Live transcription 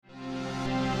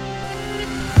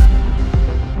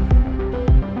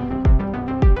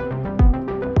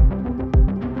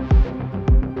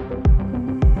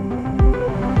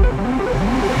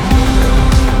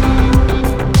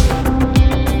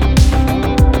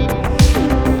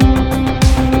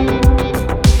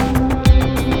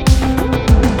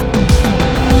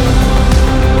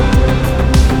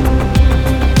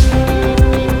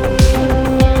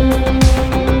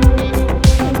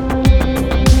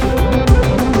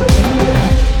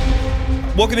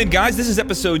Welcome in, guys. This is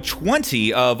episode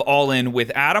 20 of All In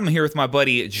with Adam. I'm here with my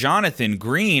buddy Jonathan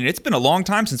Green. It's been a long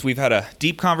time since we've had a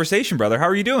deep conversation, brother. How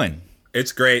are you doing?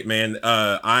 It's great, man.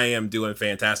 I am doing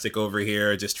fantastic over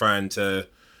here, just trying to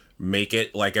make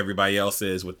it like everybody else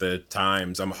is with the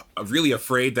times. I'm really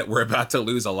afraid that we're about to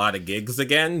lose a lot of gigs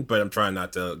again, but I'm trying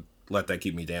not to let that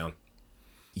keep me down.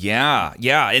 Yeah.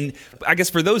 And I guess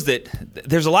for those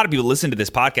there's a lot of people listen to this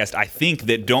podcast, I think,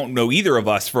 that don't know either of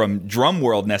us from drum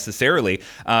world necessarily.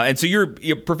 And so you're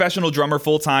a professional drummer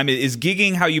full-time. Is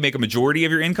gigging how you make a majority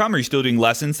of your income? Are you still doing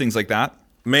lessons, things like that?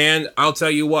 Man, I'll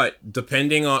tell you what,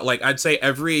 depending on, I'd say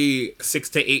every 6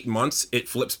 to 8 months, it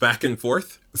flips back and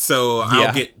forth. So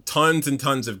I'll get tons and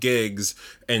tons of gigs,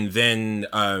 and then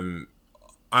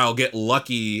I'll get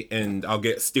lucky and I'll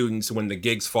get students when the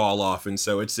gigs fall off. And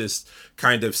so it's this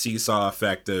kind of seesaw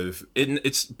effect of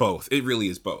it's both. It really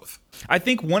is both. I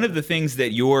think one of the things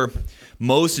that you're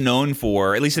most known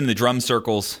for, at least in the drum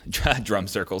circles,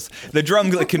 the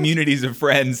drum communities of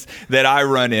friends that I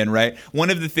run in, right? One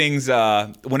of the things,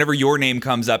 whenever your name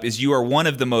comes up, is you are one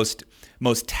of the most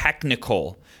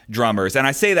technical drummers. And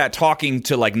I say that talking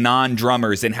to like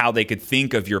non-drummers and how they could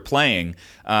think of your playing,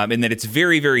 and that it's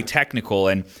very, very technical.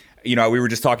 And, you know, we were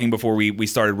just talking before we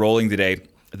started rolling today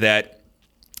that,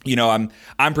 you know,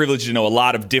 I'm privileged to know a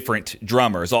lot of different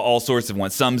drummers, all sorts of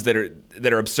ones. Some that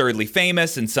are absurdly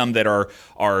famous, and some that are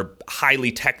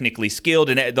highly technically skilled,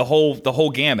 and the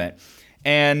whole gamut.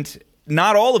 And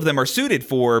not all of them are suited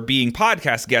for being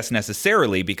podcast guests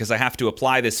necessarily, because I have to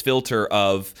apply this filter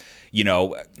of, you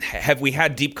know, have we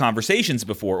had deep conversations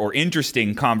before, or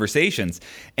interesting conversations?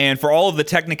 And for all of the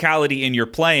technicality in your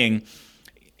playing,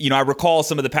 you know, I recall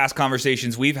some of the past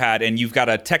conversations we've had, and you've got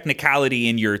a technicality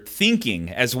in your thinking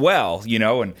as well, you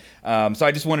know. And so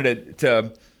I just wanted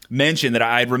to mention that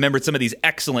I had remembered some of these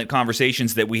excellent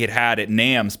conversations that we had at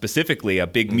NAMM, specifically, a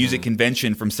big music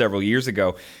convention from several years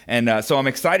ago. And so I'm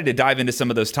excited to dive into some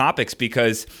of those topics,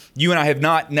 because you and I have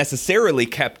not necessarily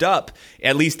kept up,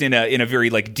 at least in a very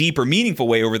like deep or meaningful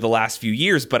way, over the last few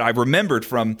years. But I remembered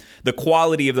from the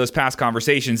quality of those past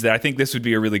conversations that I think this would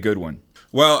be a really good one.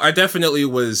 Well, I definitely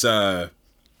was,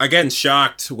 again,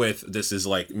 shocked with, this is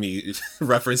like me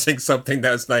referencing something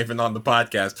that's not even on the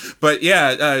podcast. But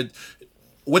yeah,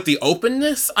 with the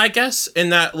openness, I guess,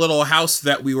 in that little house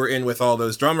that we were in with all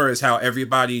those drummers, how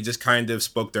everybody just kind of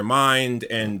spoke their mind.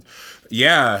 And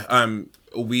yeah,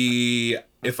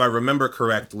 if I remember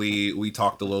correctly, we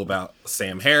talked a little about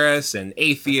Sam Harris and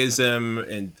atheism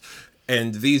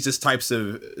and these just types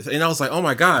of, and I was like, oh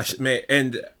my gosh, man.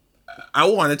 And I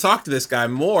want to talk to this guy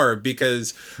more,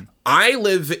 because I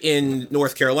live in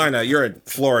North Carolina. You're in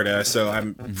Florida, so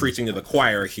I'm preaching to the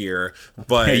choir here.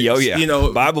 But hey, yeah. You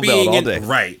know, Bible Belt all day.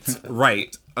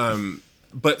 Right.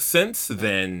 But since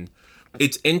then,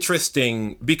 it's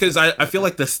interesting because I feel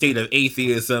like the state of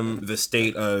atheism, the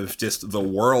state of just the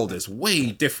world, is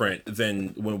way different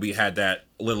than when we had that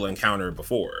little encounter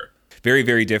before. Very,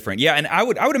 very different. Yeah, and I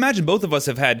would imagine both of us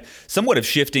have had somewhat of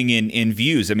shifting in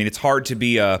views. I mean, it's hard to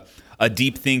be a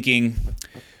deep thinking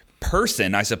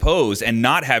person, I suppose, and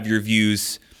not have your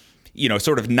views, you know,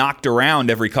 sort of knocked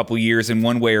around every couple years in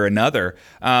one way or another.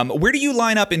 Where do you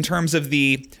line up in terms of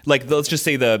let's just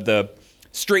say the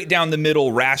straight down the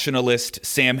middle rationalist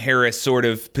Sam Harris sort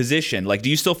of position? Like,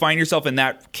 do you still find yourself in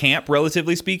that camp,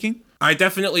 relatively speaking? I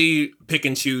definitely pick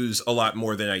and choose a lot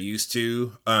more than I used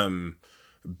to.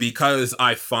 Because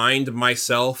I find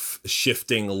myself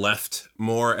shifting left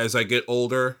more as I get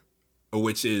older,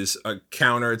 which is a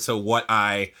counter to what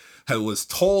I was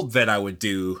told that I would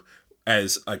do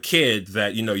as a kid,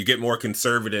 that, you know, you get more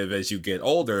conservative as you get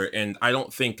older. And I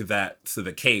don't think that's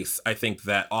the case. I think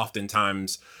that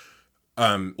oftentimes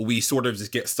we sort of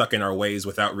just get stuck in our ways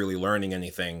without really learning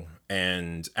anything.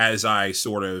 And as I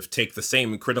sort of take the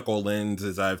same critical lens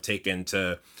as I've taken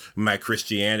to my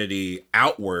Christianity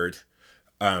outward,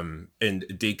 and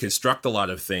deconstruct a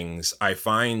lot of things, I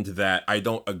find that I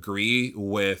don't agree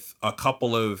with a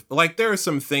couple of, like, there are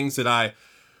some things that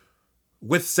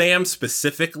with Sam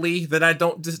specifically, that I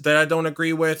don't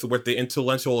agree with the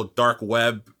intellectual dark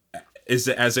web, as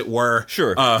it were.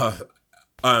 Sure. There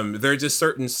are just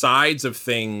certain sides of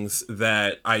things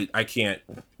that I can't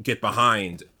get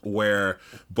behind, where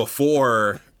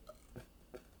before,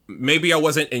 maybe I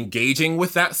wasn't engaging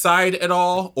with that side at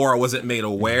all, or I wasn't made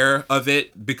aware of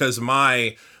it, because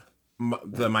my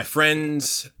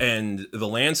friends and the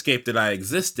landscape that I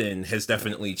exist in has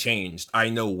definitely changed. I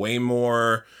know way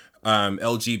more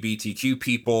LGBTQ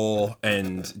people,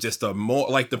 and just more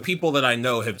like the people that I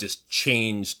know have just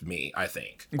changed me, I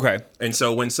think. Okay. And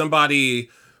so when somebody,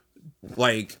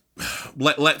 like,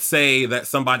 let's say that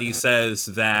somebody says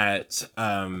that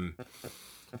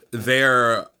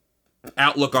their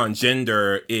outlook on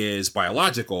gender is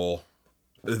biological,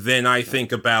 then I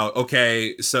think about,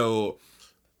 okay, so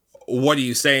what are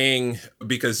you saying?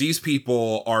 Because these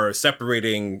people are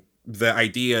separating the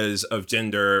ideas of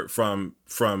gender from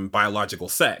biological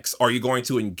sex. Are you going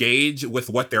to engage with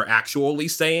what they're actually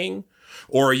saying?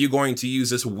 Or are you going to use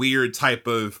this weird type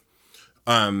of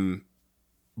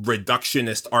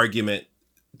reductionist argument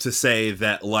to say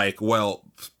that, like, well,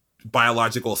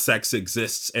 biological sex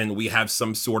exists and we have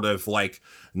some sort of like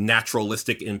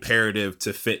naturalistic imperative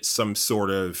to fit some sort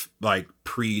of like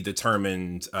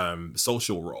predetermined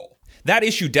social role? That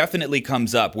issue definitely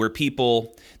comes up where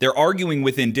they're arguing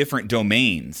within different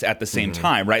domains at the same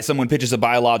time, right? Someone pitches a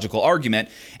biological argument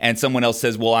and someone else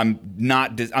says, well, I'm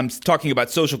talking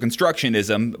about social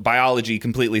constructionism, biology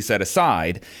completely set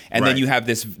aside. And then you have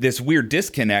this weird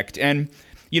disconnect. And,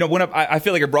 you know, I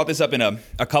feel like I brought this up in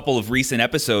a couple of recent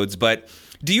episodes, but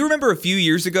do you remember a few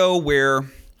years ago where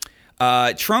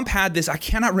Trump had this, I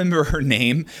cannot remember her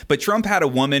name, but Trump had a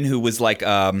woman who was like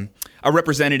a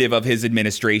representative of his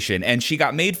administration, and she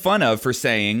got made fun of for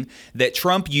saying that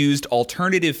Trump used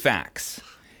alternative facts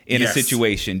in a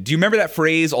situation. Do you remember that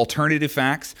phrase, alternative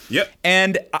facts? Yep.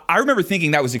 And I remember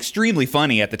thinking that was extremely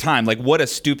funny at the time, like what a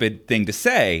stupid thing to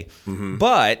say.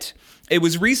 But it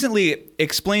was recently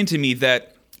explained to me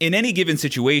that in any given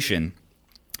situation,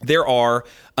 there are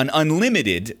an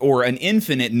unlimited or an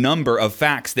infinite number of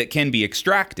facts that can be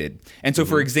extracted. And so,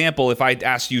 for example, if I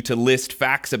asked you to list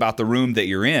facts about the room that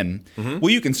you're in, well,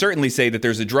 you can certainly say that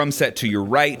there's a drum set to your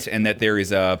right and that there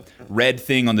is a red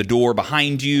thing on the door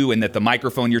behind you and that the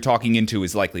microphone you're talking into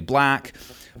is likely black.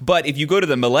 But if you go to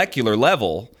the molecular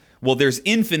level, well, there's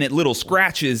infinite little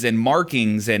scratches and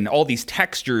markings and all these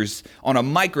textures on a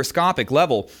microscopic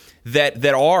level that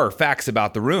are facts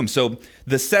about the room. So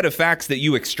the set of facts that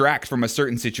you extract from a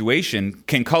certain situation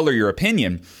can color your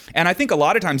opinion. And I think a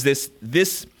lot of times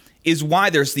this is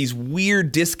why there's these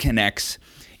weird disconnects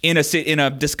in a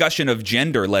discussion of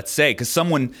gender, let's say, because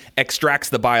someone extracts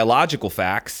the biological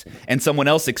facts and someone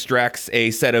else extracts a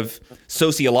set of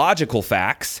sociological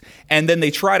facts, and then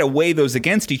they try to weigh those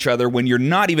against each other when you're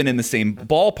not even in the same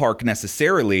ballpark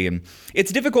necessarily. And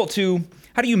it's difficult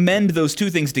how do you mend those two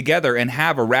things together and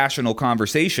have a rational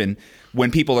conversation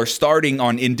when people are starting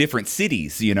in different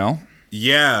cities, you know?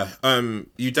 Yeah,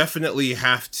 you definitely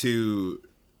have to,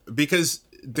 because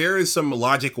there is some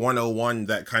logic 101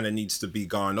 that kind of needs to be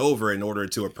gone over in order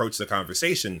to approach the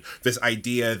conversation. This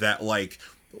idea that like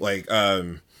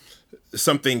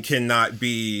something cannot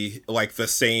be like the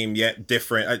same yet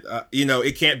different.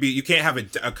 It can't be. You can't have a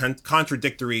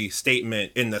contradictory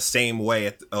statement in the same way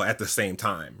at the same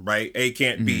time, right? A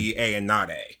can't be A and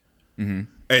not A.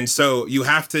 And so you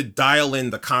have to dial in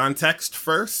the context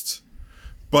first.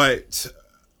 But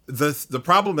the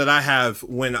problem that I have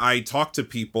when I talk to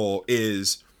people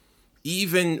is,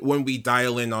 even when we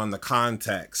dial in on the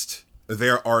context,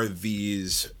 there are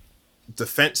these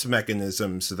defense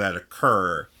mechanisms that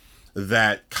occur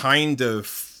that kind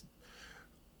of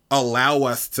allow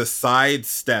us to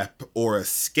sidestep or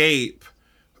escape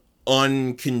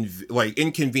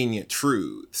inconvenient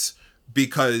truths.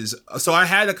 So I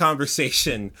had a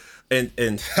conversation,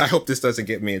 and I hope this doesn't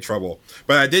get me in trouble,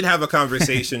 but I did have a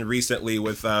conversation recently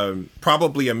with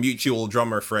probably a mutual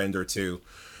drummer friend or two,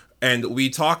 and we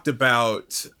talked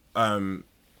about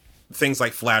things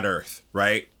like flat Earth,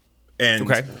 right?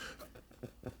 And okay.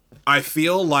 I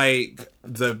feel like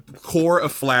the core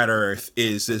of flat Earth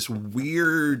is this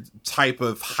weird type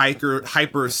of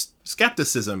hyper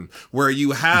skepticism where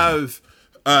you have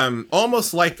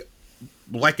almost like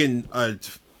in a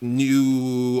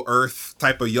new Earth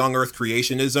type of young Earth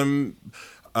creationism.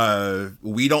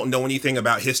 We don't know anything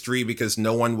about history because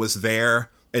no one was there.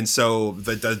 And so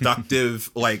the deductive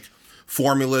like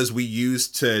formulas we use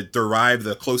to derive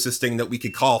the closest thing that we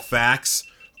could call facts.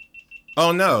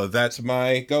 Oh no, that's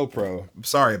my GoPro. I'm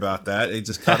sorry about that. It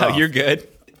just cut off. You're good.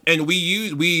 And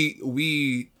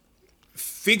we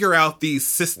figure out these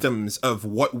systems of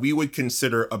what we would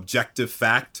consider objective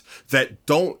fact that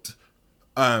don't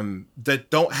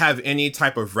have any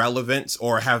type of relevance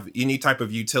or have any type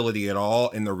of utility at all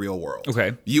in the real world.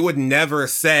 Okay. You would never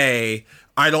say,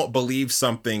 I don't believe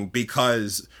something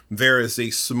because there is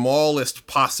a smallest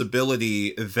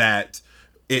possibility that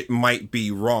it might be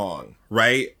wrong,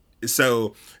 right?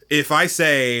 So if I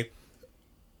say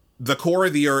the core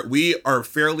of the Earth, we are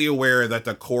fairly aware that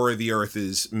the core of the Earth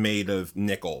is made of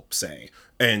nickel, say.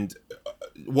 And,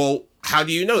 well, how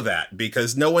do you know that?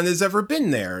 Because no one has ever been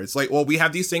there. It's like, well, we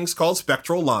have these things called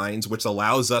spectral lines, which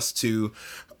allows us to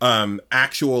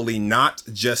actually not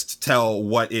just tell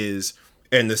what is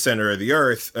in the center of the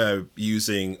Earth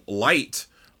using light,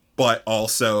 but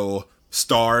also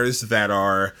stars that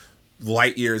are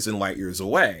light years and light years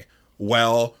away.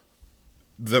 Well,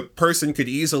 the person could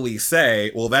easily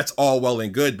say, well, that's all well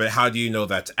and good, but how do you know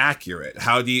that's accurate?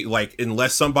 How do you, like,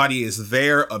 unless somebody is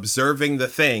there observing the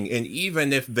thing, and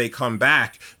even if they come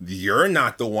back, you're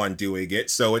not the one doing it.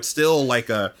 So it's still like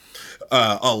a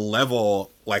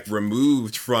level like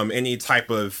removed from any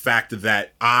type of fact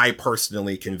that I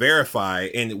personally can verify.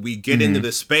 And we get into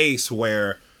the space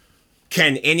where,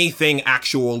 can anything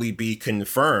actually be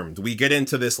confirmed? We get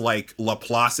into this like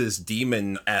Laplace's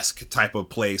demon-esque type of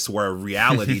place where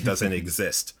reality doesn't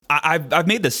exist. I've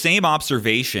made the same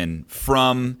observation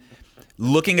from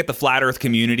looking at the flat Earth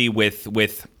community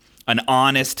with an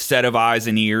honest set of eyes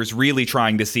and ears, really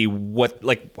trying to see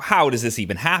how does this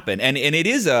even happen? And it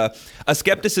is a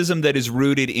skepticism that is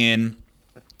rooted in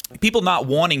people not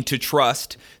wanting to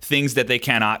trust things that they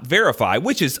cannot verify,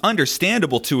 which is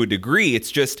understandable to a degree.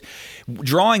 It's just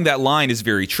drawing that line is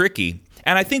very tricky.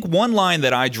 And I think one line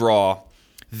that I draw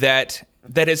that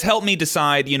has helped me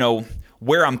decide,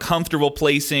 where I'm comfortable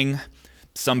placing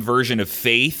some version of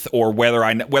faith, or whether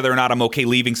or not I'm okay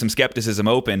leaving some skepticism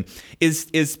open,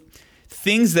 is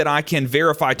things that I can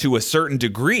verify to a certain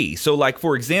degree. So, like,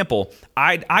 for example,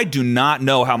 I do not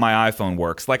know how my iPhone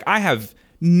works. Like, I have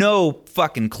no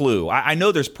fucking clue. I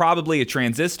know there's probably a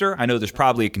transistor. I know there's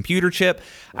probably a computer chip.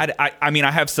 I mean,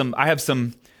 I have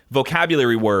some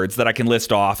vocabulary words that I can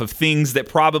list off of things that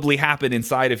probably happen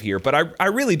inside of here, but I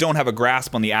really don't have a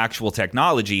grasp on the actual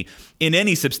technology in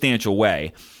any substantial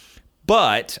way.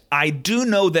 But I do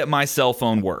know that my cell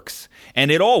phone works,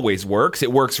 and it always works.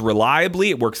 It works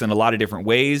reliably. It works in a lot of different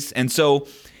ways. And so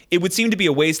it would seem to be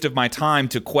a waste of my time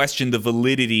to question the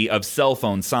validity of cell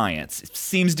phone science. It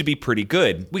seems to be pretty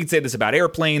good. We can say this about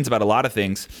airplanes, about a lot of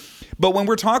things. But when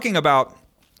we're talking about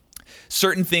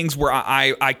certain things where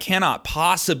I cannot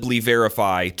possibly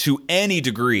verify to any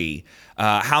degree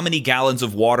how many gallons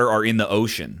of water are in the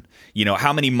ocean,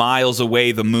 how many miles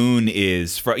away the moon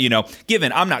is,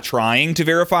 given I'm not trying to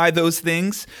verify those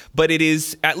things, but it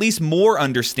is at least more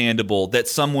understandable that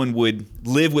someone would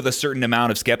live with a certain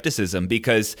amount of skepticism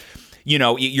because,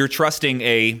 you're trusting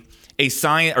a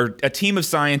team of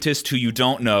scientists who you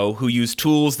don't know, who use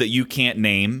tools that you can't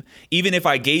name. Even if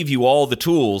I gave you all the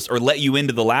tools or let you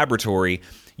into the laboratory,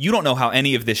 you don't know how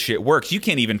any of this shit works. You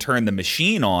can't even turn the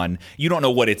machine on. You don't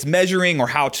know what it's measuring or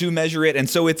how to measure it. And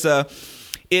so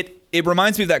it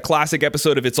reminds me of that classic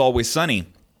episode of It's Always Sunny,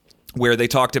 where they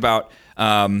talked about,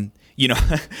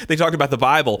 they talked about the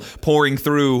Bible pouring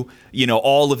through,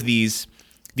 all of these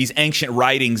ancient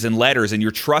writings and letters, and you're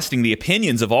trusting the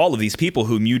opinions of all of these people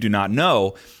whom you do not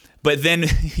know. But then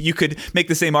you could make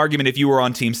the same argument if you were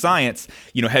on Team Science.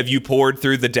 Have you poured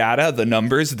through the data, the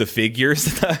numbers, the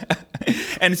figures?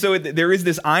 And so there is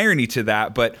this irony to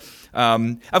that. But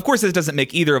of course, this doesn't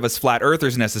make either of us flat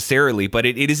earthers necessarily, but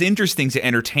it is interesting to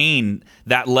entertain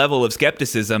that level of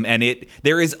skepticism, and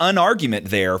there is an argument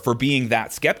there for being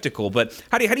that skeptical. But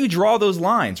how do you draw those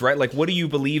lines, right? Like, what do you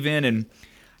believe in, and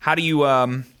how do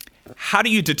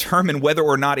you determine whether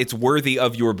or not it's worthy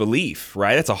of your belief,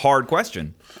 right? That's a hard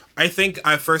question. I think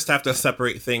I first have to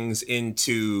separate things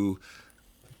into,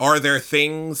 are there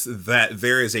things that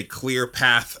there is a clear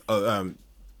path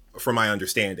for my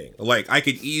understanding? Like, I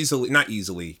could not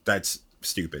easily, that's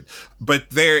stupid, but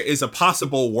there is a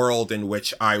possible world in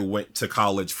which I went to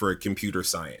college for computer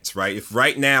science, right? If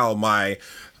right now my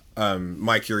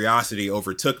curiosity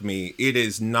overtook me, it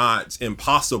is not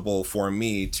impossible for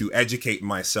me to educate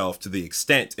myself to the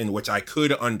extent in which I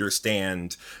could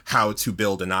understand how to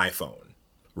build an iPhone,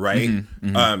 right?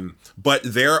 Mm-hmm, mm-hmm. But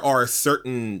there are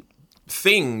certain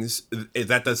things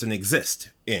that doesn't exist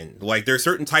in. Like, there are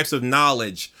certain types of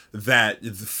knowledge that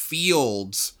the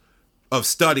fields of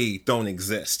study don't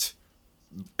exist.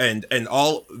 And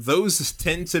all those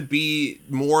tend to be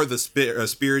more the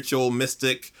spiritual,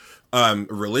 mystic,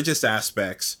 religious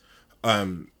aspects.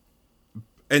 And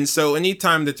so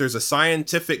anytime that there's a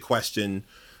scientific question,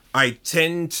 I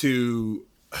tend to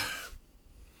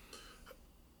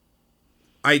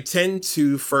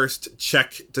first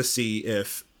check to see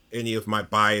if any of my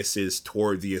biases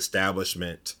toward the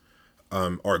establishment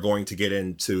are going to get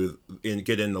in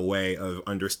the way of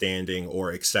understanding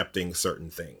or accepting certain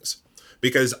things.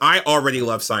 Because I already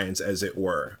love science, as it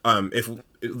were. If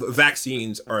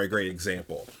vaccines are a great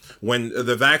example. When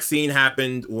the vaccine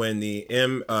happened, when the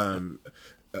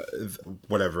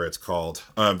whatever it's called,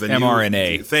 the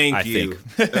mRNA. Thank you.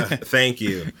 Thank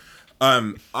you.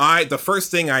 The first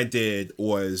thing I did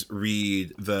was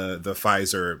read the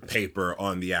Pfizer paper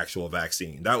on the actual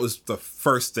vaccine. That was the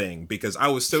first thing, because I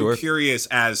was so curious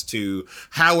as to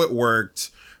how it worked,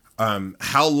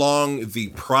 how long the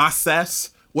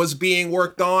process was being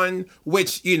worked on,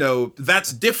 which,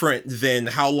 that's different than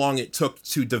how long it took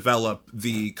to develop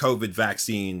the COVID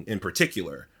vaccine in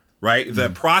particular, right? Mm-hmm. The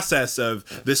process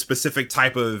of this specific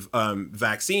type of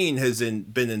vaccine has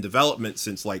been in development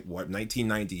since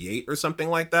 1998 or something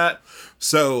like that.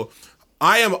 So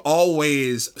I am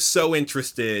always so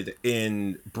interested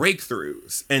in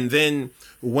breakthroughs. And then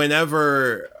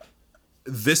whenever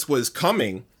this was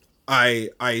coming,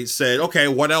 I said, okay,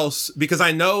 what else? Because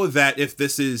I know that if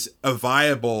this is a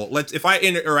viable, if I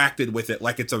interacted with it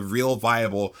like it's a real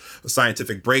viable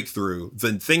scientific breakthrough,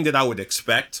 the thing that I would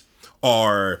expect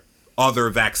are other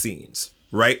vaccines,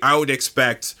 right? I would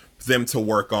expect them to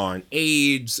work on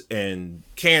AIDS and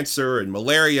cancer and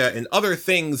malaria and other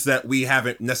things that we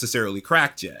haven't necessarily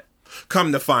cracked yet.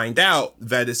 Come to find out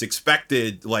that it's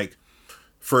expected,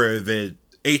 for the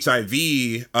HIV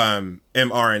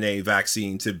mRNA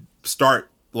vaccine to start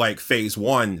phase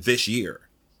 1 this year.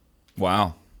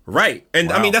 Wow. Right. And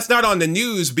wow. I mean, that's not on the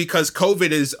news because COVID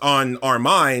is on our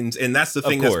minds, and that's the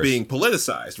thing that's being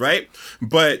politicized, right?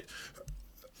 But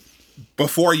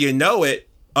before you know it,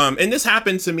 and this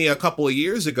happened to me a couple of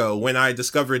years ago when I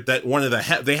discovered that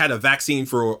they had a vaccine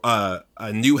for a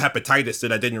new hepatitis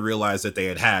that I didn't realize that they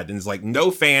had. And it's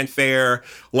no fanfare,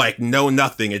 no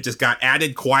nothing. It just got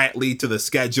added quietly to the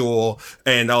schedule.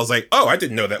 And I was like, oh, I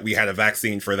didn't know that we had a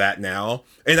vaccine for that now.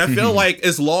 And I feel like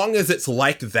as long as it's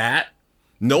like that,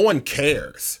 no one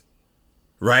cares,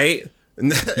 right?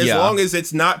 As long as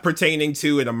it's not pertaining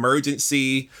to an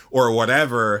emergency or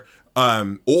whatever,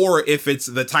 or if it's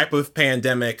the type of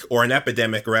pandemic or an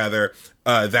epidemic rather,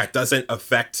 that doesn't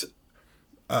affect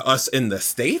us in the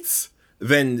States,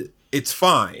 then it's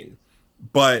fine.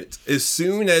 But as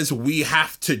soon as we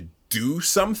have to do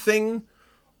something,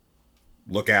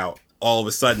 look out. All of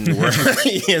a sudden we're,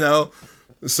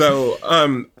 So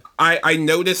I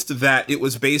noticed that it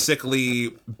was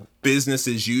basically business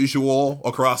as usual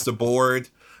across the board.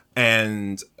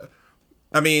 And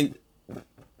I mean,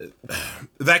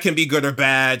 that can be good or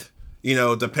bad,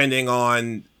 depending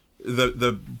on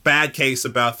the bad case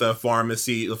about the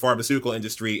pharmaceutical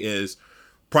industry is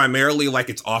primarily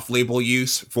it's off-label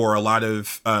use for a lot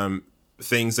of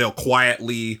things. They'll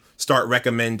quietly start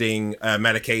recommending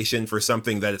medication for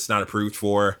something that it's not approved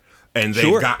for. And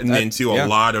they've gotten into a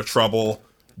lot of trouble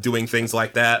doing things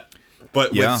like that.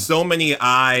 But with so many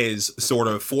eyes sort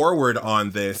of forward on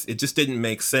this, it just didn't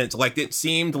make sense. It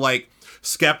seemed like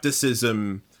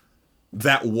skepticism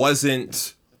that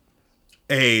wasn't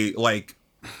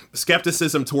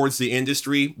skepticism towards the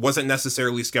industry wasn't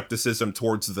necessarily skepticism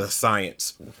towards the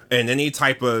science. And any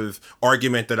type of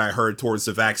argument that I heard towards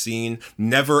the vaccine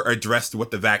never addressed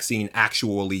what the vaccine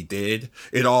actually did.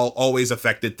 It always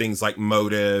affected things like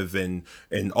motive and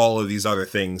all of these other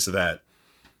things that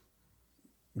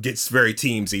gets very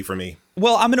teamsy for me.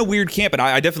 Well, I'm in a weird camp, and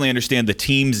I definitely understand the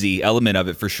teamsy element of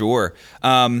it for sure.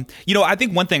 I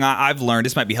think one thing I've learned,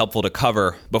 this might be helpful to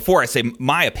cover before I say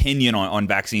my opinion on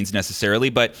vaccines necessarily,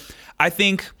 but I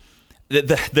think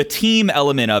the team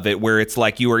element of it, where it's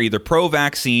you are either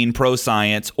pro-vaccine,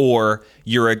 pro-science, or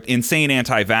you're an insane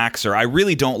anti-vaxxer, I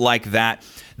really don't like that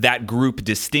group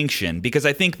distinction, because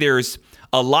I think there's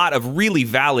a lot of really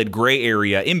valid gray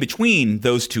area in between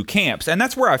those two camps. And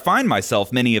that's where I find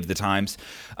myself many of the times.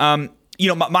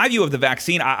 My view of the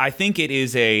vaccine, I think it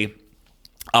is a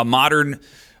modern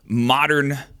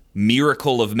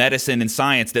miracle of medicine and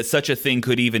science that such a thing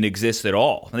could even exist at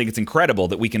all. I think it's incredible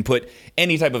that we can put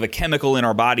any type of a chemical in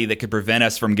our body that could prevent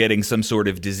us from getting some sort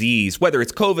of disease, whether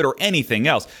it's COVID or anything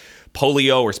else,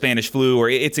 polio or Spanish flu, or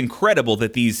it's incredible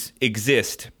that these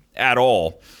exist at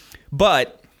all.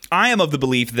 But I am of the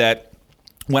belief that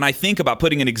when I think about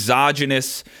putting an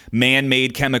exogenous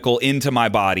man-made chemical into my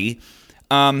body,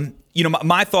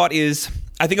 my thought is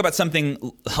I think about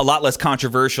something a lot less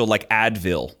controversial like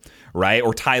Advil, right,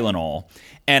 or Tylenol,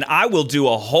 and I will do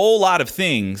a whole lot of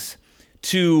things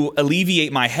to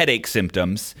alleviate my headache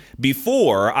symptoms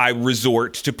before I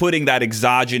resort to putting that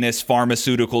exogenous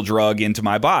pharmaceutical drug into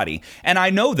my body. And I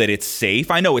know that it's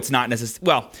safe. I know it's not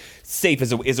necessarily, safe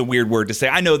is a weird word to say.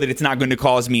 I know that it's not going to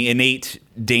cause me innate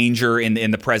danger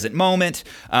in the present moment.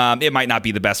 It might not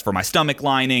be the best for my stomach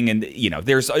lining, and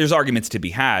there's arguments to be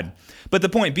had. But the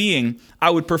point being, I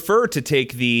would prefer to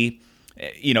take the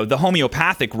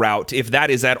homeopathic route if that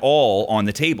is at all on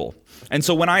the table. And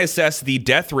so when I assess the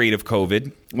death rate of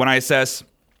COVID, when I assess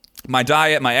my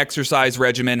diet, my exercise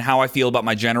regimen, how I feel about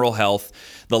my general health,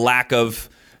 the lack of,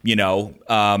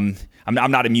 I'm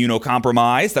not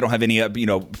immunocompromised. I don't have any,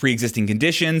 pre-existing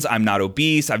conditions. I'm not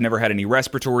obese. I've never had any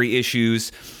respiratory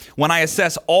issues. When I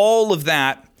assess all of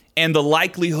that and the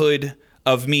likelihood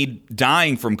of me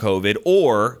dying from COVID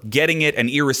or getting it and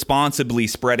irresponsibly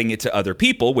spreading it to other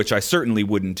people, which I certainly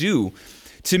wouldn't do.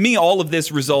 To me, all of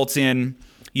this results in,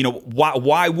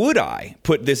 why would I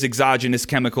put this exogenous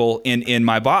chemical in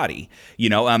my body?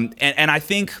 And I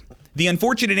think the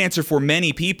unfortunate answer for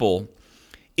many people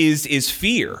is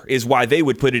fear, is why they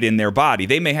would put it in their body.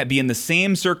 They may be in the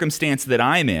same circumstance that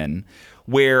I'm in,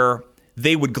 where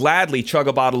they would gladly chug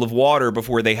a bottle of water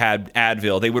before they had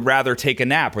Advil. They would rather take a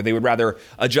nap, or they would rather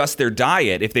adjust their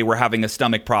diet if they were having a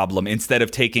stomach problem instead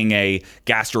of taking a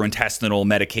gastrointestinal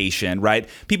medication, right?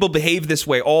 People behave this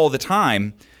way all the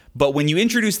time, but when you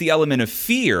introduce the element of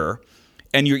fear,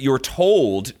 and you're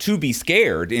told to be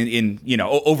scared in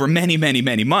over many, many,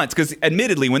 many months, because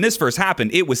admittedly, when this first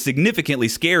happened, it was significantly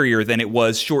scarier than it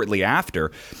was shortly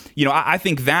after. I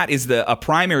think that is a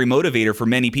primary motivator for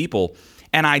many people.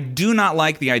 And I do not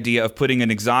like the idea of putting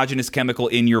an exogenous chemical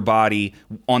in your body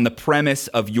on the premise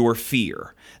of your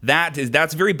fear.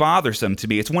 That's very bothersome to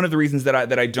me. It's one of the reasons that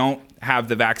I don't have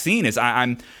the vaccine. Is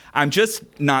I'm just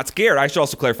not scared. I should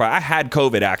also clarify, I had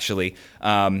COVID actually.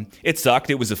 It sucked.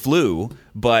 It was a flu,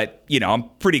 but I'm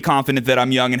pretty confident that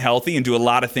I'm young and healthy and do a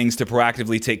lot of things to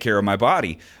proactively take care of my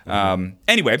body.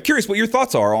 Anyway, I'm curious what your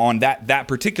thoughts are on that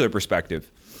particular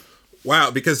perspective.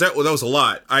 Wow, because that was a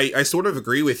lot. I sort of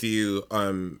agree with you,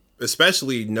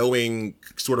 especially knowing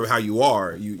sort of how you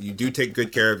are. You do take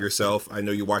good care of yourself. I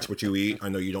know you watch what you eat. I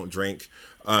know you don't drink,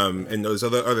 and those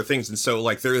other things. And so,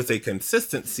 like, there is a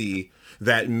consistency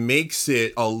that makes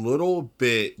it a little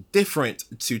bit different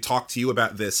to talk to you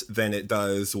about this than it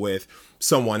does with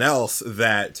someone else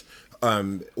that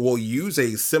will use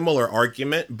a similar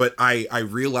argument. But I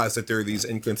realize that there are these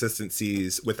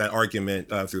inconsistencies with that argument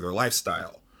through their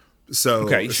lifestyle. So,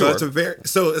 okay, sure.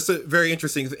 It's a very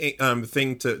interesting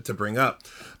thing to bring up.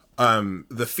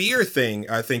 The fear thing,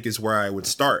 I think, is where I would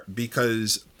start,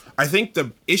 because I think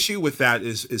the issue with that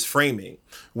is framing.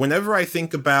 Whenever I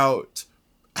think about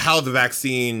how the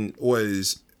vaccine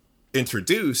was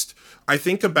introduced, I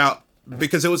think about,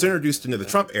 because it was introduced into the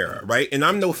Trump era, right? And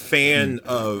I'm no fan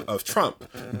of Trump,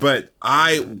 but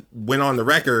I went on the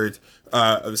record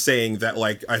of saying that,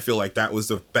 like, I feel like that was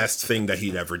the best thing that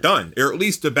he'd ever done, or at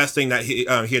least the best thing that he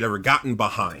had ever gotten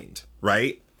behind,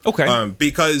 right? Okay.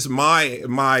 Because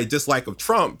my dislike of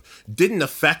Trump didn't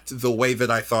affect the way that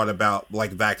I thought about,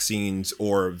 like, vaccines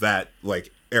or that,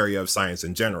 like, area of science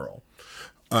in general.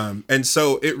 And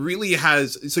so it really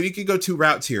has, so you could go two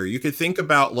routes here. You could think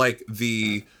about, like,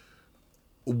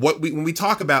 when we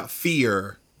talk about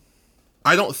fear,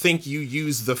 I don't think you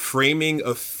use the framing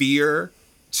of fear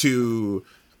to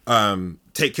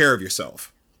take care of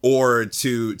yourself or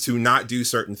to not do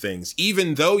certain things,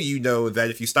 even though you know that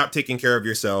if you stop taking care of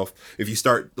yourself, if you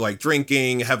start, like,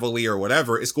 drinking heavily or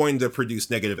whatever, it's going to produce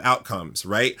negative outcomes,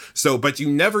 right? So, but you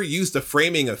never use the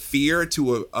framing of fear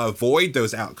to avoid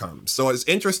those outcomes. So it's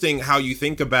interesting how you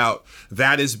think about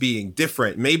that as being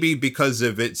different, maybe because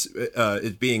of it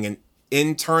being an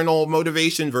internal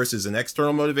motivation versus an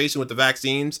external motivation with the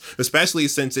vaccines, especially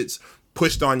since it's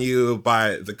pushed on you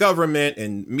by the government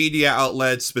and media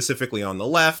outlets, specifically on the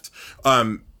left.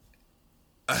 You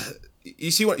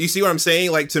see what I'm saying?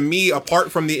 Like, to me,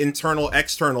 apart from the internal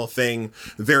external thing,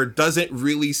 there doesn't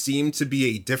really seem to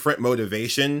be a different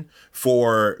motivation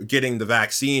for getting the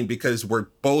vaccine, because we're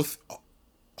both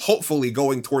hopefully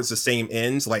going towards the same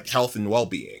ends, like health and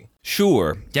well-being.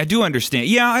 Sure. Yeah, I do understand.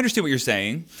 Yeah, I understand what you're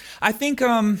saying. I think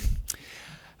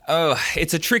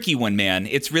it's a tricky one, man.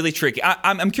 It's really tricky.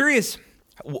 I'm curious,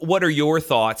 what are your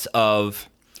thoughts of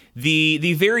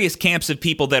the various camps of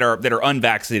people that are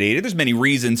unvaccinated? There's many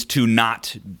reasons to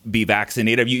not be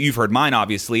vaccinated. You've heard mine,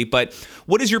 obviously, but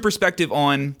what is your perspective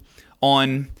on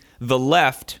the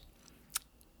left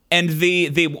and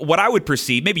the what I would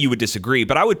perceive? Maybe you would disagree,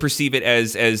 but I would perceive it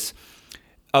as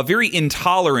a very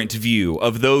intolerant view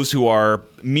of those who are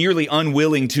merely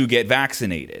unwilling to get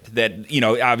vaccinated. That,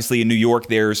 obviously in New York,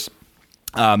 there's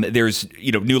new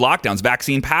lockdowns.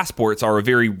 Vaccine passports are a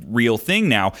very real thing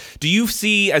now. Do you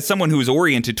see, as someone who is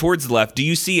oriented towards the left, do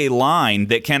you see a line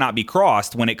that cannot be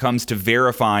crossed when it comes to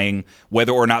verifying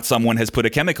whether or not someone has put a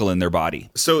chemical in their body?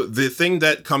 So the thing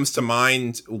that comes to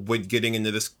mind when getting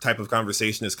into this type of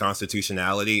conversation is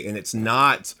constitutionality, and it's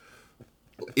not,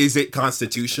 is it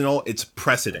constitutional? It's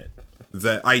precedent.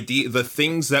 The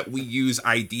things that we use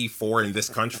ID for in this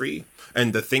country,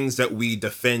 and the things that we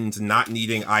defend not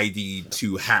needing ID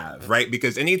to have, right?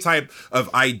 Because any type of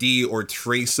ID or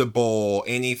traceable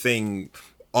anything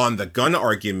on the gun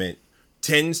argument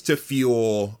tends to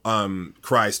fuel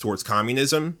cries towards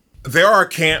communism. There are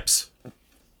camps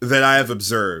that I have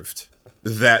observed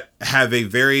that have a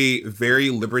very,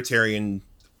 very libertarian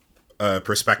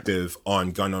perspective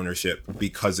on gun ownership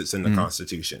because it's in the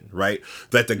Constitution, right?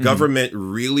 That the government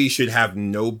really should have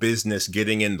no business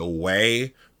getting in the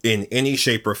way in any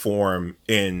shape or form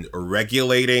in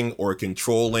regulating or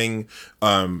controlling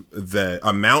the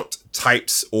amount,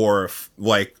 types, or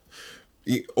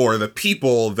the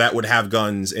people that would have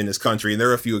guns in this country. And there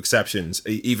are a few exceptions,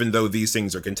 even though these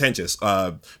things are contentious.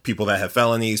 People that have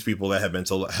felonies, people that have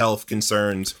mental health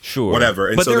concerns, sure, whatever.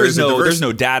 And but so there's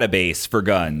no database for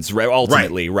guns, right?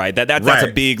 Ultimately, right? That's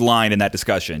a big line in that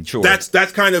discussion. Sure, that's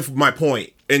kind of my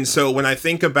point. And so when I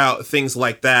think about things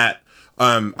like that,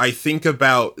 I think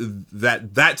about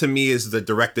that to me is the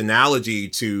direct analogy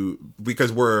to,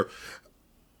 because we're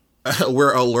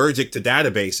allergic to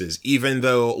databases, even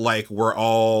though like we're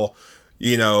all,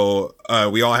 we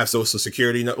all have Social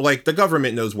Security, like the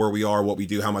government knows where we are, what we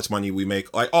do, how much money we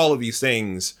make, like all of these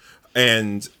things.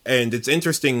 And it's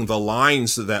interesting the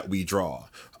lines that we draw.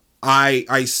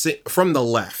 I sit from the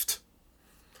left,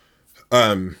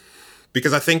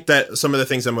 because I think that some of the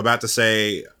things I'm about to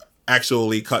say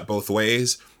actually cut both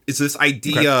ways. It's this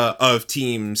idea of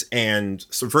teams and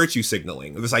some virtue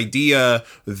signaling. This idea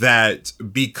that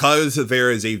because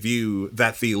there is a view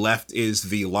that the left is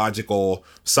the logical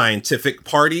scientific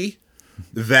party,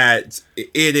 that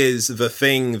it is the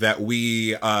thing that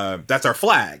we that's our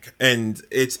flag, and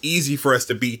it's easy for us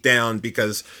to beat down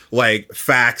because like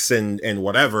facts and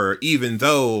whatever, even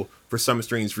though for some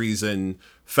strange reason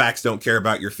facts don't care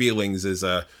about your feelings is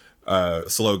a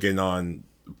slogan on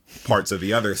parts of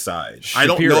the other side.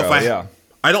 Shapiro,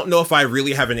 I don't know if I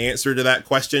really have an answer to that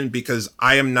question, because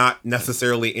I am not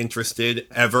necessarily interested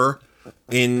ever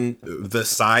in the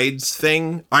sides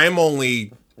thing. I am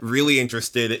only really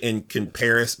interested in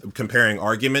comparing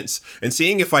arguments and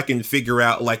seeing if I can figure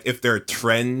out like if there are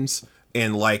trends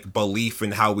in like belief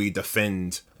in how we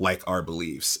defend like our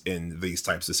beliefs in these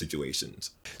types of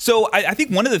situations. So I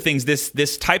think one of the things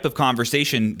this type of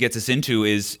conversation gets us into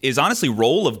is honestly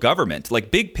role of government,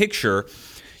 like big picture.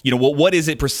 What is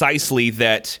it precisely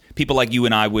that people like you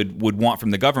and I would want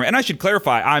from the government? And I should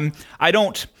clarify, I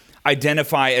don't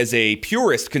identify as a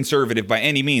purist conservative by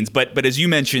any means, but as you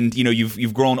mentioned,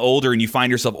 you've grown older and you find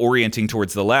yourself orienting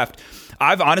towards the left.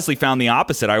 I've honestly found the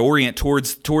opposite. I orient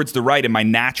towards the right in my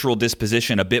natural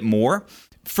disposition a bit more.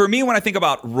 For me, when I think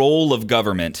about role of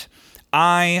government,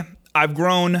 I've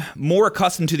grown more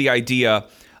accustomed to the idea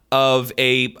of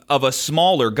a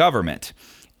smaller government.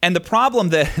 And the problem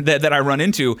that I run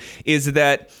into is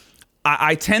that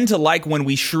I tend to like when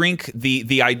we shrink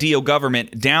the ideal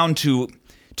government down to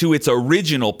its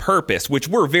original purpose, which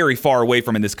we're very far away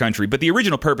from in this country. But the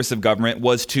original purpose of government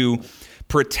was to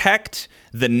protect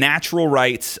the natural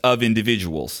rights of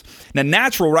individuals. Now,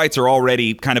 natural rights are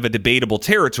already kind of a debatable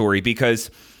territory,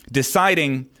 because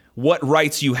deciding what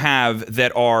rights you have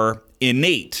that are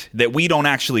innate, that we don't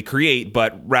actually create,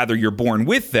 but rather you're born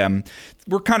with them,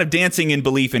 we're kind of dancing in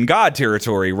belief in God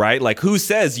territory, right? Like, who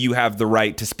says you have the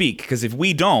right to speak? Because if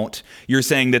we don't, you're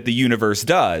saying that the universe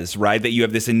does, right? That you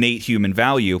have this innate human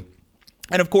value.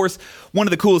 And of course, one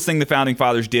of the coolest things the Founding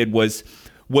Fathers did was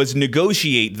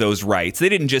negotiate those rights. They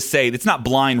didn't just say, it's not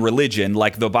blind religion,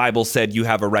 like the Bible said you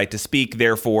have a right to speak,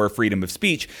 therefore freedom of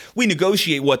speech. We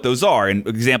negotiate what those are. An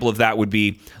example of that would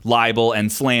be libel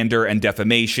and slander and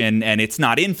defamation, and it's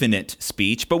not infinite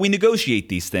speech, but we negotiate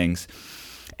these things.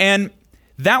 And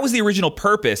that was the original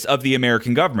purpose of the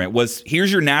American government, was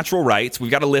here's your natural rights.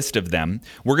 We've got a list of them.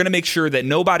 We're going to make sure that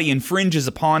nobody infringes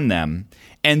upon them.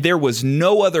 And there was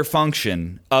no other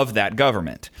function of that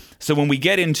government. So when we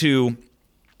get into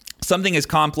something as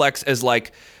complex as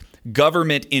like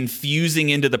government infusing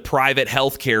into the private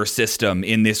healthcare system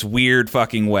in this weird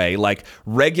fucking way, like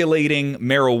regulating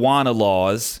marijuana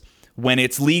laws when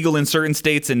it's legal in certain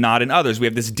states and not in others. We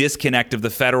have this disconnect of the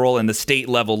federal and the state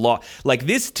level law. Like,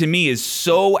 this to me is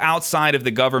so outside of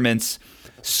the government's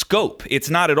scope. It's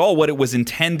not at all what it was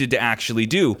intended to actually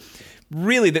do.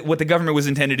 Really, what the government was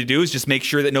intended to do is just make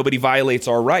sure that nobody violates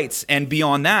our rights. And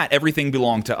beyond that, everything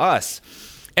belonged to us.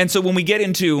 And so when we get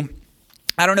into,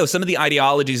 I don't know, some of the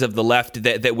ideologies of the left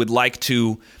that would like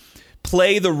to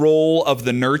play the role of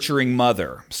the nurturing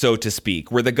mother, so to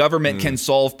speak, where the government can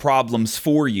solve problems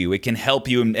for you, it can help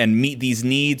you and meet these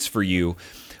needs for you.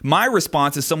 My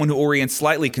response as someone who orients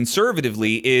slightly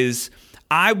conservatively is,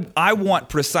 I want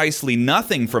precisely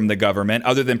nothing from the government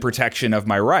other than protection of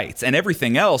my rights. And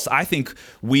everything else, I think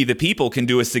we the people can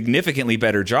do a significantly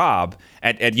better job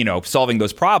at solving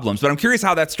those problems. But I'm curious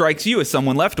how that strikes you as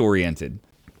someone left-oriented.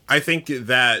 I think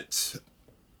that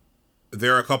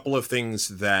there are a couple of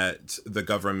things that the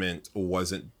government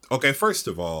wasn't... Okay, first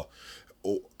of all,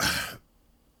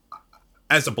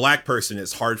 as a black person,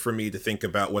 it's hard for me to think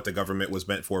about what the government was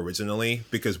meant for originally,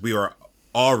 because we are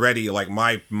already like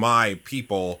my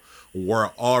people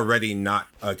were already not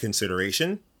a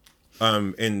consideration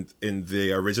in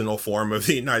the original form of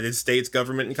the United States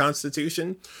government and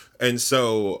Constitution. And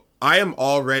so I am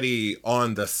already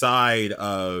on the side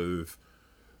of,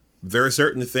 there are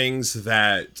certain things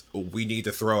that we need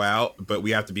to throw out, but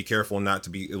we have to be careful not to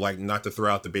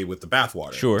throw out the baby with the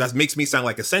bathwater. Sure. That makes me sound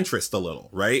like a centrist a little,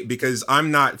 right? Because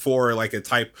I'm not for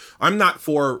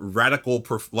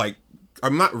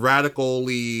I'm not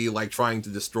radically like trying to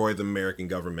destroy the American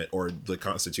government or the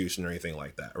Constitution or anything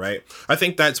like that, right? I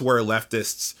think that's where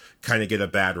leftists kind of get a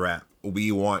bad rap.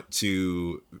 We want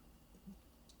to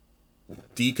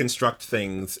deconstruct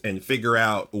things and figure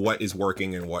out what is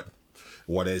working and what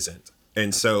isn't.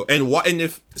 And so, and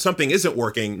if something isn't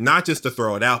working, not just to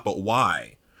throw it out, but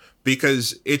why?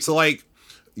 Because it's like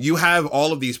you have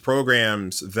all of these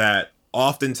programs that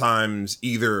oftentimes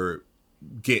either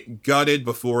get gutted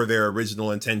before their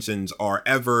original intentions are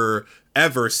ever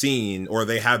seen, or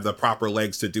they have the proper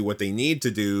legs to do what they need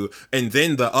to do. And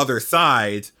then the other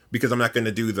side, because I'm not going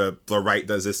to do the right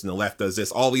does this and the left does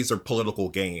this, all these are political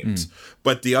games.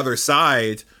 But the other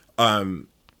side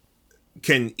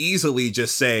can easily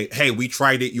just say, hey, we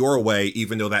tried it your way,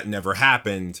 even though that never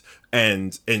happened,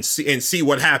 and see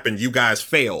what happened. You guys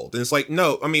failed. And it's like,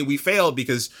 no, I mean, we failed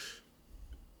because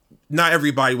not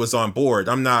everybody was on board.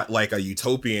 I'm not like a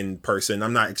utopian person.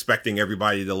 I'm not expecting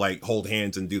everybody to like hold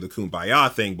hands and do the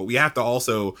kumbaya thing, but we have to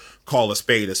also call a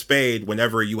spade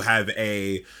whenever you have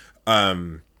a,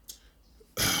 the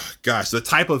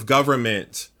type of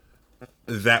government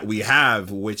that we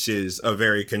have, which is a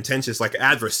very contentious, like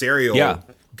adversarial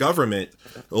government.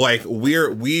 Like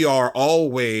we are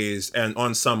always, and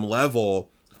on some level,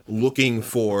 looking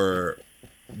for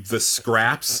the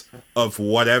scraps of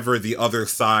whatever the other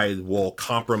side will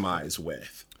compromise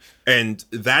with. And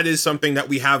that is something that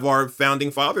we have our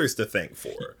founding fathers to thank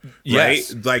for,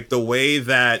 yes. Right? Like the way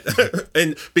that,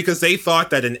 and because they thought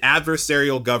that an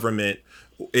adversarial government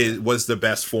was the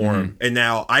best form. And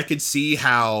now I could see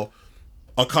how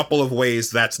a couple of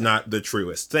ways that's not the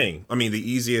truest thing. I mean, the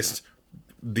easiest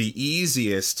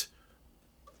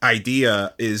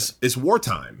idea is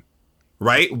wartime.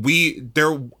 Right?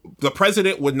 The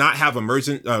president would not have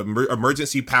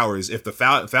emergency powers if the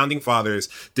founding fathers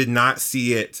did not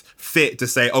see it fit to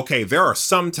say, okay, there are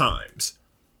some times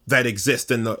that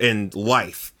exist in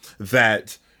life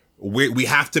that we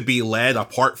have to be led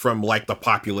apart from like the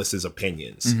populace's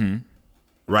opinions.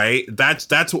 Right? That's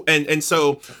and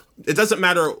so it doesn't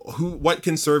matter what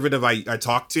conservative I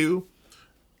talk to.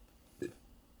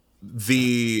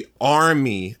 The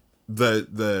army,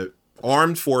 the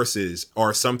armed forces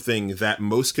are something that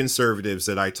most conservatives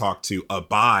that I talk to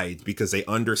abide, because they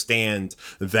understand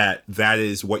that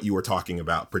is what you were talking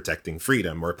about, protecting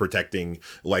freedom or protecting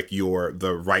like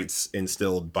the rights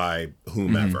instilled by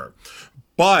whomever.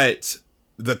 But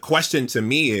the question to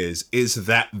me is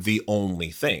that the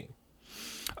only thing?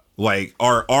 Like,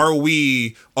 are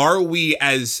we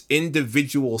as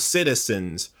individual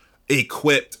citizens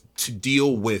equipped to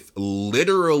deal with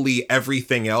literally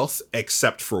everything else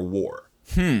except for war?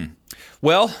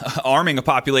 Well, arming a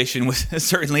population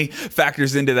certainly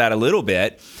factors into that a little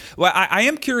bit. Well, I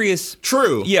am curious.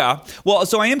 True. Yeah. Well,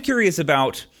 so I am curious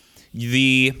about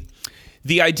the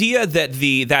idea that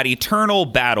that eternal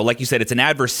battle, like you said, it's an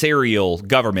adversarial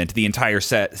government. The entire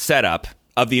setup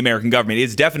of the American government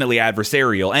is definitely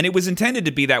adversarial, and it was intended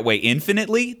to be that way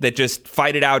infinitely, that just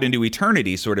fight it out into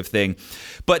eternity sort of thing.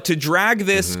 But to drag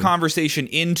this conversation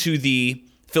into the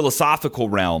philosophical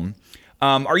realm,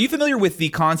 are you familiar with the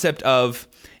concept of,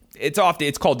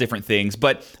 it's called different things,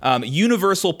 but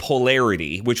universal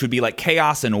polarity, which would be like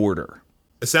chaos and order?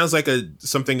 It sounds like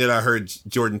something that I heard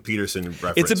Jordan Peterson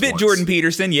reference. It's a bit once. Jordan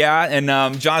Peterson, yeah,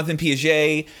 and Jonathan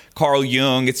Piaget, Carl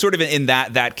Jung. It's sort of in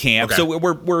that camp. Okay. So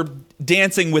we're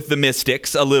dancing with the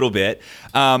mystics a little bit.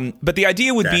 But the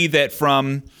idea would be that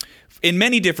in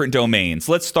many different domains,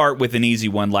 let's start with an easy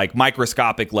one like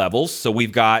microscopic levels. So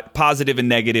we've got positive and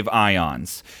negative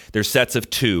ions. There's sets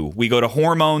of 2. We go to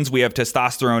hormones. We have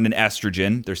testosterone and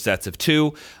estrogen. There's sets of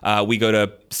 2. We go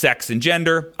to sex and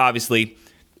gender. Obviously,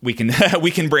 we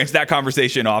can branch that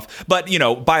conversation off. But,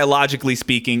 biologically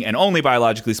speaking, and only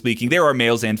biologically speaking, there are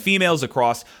males and females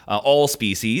across all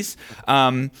species.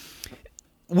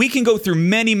 We can go through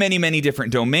many, many, many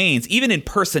different domains, even in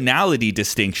personality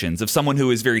distinctions of someone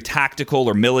who is very tactical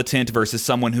or militant versus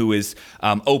someone who is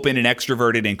open and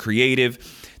extroverted and creative.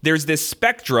 There's this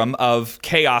spectrum of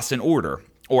chaos and order,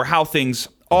 or how things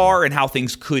are and how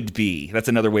things could be. That's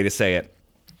another way to say it.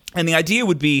 And the idea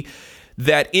would be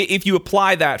that if you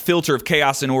apply that filter of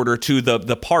chaos and order to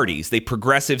the parties, the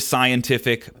Progressive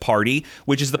Scientific Party,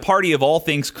 which is the party of all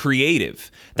things creative.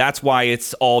 That's why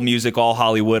it's all music, all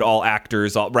Hollywood, all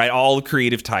actors, all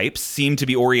creative types seem to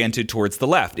be oriented towards the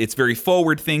left. It's very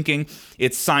forward thinking,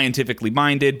 it's scientifically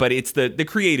minded, but it's the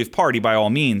creative party by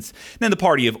all means. And then the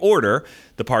party of order,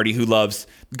 the party who loves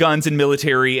guns and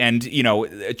military and,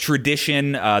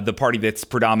 tradition, the party that's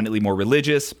predominantly more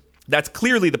religious. That's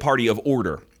clearly the party of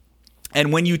order.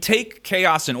 And when you take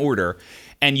chaos and order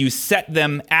and you set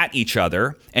them at each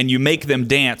other and you make them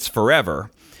dance forever,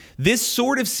 this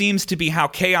sort of seems to be how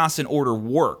chaos and order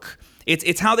work.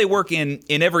 It's how they work in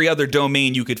every other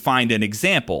domain you could find an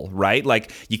example, right?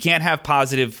 Like you can't have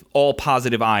all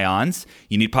positive ions.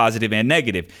 You need positive and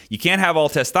negative. You can't have all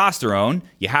testosterone.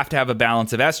 You have to have a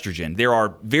balance of estrogen. There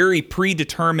are very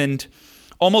predetermined,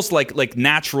 almost like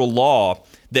natural law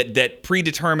that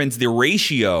predetermines the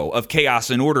ratio of chaos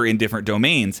and order in different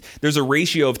domains. There's a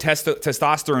ratio of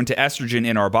testosterone to estrogen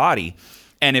in our body.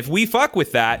 And if we fuck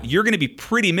with that, you're going to be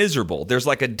pretty miserable. There's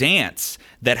like a dance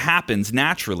that happens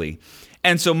naturally.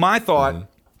 And so my thought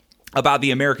about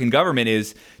the American government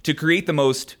is to create the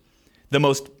most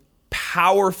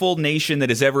powerful nation that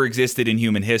has ever existed in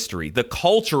human history, the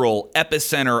cultural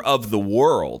epicenter of the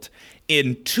world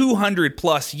in 200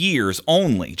 plus years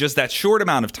only, just that short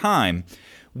amount of time.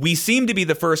 We seem to be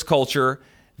the first culture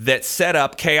that set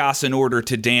up chaos and order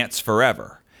to dance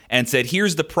forever and said,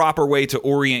 here's the proper way to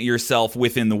orient yourself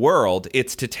within the world.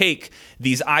 It's to take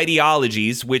these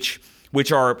ideologies, which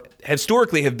are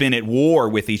historically have been at war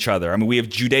with each other. I mean, we have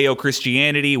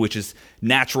Judeo-Christianity, which is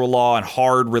natural law and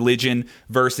hard religion,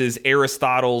 versus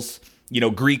Aristotle's,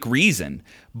 Greek reason.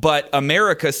 But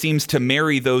America seems to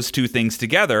marry those two things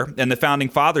together. And the founding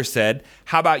fathers said,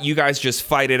 how about you guys just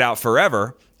fight it out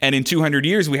forever? And in 200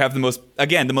 years, we have the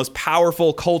most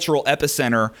powerful cultural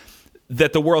epicenter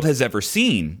that the world has ever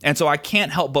seen. And so I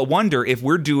can't help but wonder if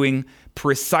we're doing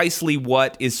precisely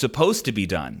what is supposed to be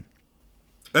done.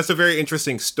 That's a very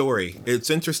interesting story. It's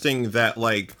interesting that,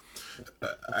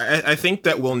 I think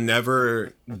that we'll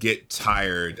never get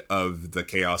tired of the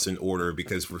chaos and order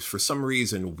because for some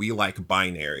reason we like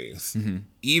binaries,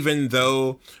 even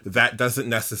though that doesn't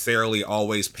necessarily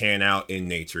always pan out in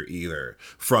nature either.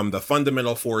 From the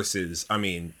fundamental forces, I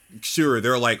mean, sure,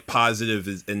 they're like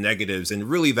positives and negatives, and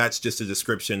really that's just a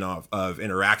description of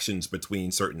interactions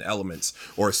between certain elements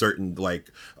or certain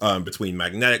between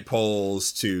magnetic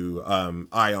poles to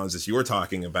ions, as you were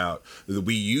talking about.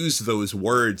 We use those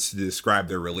words to describe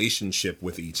their relationship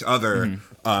with each other,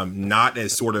 not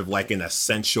as sort of like an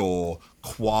essential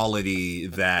quality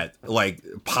that like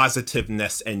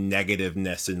positiveness and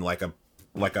negativeness in like a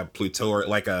Pluto,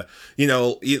 like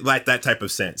that type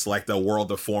of sense, like the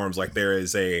world of forms, like there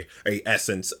is a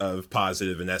essence of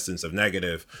positive and essence of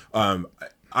negative.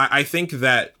 I think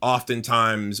that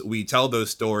oftentimes we tell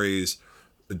those stories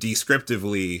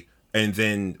descriptively and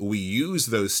then we use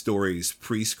those stories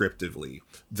prescriptively.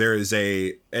 There is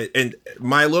and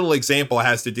my little example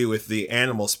has to do with the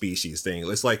animal species thing.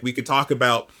 It's like we could talk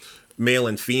about male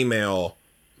and female,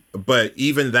 but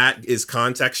even that is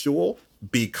contextual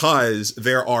because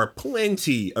there are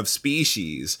plenty of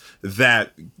species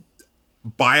that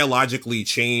biologically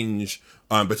change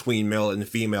between male and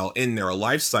female in their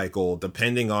life cycle,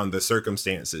 depending on the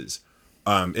circumstances.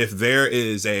 If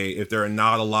there are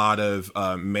not a lot of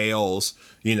males,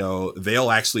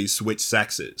 they'll actually switch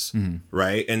sexes,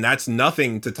 right? And that's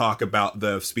nothing to talk about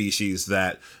the species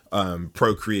that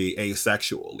procreate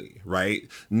asexually, right?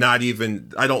 Not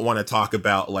even, I don't want to talk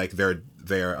about like their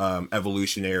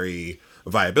evolutionary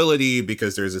viability,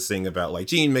 because there's this thing about like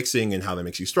gene mixing and how that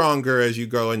makes you stronger as you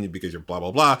go and because you're blah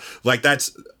blah blah. Like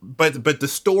that's but the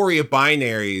story of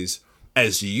binaries,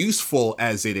 as useful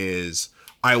as it is,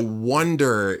 I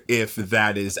wonder if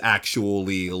that is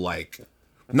actually like,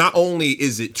 not only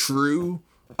is it true,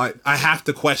 I have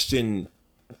to question,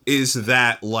 is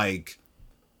that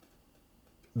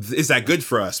good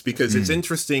for us? Because it's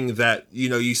interesting that,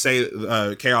 you say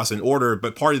chaos and order,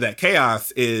 but part of that chaos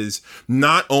is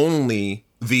not only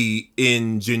the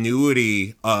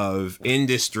ingenuity of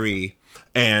industry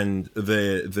and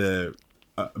the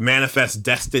manifest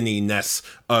destiny-ness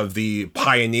of the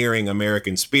pioneering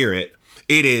American spirit.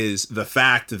 It is the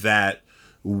fact that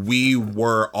we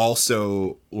were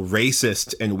also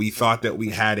racist and we thought that we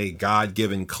had a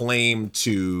God-given claim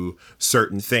to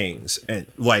certain things, and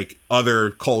like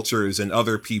other cultures and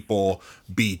other people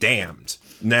be damned.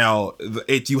 Now,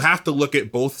 you have to look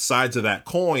at both sides of that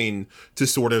coin to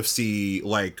sort of see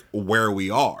like where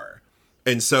we are.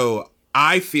 And so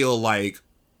I feel like,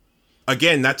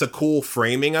 again, that's a cool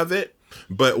framing of it.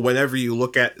 But whenever you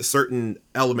look at certain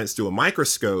elements through a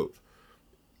microscope,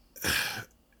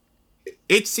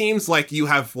 it seems like you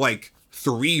have like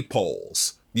 3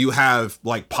 poles. You have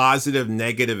like positive,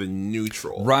 negative, and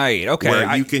neutral. Right. Okay.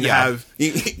 Where you can have.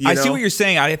 I see what you're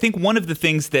saying. I think one of the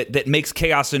things that makes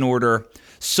chaos and order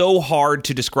so hard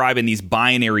to describe in these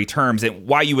binary terms, and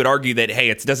why you would argue that, hey,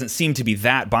 it doesn't seem to be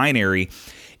that binary,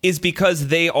 is because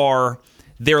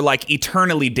they're like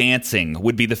eternally dancing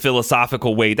would be the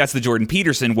philosophical way. That's the Jordan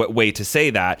Peterson way to say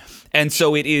that. And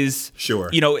so it is. Sure.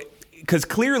 Because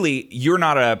clearly you're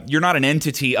not an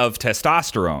entity of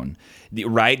testosterone,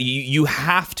 right? You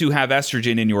have to have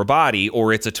estrogen in your body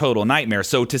or it's a total nightmare.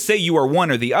 So to say you are one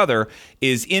or the other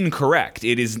is incorrect.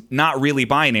 It is not really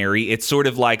binary. It's sort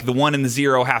of like the 1 and the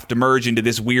 0 have to merge into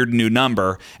this weird new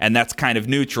number, and that's kind of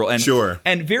neutral. And sure.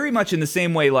 And very much in the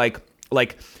same way, like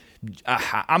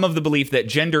I'm of the belief that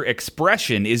gender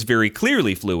expression is very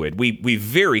clearly fluid. We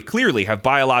very clearly have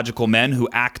biological men who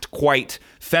act quite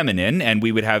feminine, and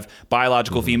we would have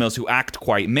biological females who act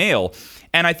quite male.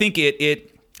 And I think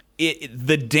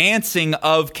the dancing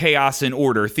of chaos and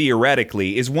order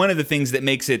theoretically is one of the things that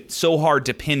makes it so hard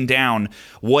to pin down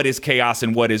what is chaos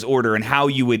and what is order, and how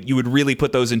you would really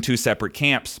put those in 2 separate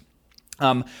camps.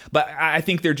 But I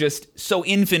think they're just so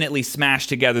infinitely smashed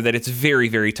together that it's very,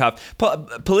 very tough.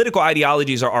 Political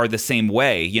ideologies are the same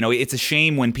way. It's a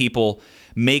shame when people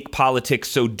make politics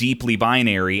so deeply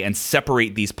binary and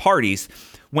separate these parties,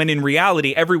 when in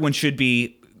reality, everyone should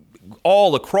be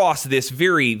all across this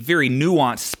very, very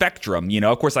nuanced spectrum.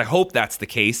 Of course, I hope that's the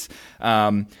case.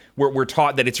 We're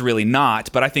taught that it's really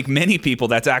not, but I think many people,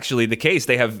 that's actually the case.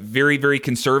 They have very, very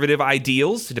conservative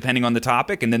ideals, depending on the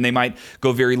topic, and then they might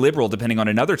go very liberal, depending on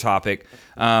another topic.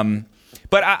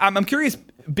 But I'm curious,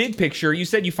 big picture, you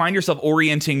said you find yourself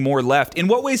orienting more left. In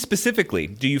what ways specifically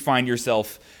do you find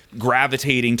yourself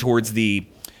gravitating towards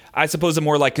I suppose, a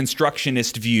more like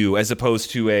constructionist view as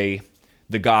opposed to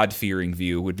the God-fearing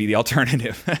view would be the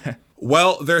alternative?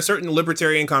 Well, there are certain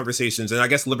libertarian conversations, and I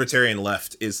guess libertarian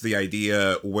left is the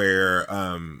idea where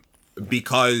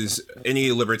because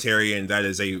any libertarian that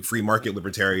is a free market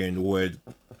libertarian would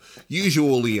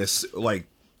usually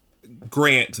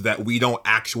grant that we don't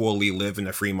actually live in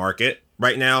a free market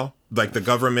right now. Like the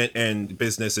government and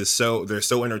business they're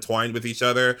so intertwined with each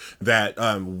other that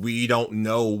we don't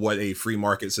know what a free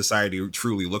market society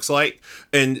truly looks like.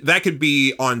 And that could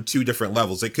be on 2 different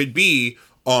levels. It could be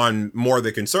on more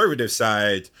the conservative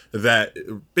side that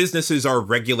businesses are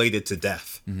regulated to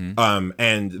death. Mm-hmm.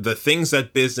 And the things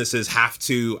that businesses have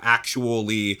to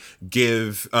actually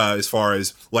give as far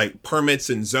as like permits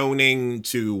and zoning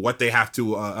to what they have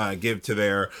to give to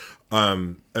their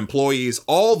employees,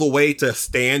 all the way to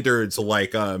standards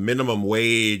like minimum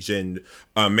wage and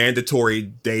mandatory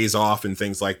days off and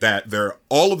things like that.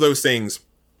 All of those things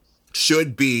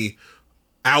should be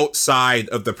outside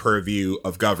of the purview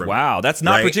of government. Wow, that's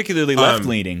not right? particularly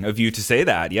left-leaning of you to say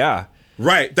that. Yeah.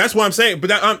 Right. That's what I'm saying.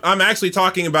 But I'm actually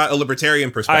talking about a libertarian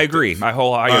perspective. I agree.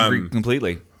 I agree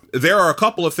completely. There are a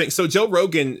couple of things. So Joe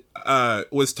Rogan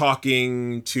was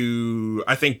talking to,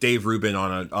 I think, Dave Rubin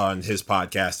on his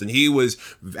podcast, and he was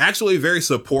actually very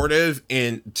supportive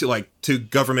to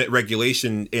government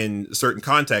regulation in certain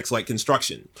contexts, like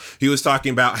construction. He was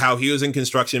talking about how he was in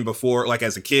construction before, like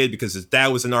as a kid, because his dad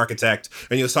was an architect,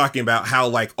 and he was talking about how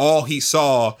like all he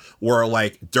saw were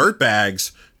like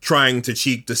dirtbags trying to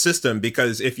cheat the system,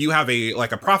 because if you have a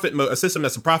system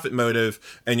that's a profit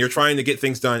motive and you're trying to get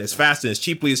things done as fast and as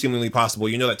cheaply as humanly possible,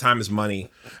 you know that time is money,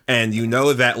 and you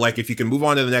know that like if you can move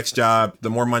on to the next job, the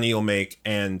more money you'll make.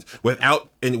 And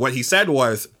what he said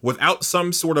was, without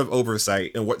some sort of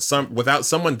oversight and without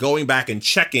someone going back and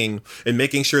checking and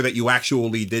making sure that you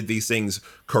actually did these things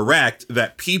correct,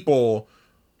 that people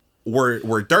were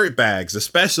dirtbags,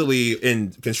 especially in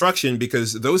construction,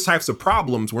 because those types of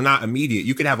problems were not immediate.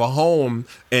 You could have a home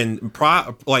and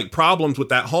problems with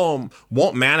that home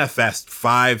won't manifest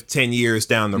 5-10 years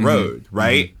down the road,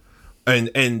 right?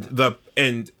 Mm-hmm.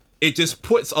 And it just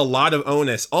puts a lot of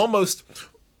onus, almost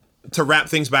to wrap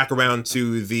things back around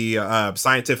to the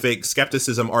scientific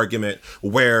skepticism argument,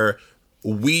 where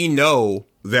we know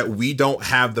that we don't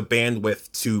have the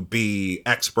bandwidth to be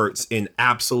experts in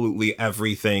absolutely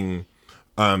everything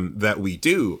that we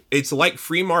do. It's like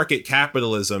free market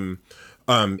capitalism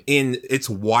in its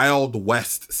Wild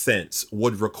West sense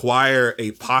would require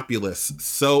a populace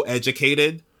so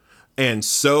educated and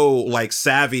so like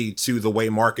savvy to the way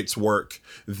markets work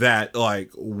that like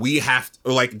we have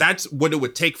that's what it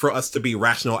would take for us to be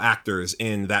rational actors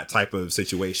in that type of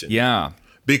situation. Yeah.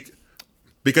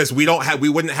 Because we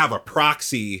wouldn't have a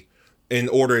proxy in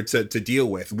order to deal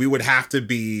with. We would have to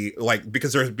be like,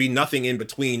 because there'd be nothing in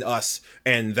between us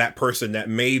and that person that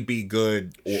may be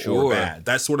good or bad.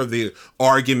 That's sort of the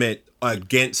argument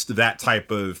against that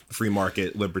type of free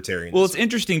market libertarianism. Well, it's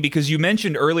interesting because you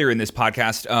mentioned earlier in this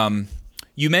podcast,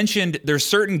 you mentioned there's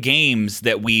certain things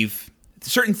that we've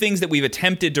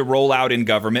attempted to roll out in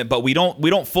government, but we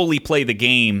don't fully play the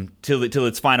game till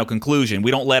its final conclusion. We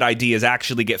don't let ideas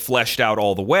actually get fleshed out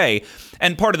all the way.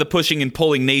 And part of the pushing and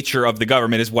pulling nature of the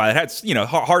government is why it's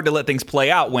hard to let things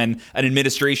play out when an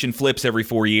administration flips every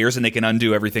 4 years and they can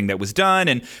undo everything that was done.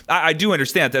 And I do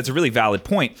understand that's a really valid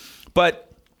point, but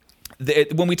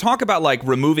when we talk about like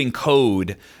removing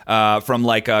code from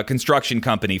like a construction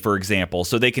company, for example,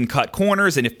 so they can cut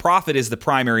corners, and if profit is the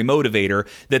primary motivator,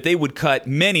 that they would cut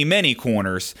many, many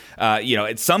corners.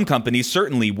 Some companies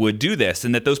certainly would do this,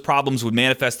 and that those problems would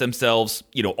manifest themselves,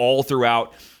 all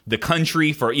throughout the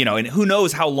country and who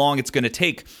knows how long it's going to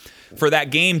take for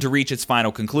that game to reach its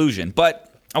final conclusion.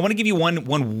 But I want to give you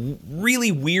one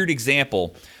really weird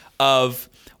example of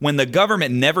when the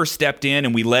government never stepped in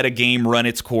and we let a game run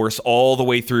its course all the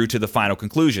way through to the final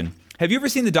conclusion. Have you ever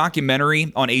seen the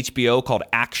documentary on HBO called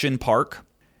Action Park?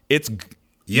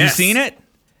 You seen it?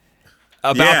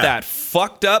 About that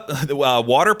fucked up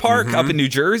water park up in New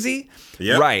Jersey?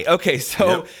 Yep. Right. Okay.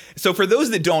 So for those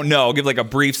that don't know, I'll give like a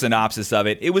brief synopsis of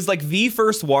it. It was like the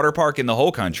first water park in the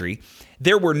whole country.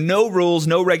 There were no rules,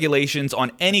 no regulations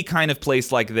on any kind of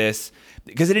place like this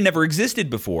because it had never existed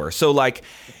before. So like,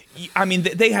 I mean,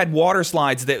 they had water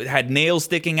slides that had nails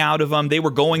sticking out of them. They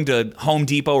were going to Home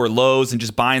Depot or Lowe's and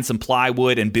just buying some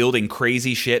plywood and building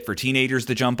crazy shit for teenagers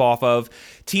to jump off of.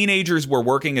 Teenagers were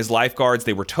working as lifeguards.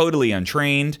 They were totally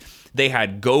untrained. They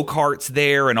had go-karts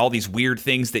there and all these weird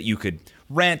things that you could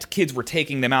rent. Kids were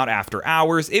taking them out after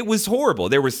hours. It was horrible.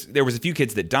 There was a few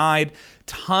kids that died.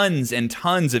 Tons and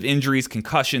tons of injuries,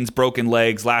 concussions, broken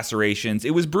legs, lacerations.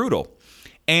 It was brutal.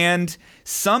 And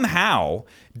somehow,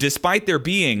 despite there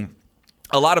being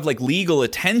a lot of like legal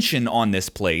attention on this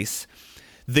place,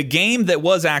 the game that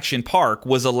was Action Park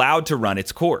was allowed to run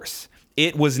its course.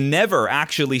 It was never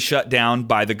actually shut down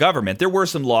by the government. There were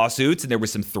some lawsuits and there were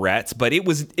some threats, but it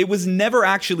was never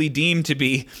actually deemed to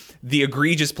be the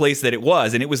egregious place that it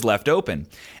was, and it was left open.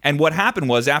 And what happened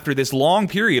was, after this long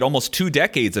period, almost 2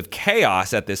 decades of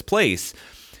chaos at this place,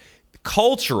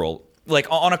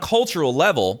 on a cultural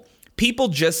level, people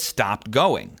just stopped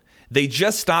going. They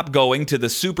just stopped going to the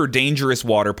super dangerous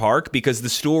water park because the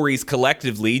stories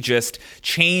collectively just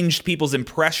changed people's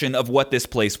impression of what this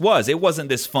place was. It wasn't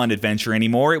this fun adventure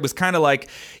anymore. It was kind of like,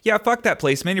 yeah, fuck that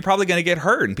place, man. You're probably going to get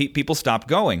hurt. And people stopped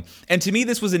going. And to me,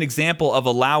 this was an example of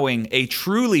allowing a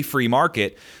truly free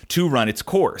market to run its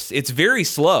course. It's very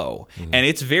slow and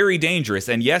it's very dangerous.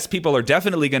 And yes, people are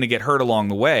definitely going to get hurt along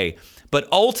the way. But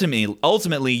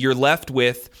ultimately, you're left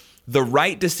with the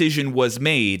right decision was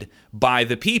made by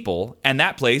the people, and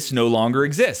that place no longer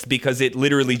exists because it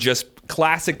literally just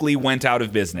classically went out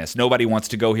of business. Nobody wants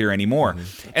to go here anymore.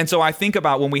 And so I think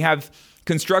about when we have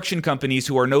construction companies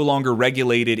who are no longer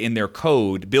regulated in their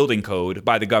building code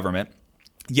by the government.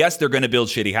 Yes, they're going to build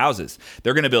shitty houses.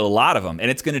 They're going to build a lot of them,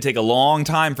 and it's going to take a long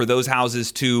time for those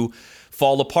houses to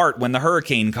fall apart when the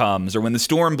hurricane comes or when the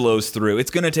storm blows through.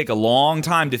 It's going to take a long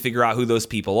time to figure out who those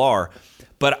people are.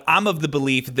 But I'm of the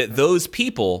belief that those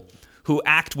people who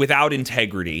act without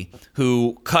integrity,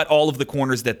 who cut all of the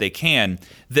corners that they can,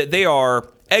 that they are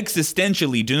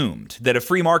existentially doomed, that a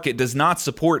free market does not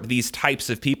support these types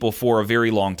of people for a very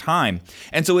long time.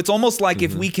 And so it's almost like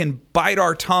if we can bite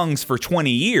our tongues for 20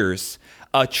 years,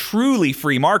 a truly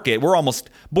free market, we're almost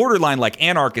borderline like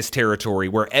anarchist territory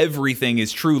where everything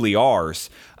is truly ours.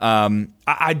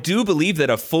 I do believe that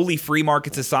a fully free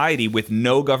market society with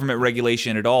no government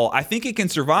regulation at all, I think it can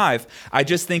survive. I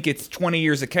just think it's 20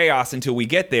 years of chaos until we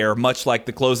get there, much like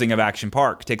the closing of Action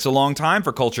Park. It takes a long time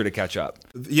for culture to catch up.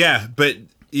 Yeah, but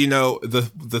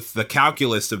the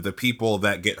calculus of the people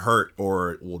that get hurt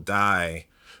or will die,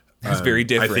 it's very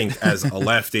different. I think as a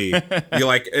lefty,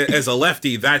 as a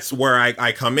lefty, that's where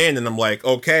I come in and I'm like,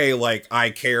 okay, like I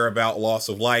care about loss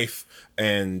of life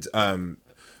and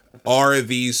are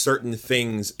these certain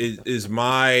things, is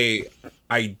my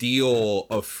ideal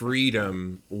of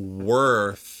freedom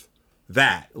worth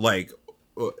that? Like,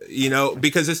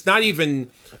 because it's not even,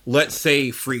 let's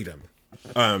say, freedom.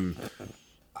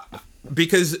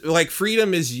 Because like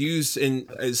freedom is used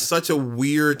as such a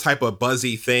weird type of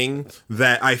buzzy thing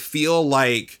that I feel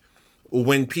like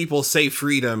when people say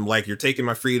freedom, like you're taking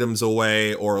my freedoms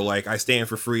away, or like I stand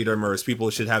for freedom, or as people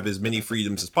should have as many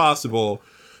freedoms as possible.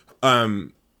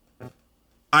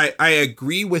 I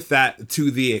agree with that to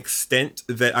the extent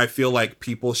that I feel like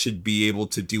people should be able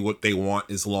to do what they want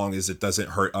as long as it doesn't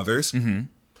hurt others. Mm-hmm.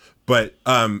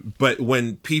 But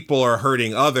when people are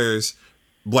hurting others,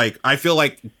 like, I feel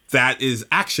like that is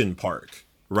Action Park,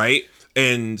 right?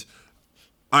 And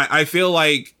I feel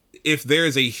like if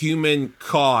there's a human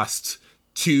cost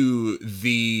to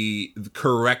the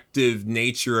corrective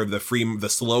nature of the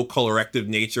slow corrective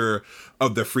nature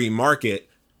of the free market,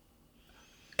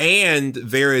 and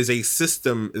there is a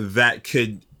system that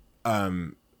could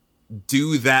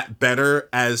do that better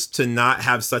as to not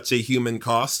have such a human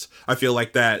cost, I feel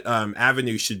like that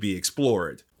avenue should be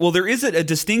explored. Well, there is a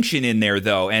distinction in there,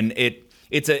 though, and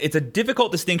it's a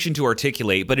difficult distinction to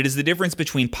articulate, but it is the difference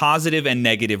between positive and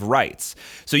negative rights.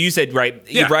 So you said, right,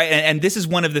 yeah. right, and this is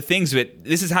one of the things that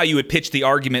this is how you would pitch the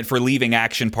argument for leaving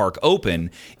Action Park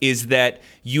open, is that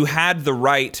you had the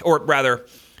right, or rather,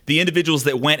 the individuals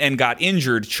that went and got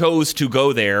injured chose to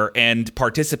go there and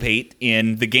participate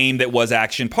in the game that was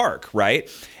Action Park, right?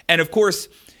 And of course,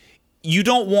 you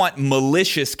don't want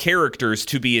malicious characters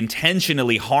to be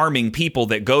intentionally harming people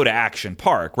that go to Action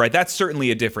Park, right? That's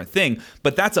certainly a different thing,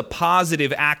 but that's a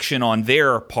positive action on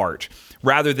their part.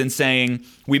 Rather than saying,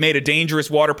 we made a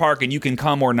dangerous water park and you can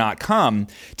come or not come.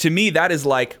 To me, that is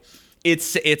like,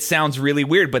 it sounds really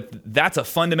weird, but that's a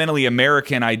fundamentally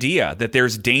American idea, that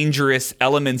there's dangerous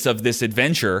elements of this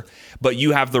adventure, but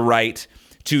you have the right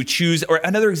to choose. Or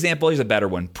another example, here's a better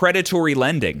one: predatory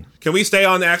lending. Can we stay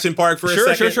on the Action Park for a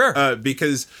second? Sure.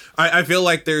 Because I feel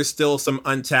like there's still some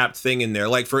untapped thing in there.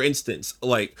 Like, for instance,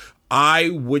 like, I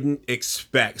wouldn't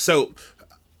expect. So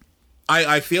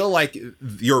I feel like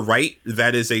you're right.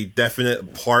 That is a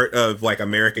definite part of, like,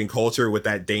 American culture, with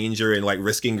that danger and, like,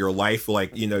 risking your life.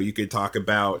 Like, you know, you could talk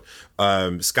about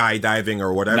skydiving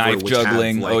or whatever. Knife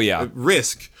juggling. Have, like, oh, yeah.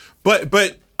 Risk.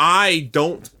 But I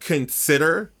don't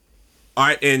consider...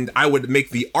 And I would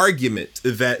make the argument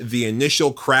that the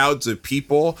initial crowds of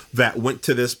people that went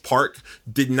to this park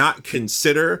did not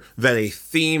consider that a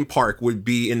theme park would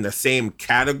be in the same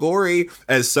category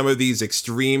as some of these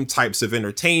extreme types of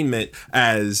entertainment,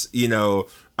 as, you know,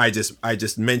 I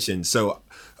just mentioned. So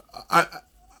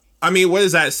I mean, what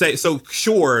does that say? So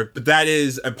sure, but that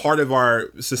is a part of our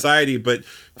society, but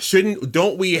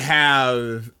shouldn't we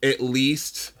have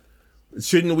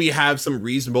some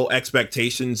reasonable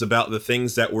expectations about the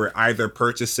things that we're either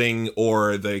purchasing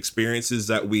or the experiences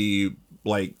that we,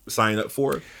 like, sign up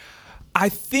for? I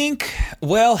think,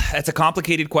 well, that's a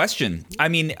complicated question. I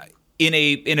mean, in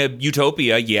a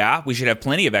utopia, yeah, we should have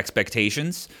plenty of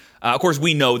expectations. Of course,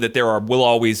 we know that will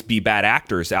always be bad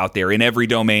actors out there in every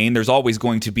domain. There's always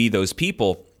going to be those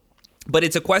people. But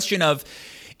it's a question of,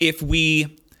 if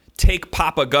we take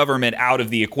Papa Government out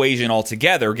of the equation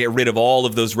altogether, get rid of all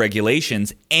of those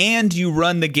regulations, and you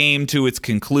run the game to its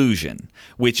conclusion,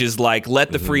 which is like,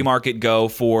 let the free market go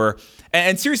for,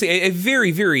 and seriously, a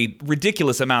very, very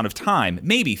ridiculous amount of time,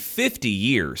 maybe 50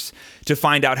 years, to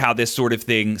find out how this sort of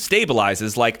thing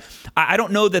stabilizes. Like, I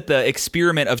don't know that the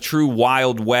experiment of true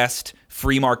Wild West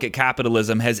free market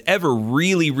capitalism has ever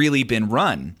really, really been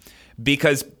run,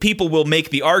 because people will make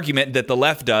the argument that the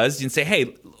left does and say,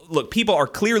 hey, look, people are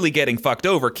clearly getting fucked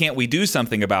over. Can't we do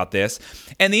something about this?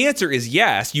 And the answer is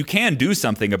yes, you can do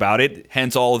something about it,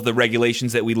 hence all of the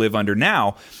regulations that we live under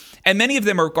now. And many of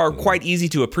them are quite easy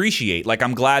to appreciate. Like,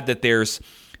 I'm glad that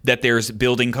there's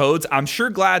building codes. I'm sure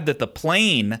glad that the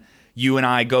plane you and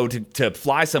I go to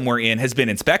fly somewhere in has been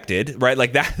inspected, right?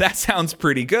 Like, that sounds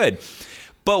pretty good.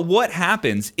 But what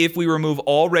happens if we remove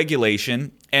all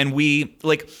regulation and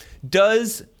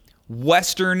does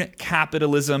Western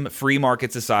capitalism, free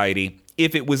market society,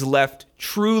 if it was left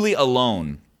truly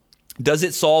alone, does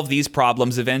it solve these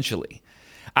problems eventually?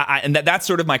 And that's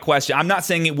sort of my question. I'm not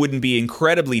saying it wouldn't be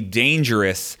incredibly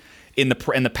dangerous in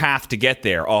the path to get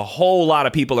there. A whole lot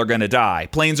of people are going to die.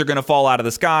 Planes are going to fall out of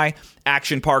the sky.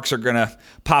 Action parks are going to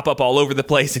pop up all over the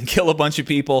place and kill a bunch of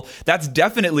people. That's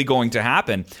definitely going to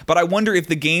happen. But I wonder if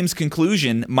the game's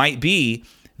conclusion might be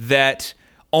that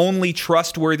only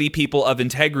trustworthy people of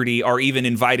integrity are even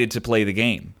invited to play the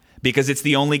game, because it's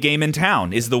the only game in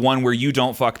town, is the one where you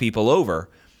don't fuck people over,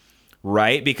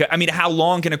 right? Because, I mean, how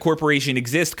long can a corporation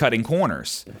exist cutting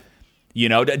corners? You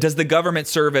know, does the government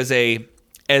serve as a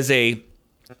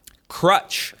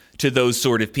crutch to those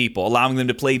sort of people, allowing them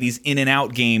to play these in and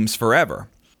out games forever?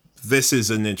 This is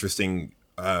an interesting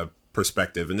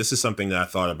perspective, and this is something that I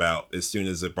thought about as soon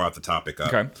as it brought the topic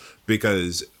up. Okay.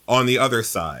 Because on the other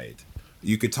side,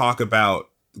 you could talk about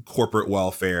corporate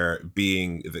welfare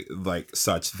being like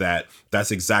such that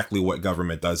that's exactly what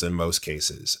government does in most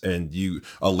cases. And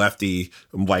a lefty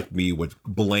like me would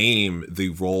blame the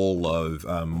role of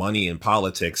money in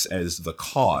politics as the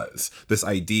cause. This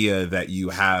idea that you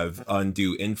have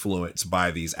undue influence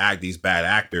by these bad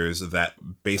actors that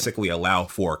basically allow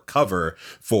for cover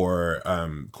for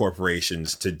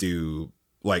corporations to do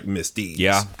like misdeeds.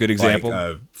 Yeah, good example.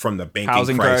 Like, from the banking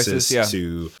housing crisis yeah.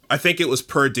 to, I think it was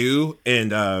Purdue,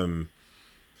 and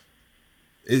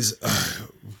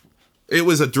it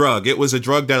was a drug. It was a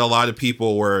drug that a lot of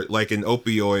people were like an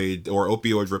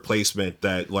opioid replacement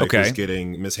that like was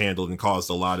getting mishandled and caused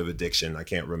a lot of addiction. I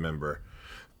can't remember.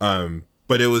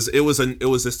 But it was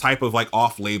this type of like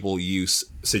off-label use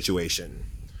situation.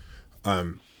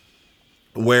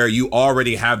 Where you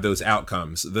already have those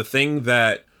outcomes. The thing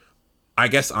that I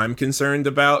guess I'm concerned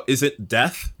about isn't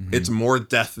death. Mm-hmm. It's more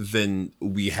death than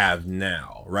we have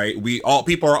now, right?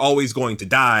 People are always going to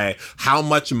die. How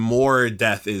much more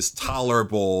death is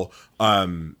tolerable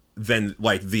than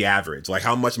like the average? Like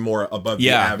how much more above the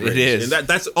average? Yeah, it is. And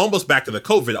that's almost back to the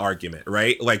COVID argument,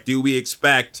 right? Like, do we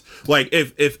expect like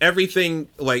if everything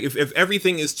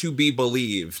is to be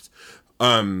believed,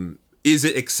 is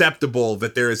it acceptable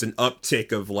that there is an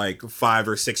uptick of like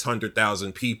 500,000 or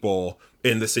 600,000 people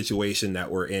in the situation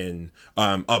that we're in,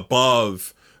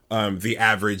 above the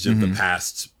average of the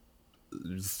past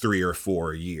 3 or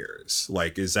 4 years?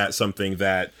 Like, is that something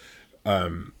that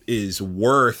is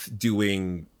worth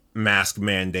doing mask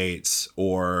mandates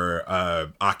or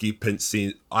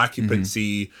occupancy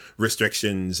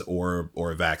restrictions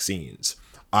or vaccines?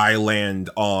 I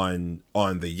land on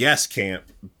the yes camp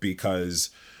because,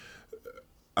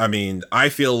 I mean, I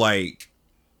feel like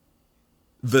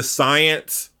the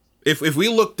science, if we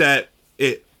looked at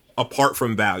it apart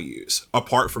from values,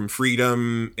 apart from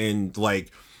freedom and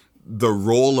like the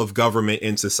role of government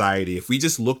in society, if we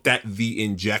just looked at the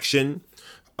injection,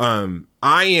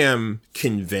 I am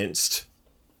convinced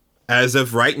as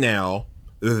of right now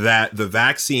that the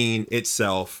vaccine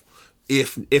itself,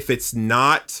 if it's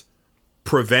not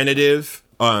preventative,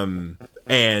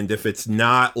 and if it's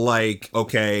not like,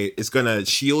 okay, it's gonna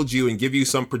shield you and give you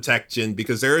some protection,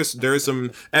 because there is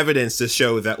some evidence to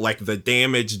show that like the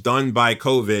damage done by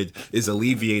COVID is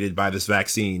alleviated by this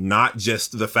vaccine, not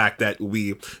just the fact that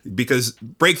because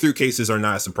breakthrough cases are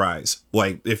not a surprise.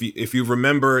 Like if you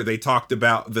remember, they talked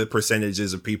about the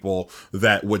percentages of people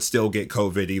that would still get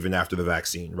COVID even after the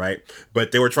vaccine, right?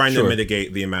 But they were trying to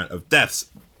mitigate the amount of deaths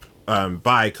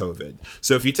by COVID.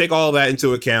 So if you take all that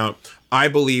into account, I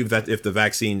believe that if the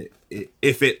vaccine,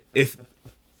 if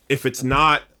it's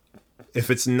not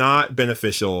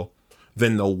beneficial,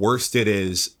 then the worst it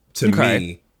is to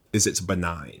me is it's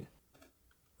benign,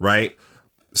 right?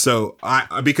 So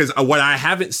because what I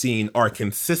haven't seen are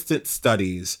consistent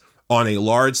studies on a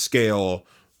large scale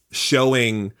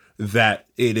showing that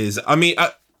it is. I mean,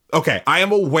 okay, I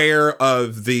am aware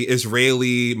of the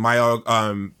Israeli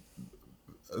myocarditis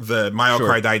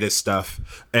stuff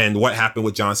and what happened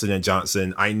with Johnson &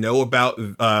 Johnson. I know about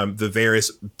the Veris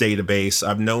database.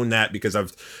 I've known that because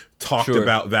I've talked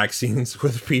about vaccines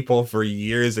with people for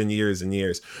years and years and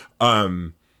years.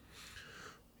 But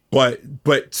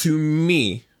to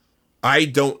me, I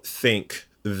don't think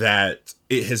that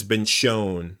it has been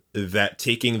shown that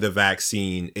taking the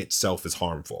vaccine itself is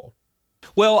harmful.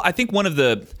 Well, I think one of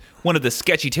the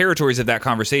sketchy territories of that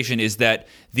conversation is that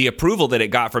the approval that it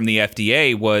got from the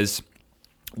FDA was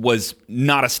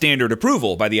not a standard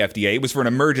approval by the FDA. It was for an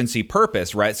emergency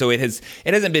purpose, right? So it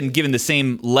hasn't been given the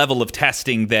same level of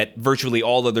testing that virtually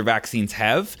all other vaccines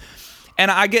have. And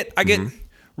I get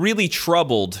really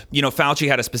troubled. You know, Fauci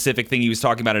had a specific thing he was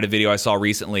talking about in a video I saw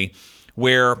recently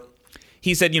where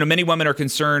he said, many women are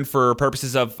concerned for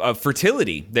purposes of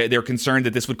fertility. They're concerned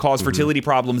that this would cause fertility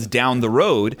problems down the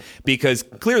road because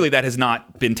clearly that has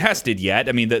not been tested yet.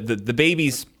 I mean, the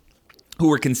babies who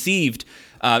were conceived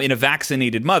in a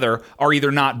vaccinated mother are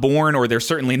either not born or they're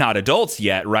certainly not adults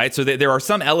yet, right? So there are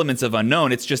some elements of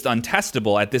unknown. It's just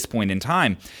untestable at this point in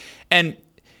time. And,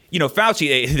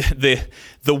 Fauci,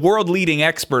 the world-leading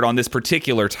expert on this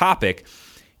particular topic,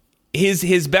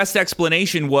 his best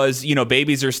explanation was,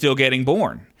 babies are still getting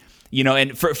born,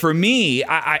 and for me,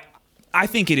 I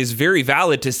think it is very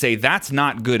valid to say that's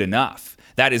not good enough.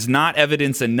 That is not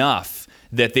evidence enough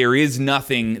that there is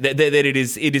nothing, that it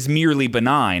is merely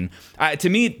benign. To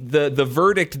me, the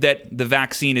verdict that the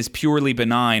vaccine is purely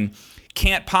benign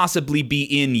can't possibly be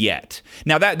in yet.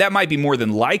 Now that might be more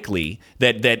than likely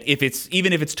that if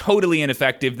it's totally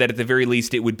ineffective, that at the very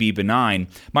least it would be benign.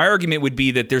 My argument would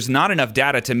be that there's not enough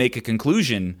data to make a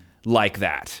conclusion like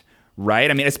that,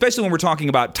 right? I mean, especially when we're talking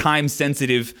about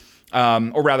time-sensitive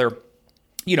or rather,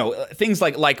 things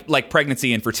like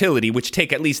pregnancy and fertility, which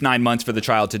take at least 9 months for the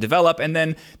child to develop, and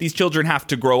then these children have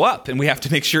to grow up, and we have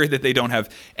to make sure that they don't have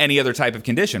any other type of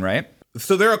condition, right?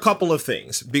 So there are a couple of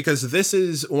things, because this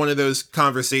is one of those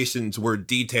conversations where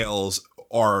details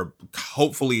are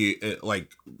hopefully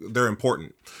they're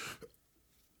important.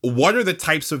 What are the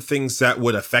types of things that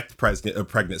would affect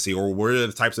pregnancy, or what are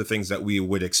the types of things that we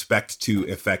would expect to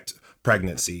affect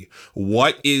pregnancy?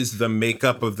 What is the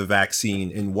makeup of the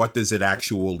vaccine, and what does it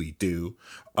actually do?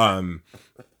 And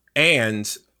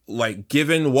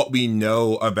given what we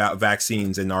know about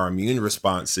vaccines and our immune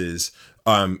responses,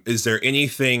 is there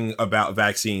anything about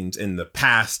vaccines in the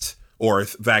past or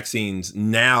vaccines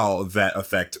now that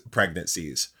affect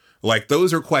pregnancies?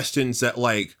 Those are questions that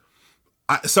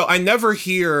I never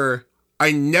hear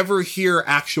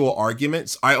actual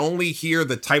arguments. I only hear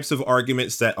the types of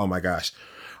arguments that, oh my gosh,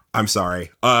 I'm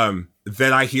sorry,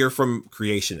 that I hear from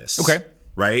creationists. Okay.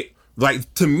 Right?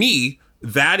 To me,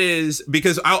 that is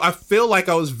because I feel like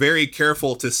I was very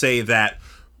careful to say that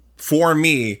for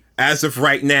me, as of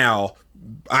right now,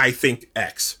 I think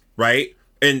X, right?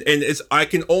 And I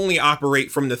can only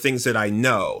operate from the things that I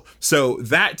know. So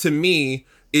that to me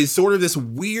is sort of this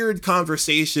weird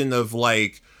conversation of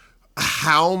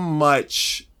how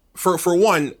much, for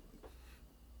one,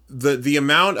 the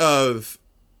amount of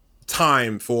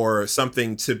time for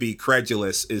something to be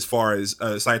credulous as far as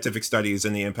scientific studies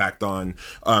and the impact on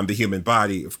the human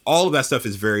body. All of that stuff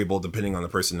is variable depending on the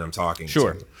person I'm talking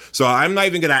to. So I'm not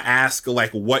even going to ask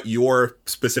what your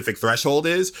specific threshold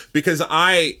is, because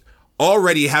I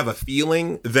already have a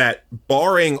feeling that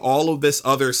barring all of this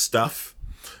other stuff,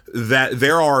 that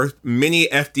there are many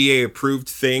FDA approved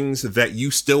things that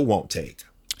you still won't take.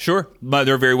 Sure. But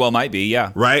there very well might be.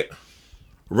 Yeah. Right.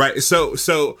 So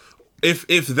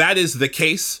if that is the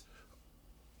case,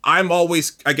 I'm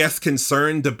always, I guess,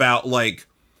 concerned about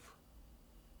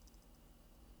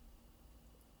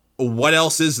what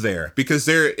else is there? Because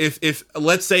if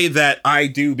let's say that I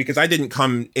do, because I didn't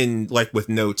come in with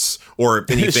notes or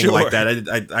anything sure. like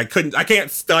that. I can't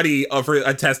study for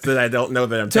a test that I don't know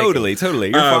that I'm taking.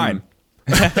 Totally. You're fine.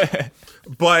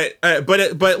 But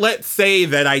let's say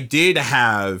that I did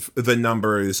have the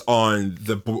numbers on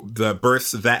the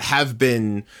births that have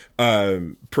been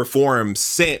performed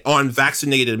on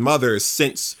vaccinated mothers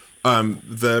since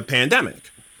the pandemic.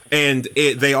 And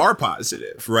they are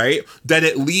positive, right? That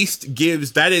at least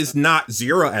that is not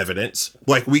zero evidence.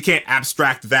 We can't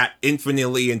abstract that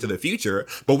infinitely into the future,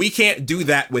 but we can't do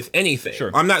that with anything. Sure.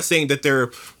 I'm not saying that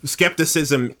their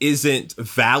skepticism isn't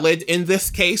valid in this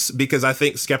case, because I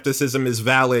think skepticism is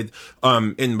valid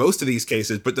in most of these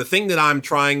cases. But the thing that I'm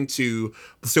trying to,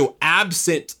 so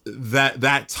absent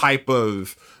that type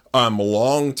of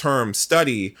long-term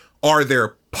study, are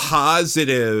there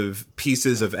positive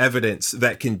pieces of evidence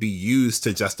that can be used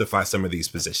to justify some of these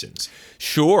positions?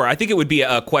 Sure. I think it would be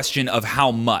a question of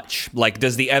how much.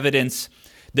 Does the evidence,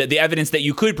 the evidence that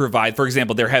you could provide, for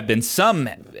example, there have been some,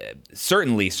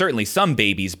 certainly some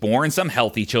babies born, some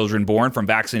healthy children born from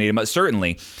vaccinated mothers,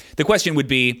 certainly. The question would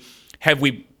be, have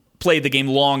we played the game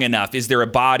long enough? Is there a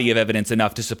body of evidence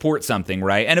enough to support something,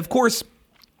 right? And of course,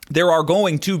 there are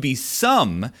going to be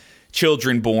some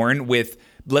children born with,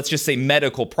 let's just say,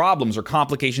 medical problems or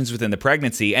complications within the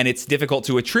pregnancy, and it's difficult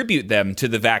to attribute them to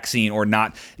the vaccine or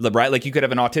not, right? You could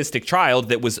have an autistic child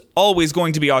that was always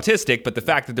going to be autistic, but the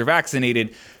fact that they're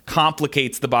vaccinated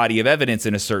complicates the body of evidence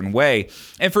in a certain way.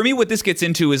 And for me, what this gets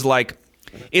into is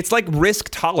it's like risk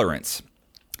tolerance.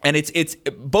 And it's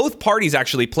both parties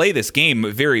actually play this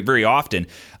game very, very often.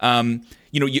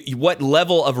 What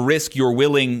level of risk you're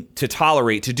willing to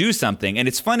tolerate to do something. And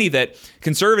it's funny that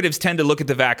conservatives tend to look at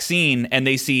the vaccine and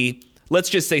they see, let's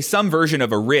just say, some version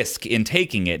of a risk in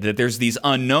taking it, that there's these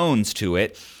unknowns to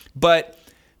it. But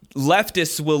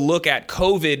leftists will look at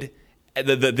COVID,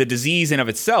 the disease in of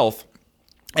itself,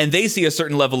 and they see a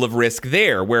certain level of risk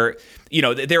there where,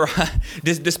 there,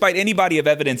 despite any body of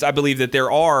evidence, I believe that there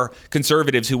are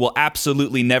conservatives who will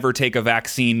absolutely never take a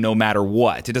vaccine no matter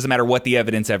what. It doesn't matter what the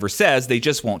evidence ever says, they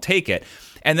just won't take it.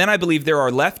 And then I believe there are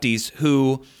lefties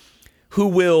who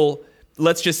will,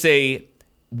 let's just say,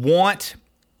 want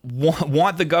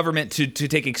the government to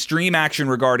take extreme action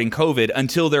regarding COVID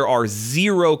until there are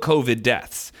zero COVID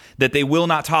deaths, that they will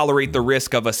not tolerate the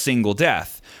risk of a single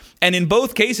death. And in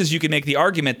both cases, you can make the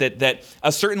argument that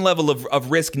a certain level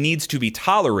of risk needs to be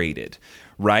tolerated,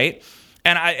 right?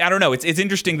 And I don't know. It's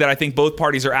interesting that I think both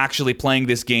parties are actually playing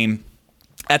this game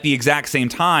at the exact same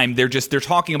time. They're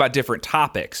talking about different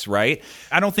topics, right?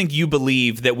 I don't think you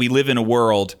believe that we live in a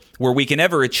world where we can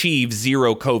ever achieve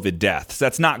zero COVID deaths.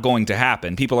 That's not going to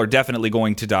happen. People are definitely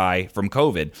going to die from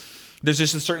COVID. there's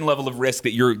just a certain level of risk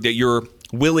that you're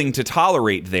willing to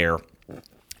tolerate there.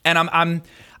 And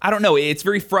I don't know, it's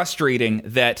very frustrating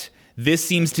that this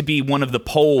seems to be one of the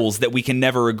poles that we can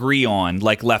never agree on,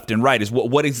 like left and right, is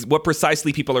what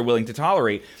precisely people are willing to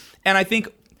tolerate. And I think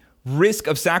risk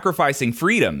of sacrificing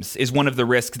freedoms is one of the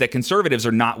risks that conservatives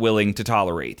are not willing to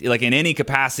tolerate, like in any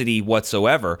capacity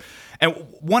whatsoever. And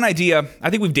one idea, I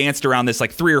think we've danced around this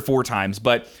like 3 or 4 times,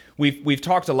 but we've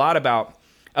talked a lot about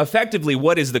effectively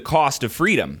what is the cost of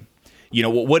freedom. You know,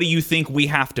 what do you think we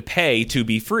have to pay to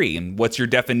be free? And what's your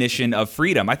definition of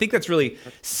freedom? I think that's really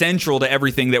central to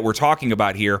everything that we're talking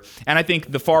about here. And I think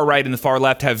the far right and the far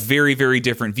left have very, very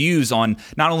different views on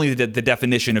not only the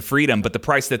definition of freedom, but the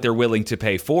price that they're willing to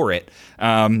pay for it.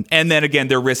 And then again,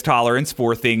 their risk tolerance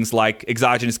for things like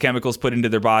exogenous chemicals put into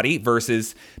their body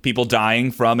versus people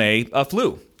dying from a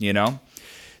flu, you know?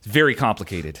 It's very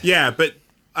complicated. Yeah, but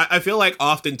I feel like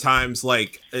oftentimes,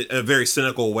 like, a very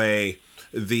cynical way,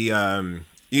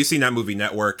 you've seen that movie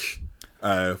Network?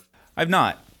 I've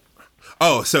not.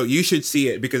 Oh, so you should see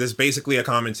it because it's basically a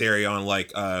commentary on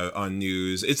on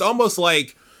news. It's almost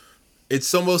like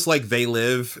They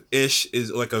Live-ish is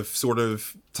like a sort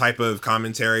of type of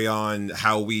commentary on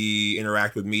how we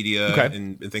interact with media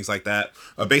and things like that.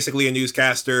 Basically a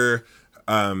newscaster.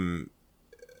 Have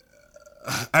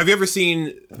you ever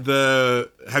seen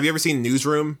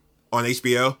Newsroom on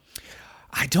HBO?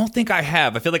 I don't think I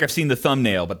have. I feel like I've seen the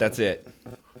thumbnail, but that's it.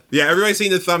 Yeah, everybody's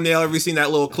seen the thumbnail. Everybody's seen that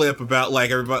little clip about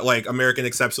like everybody, like American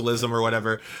exceptionalism or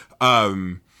whatever.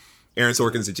 Aaron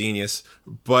Sorkin's a genius,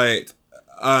 but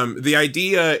the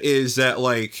idea is that,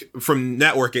 like, from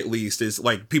Network at least, is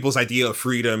like people's idea of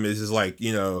freedom is like,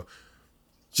 you know,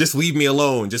 just leave me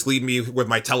alone, just leave me with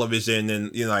my television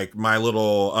and, you know, like my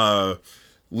little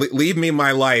leave me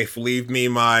my life, leave me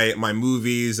my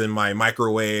movies and my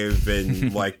microwave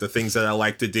and like the things that I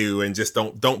like to do, and just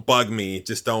don't bug me,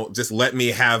 just let me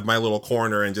have my little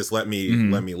corner and just let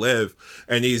me live.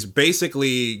 And he's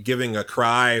basically giving a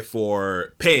cry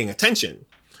for paying attention,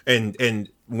 and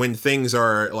when things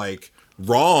are like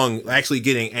wrong, actually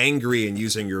getting angry and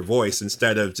using your voice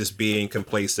instead of just being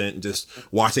complacent and just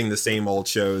watching the same old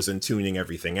shows and tuning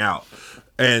everything out.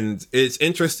 And it's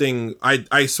interesting.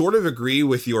 I sort of agree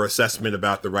with your assessment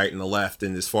about the right and the left,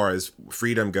 and as far as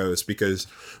freedom goes, because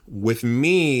with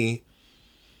me,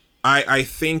 I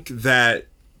think that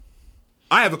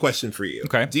I have a question for you.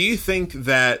 Okay. Do you think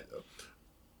that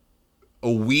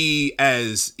we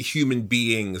as human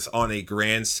beings on a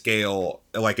grand scale,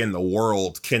 like in the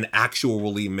world, can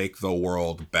actually make the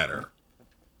world better?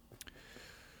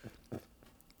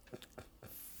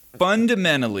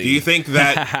 Fundamentally, do you think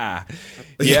that?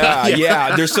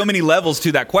 yeah. There's so many levels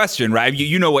to that question, right?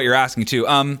 You know what you're asking too.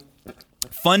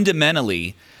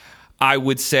 Fundamentally, I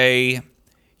would say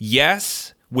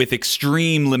yes, with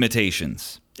extreme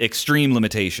limitations.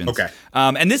 Okay.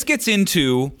 And this gets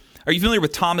into. Are you familiar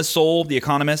with Thomas Sowell, the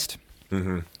economist?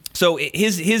 Mm-hmm. So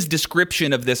his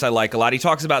description of this I like a lot. He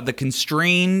talks about the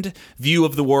constrained view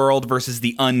of the world versus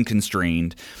the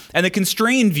unconstrained. And the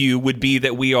constrained view would be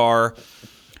that we're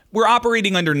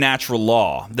operating under natural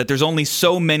law, that there's only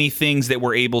so many things that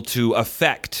we're able to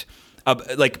affect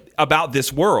about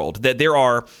this world, that there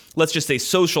are, let's just say,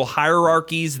 social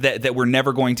hierarchies that we're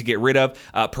never going to get rid of.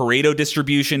 Pareto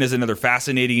distribution is another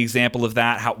fascinating example of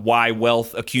that, why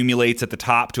wealth accumulates at the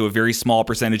top to a very small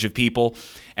percentage of people,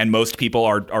 and most people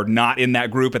are not in that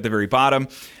group at the very bottom.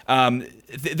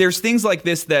 There's things like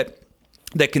this that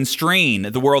constrain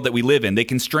the world that we live in. They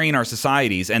constrain our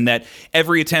societies, and that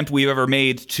every attempt we've ever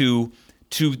made to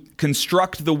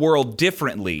construct the world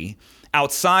differently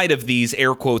outside of these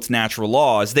air quotes natural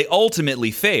laws, they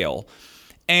ultimately fail.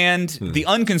 And the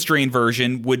unconstrained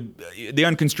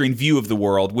view of the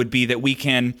world would be that we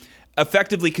can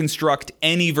effectively construct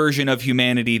any version of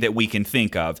humanity that we can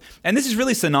think of. And this is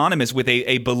really synonymous with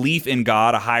a belief in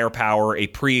God, a higher power, a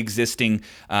pre-existing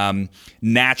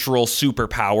natural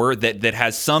superpower that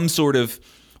has some sort of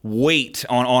weight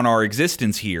on our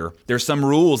existence here. There's some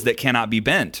rules that cannot be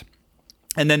bent.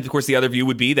 And then, of course, the other view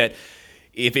would be that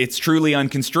if it's truly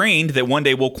unconstrained, that one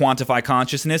day we'll quantify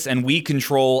consciousness and we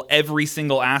control every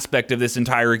single aspect of this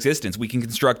entire existence. We can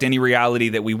construct any reality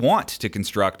that we want to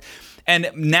construct.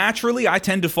 And naturally, I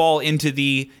tend to fall into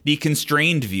the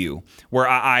constrained view,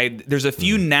 where there's a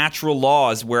few natural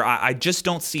laws where I just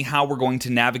don't see how we're going to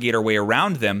navigate our way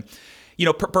around them. You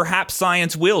know, perhaps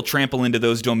science will trample into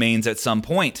those domains at some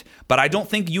point, but I don't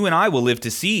think you and I will live to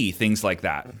see things like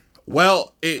that.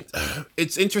 Well,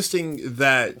 it's interesting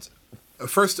that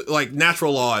first, like,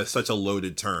 natural law is such a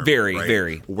loaded term. Very, right?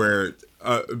 very. Where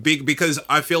because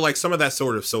I feel like some of that's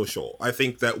sort of social. I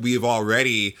think that we've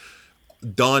already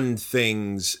done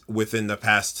things within the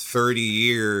past 30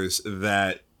 years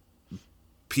that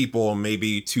people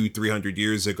maybe 200-300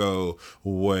 years ago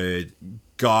would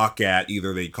gawk at.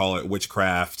 Either they call it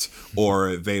witchcraft,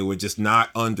 or they would just not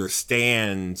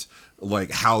understand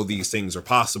like how these things are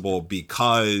possible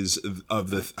because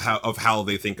of how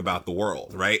they think about the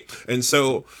world, right? And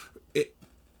so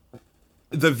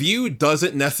the View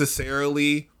doesn't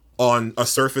necessarily, on a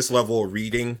surface level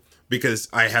reading, because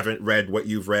I haven't read what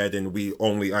you've read and I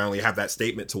only have that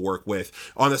statement to work with.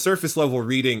 On a surface level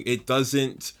reading, it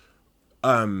doesn't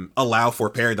allow for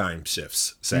paradigm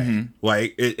shifts, say.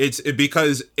 Like it's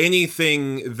because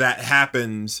anything that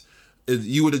happens,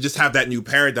 you would just have that new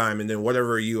paradigm, and then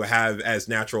whatever you have as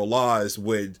natural laws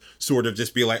would sort of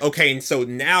just be like, okay, and so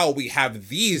now we have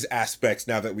these aspects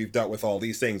now that we've dealt with all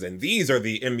these things, and these are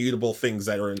the immutable things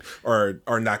that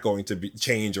are not going to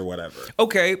change or whatever.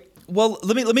 Okay. Well,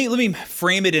 let me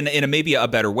frame it in a maybe a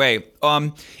better way.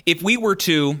 If we were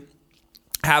to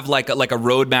have like a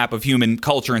roadmap of human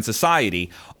culture and society,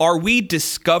 are we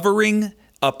discovering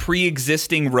a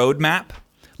pre-existing roadmap?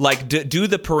 Like, do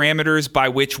the parameters by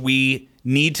which we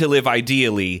need to live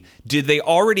ideally, did they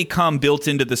already come built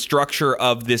into the structure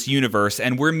of this universe,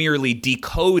 and we're merely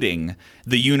decoding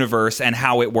the universe and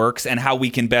how it works and how we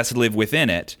can best live within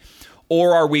it?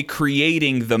 Or are we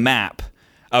creating the map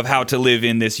of how to live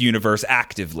in this universe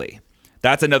actively?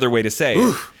 That's another way to say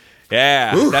it.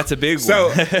 Yeah, that's a big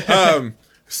one.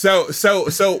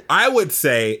 So I would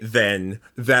say then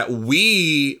that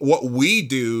what we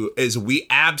do is we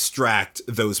abstract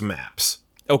those maps.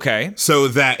 Okay. So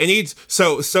that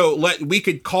we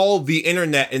could call the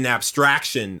internet an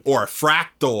abstraction or a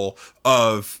fractal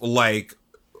of like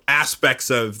aspects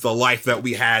of the life that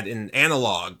we had in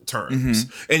analog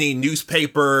terms. Any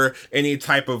newspaper, any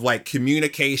type of like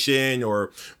communication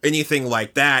or anything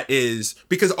like that, is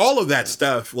because all of that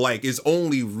stuff like is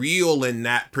only real in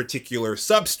that particular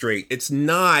substrate. It's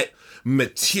not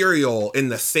material in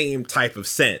the same type of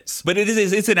sense. But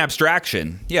it's an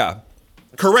abstraction. Yeah.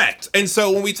 Correct. And so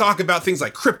when we talk about things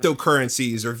like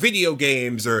cryptocurrencies or video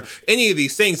games or any of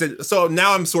these things, so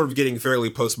now I'm sort of getting fairly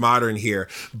postmodern here,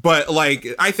 but like,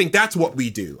 I think that's what we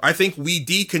do. I think we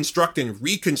deconstruct and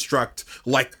reconstruct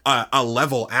like a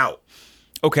level out.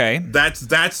 Okay.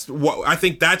 That's what I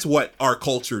think that's what our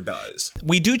culture does.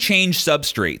 We do change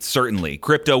substrates, certainly.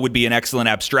 Crypto would be an excellent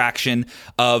abstraction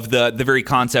of the very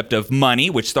concept of money,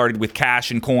 which started with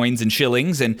cash and coins and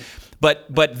shillings, but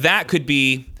that could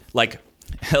be like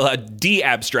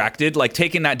de-abstracted, like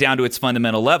taking that down to its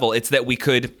fundamental level. It's that we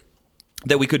could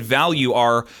value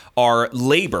our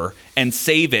labor and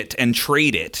save it and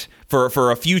trade it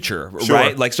for a future, sure.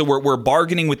 Right? Like, so we're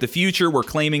bargaining with the future. We're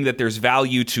claiming that there's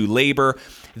value to labor.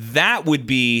 That would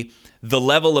be the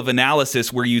level of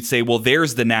analysis where you'd say, well,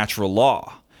 there's the natural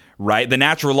law, right? The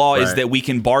natural law is that we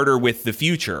can barter with the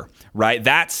future, right?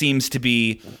 That seems to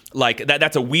be like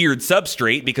that's a weird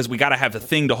substrate because we got to have a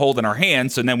thing to hold in our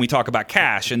hands. So then we talk about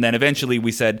cash, and then eventually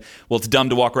we said, well, it's dumb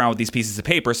to walk around with these pieces of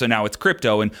paper, so now it's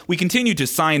crypto, and we continue to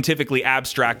scientifically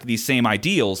abstract these same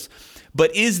ideals.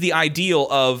 But is the ideal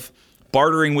of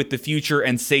bartering with the future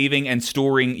and saving and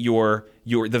storing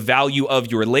the value of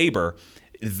your labor,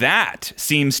 that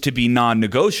seems to be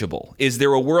non-negotiable? Is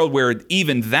there a world where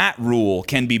even that rule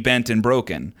can be bent and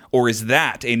broken, or is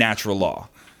that a natural law?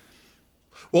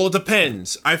 Well, it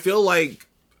depends. I feel like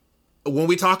when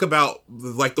we talk about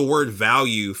like the word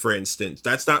value, for instance,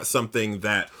 that's not something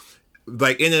that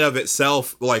like in and of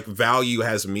itself, like value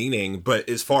has meaning. But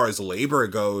as far as labor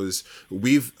goes,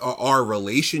 our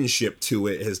relationship to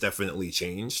it has definitely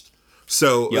changed.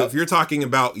 So if you're talking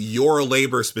about your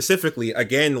labor specifically,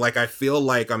 again, like I feel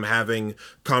like I'm having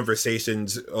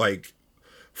conversations like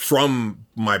from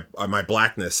my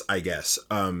blackness, I guess,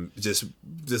 just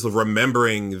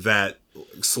remembering that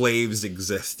slaves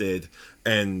existed.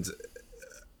 And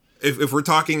if we're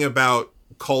talking about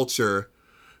culture,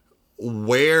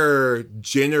 where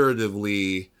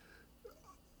generatively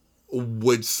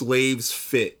would slaves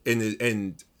fit?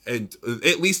 And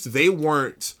at least they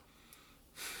weren't.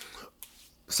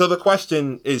 So the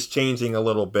question is changing a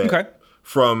little bit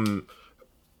from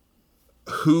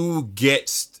who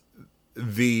gets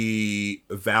the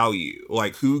value,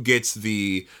 like who gets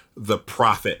the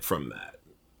profit from that.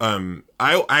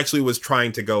 I actually was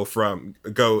trying to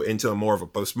go into a more of a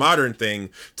postmodern thing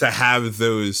to have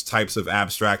those types of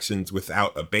abstractions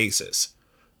without a basis,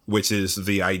 which is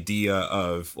the idea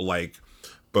of like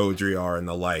Baudrillard and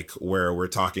the like, where we're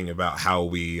talking about how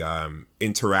we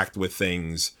interact with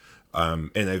things in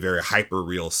a very hyper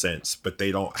real sense, but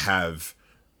they're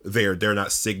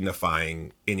not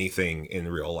signifying anything in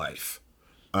real life.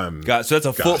 So that's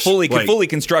a fully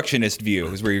constructionist view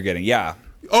is where you're getting. Yeah.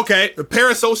 Okay,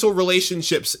 parasocial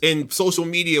relationships in social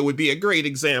media would be a great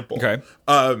example. Okay.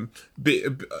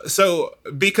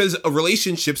 Because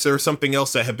relationships are something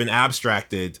else that have been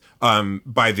abstracted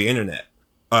by the internet.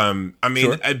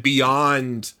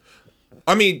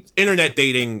 Internet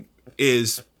dating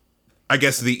is, I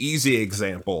guess, the easy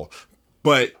example,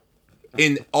 but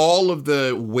in all of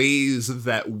the ways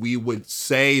that we would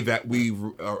say that we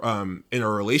are in a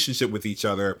relationship with each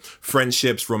other,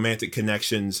 friendships, romantic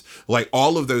connections, like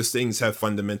all of those things have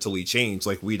fundamentally changed.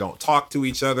 Like we don't talk to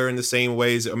each other in the same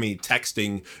ways. I mean,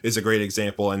 texting is a great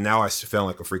example, and now I sound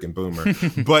like a freaking boomer.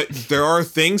 But there are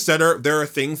things that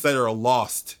are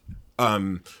lost.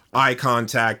 Eye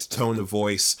contact, tone of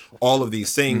voice, all of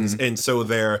these things. And so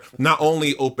they're not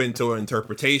only open to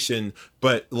interpretation,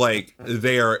 but like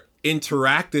they are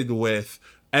interacted with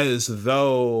as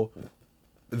though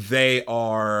they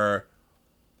are,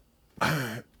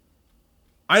 I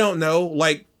don't know,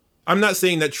 like, I'm not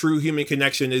saying that true human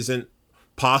connection isn't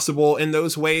possible in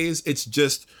those ways. It's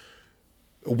just,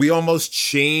 we almost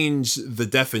change the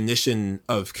definition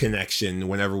of connection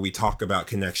whenever we talk about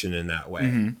connection in that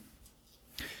way.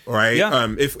 Right?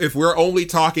 Yeah. If we're only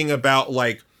talking about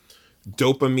like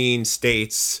dopamine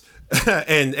states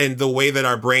and the way that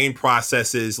our brain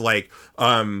processes like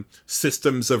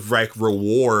systems of like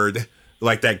reward,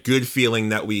 like that good feeling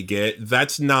that we get,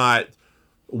 that's not,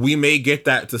 we may get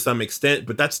that to some extent,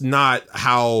 but that's not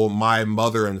how my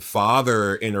mother and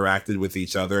father interacted with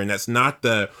each other, and that's not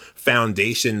the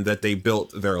foundation that they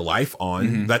built their life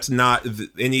on. That's not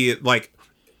any like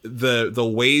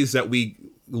the ways that we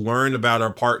learn about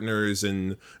our partners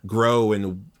and grow,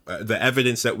 and the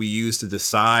evidence that we use to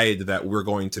decide that we're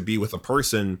going to be with a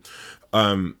person.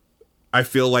 I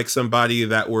feel like somebody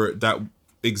that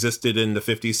existed in the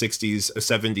 50s, 60s,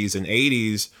 70s, and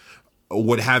 80s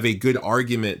would have a good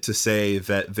argument to say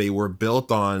that they were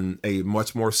built on a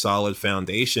much more solid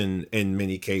foundation in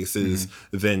many cases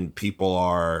than people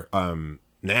are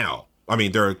now. I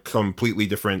mean, there are completely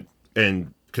different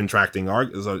and contrasting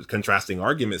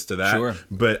arguments to that. Sure.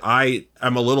 But I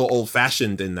am a little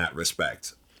old-fashioned in that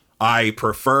respect. I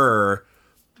prefer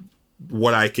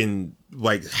what I can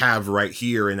like have right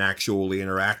here and actually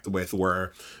interact with,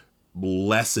 where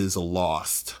less is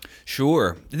lost.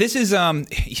 Sure. This is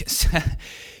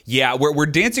yeah, we're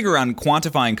dancing around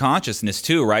quantifying consciousness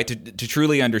too, right? To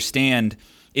truly understand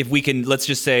if we can, let's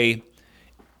just say,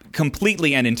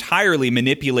 completely and entirely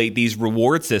manipulate these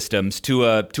reward systems to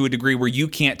a degree where you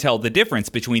can't tell the difference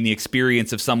between the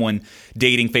experience of someone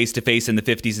dating face to face in the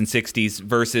 50s and 60s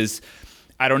versus,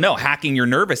 I don't know, hacking your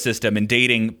nervous system and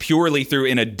dating purely through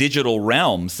in a digital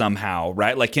realm somehow,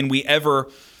 right? Like, can we ever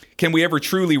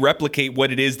truly replicate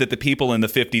what it is that the people in the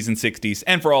 50s and 60s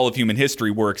and for all of human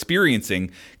history were experiencing?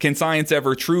 Can science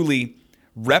ever truly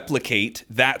replicate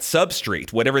that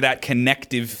substrate, whatever that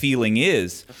connective feeling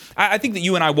is? I think that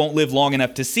you and I won't live long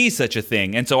enough to see such a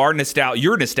thing. And so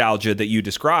your nostalgia that you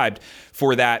described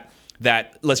for that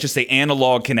let's just say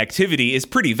analog connectivity is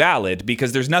pretty valid,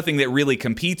 because there's nothing that really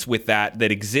competes with that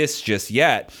exists just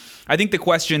yet. I think the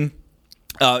question,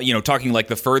 talking like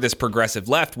the furthest progressive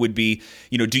left would be,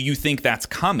 do you think that's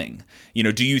coming?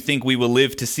 Do you think we will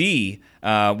live to see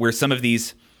where some of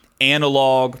these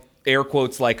analog, air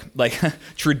quotes, like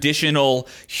traditional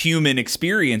human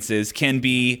experiences can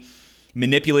be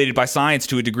manipulated by science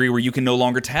to a degree where you can no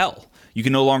longer tell? You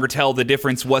can no longer tell the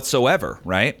difference whatsoever,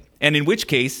 right? And in which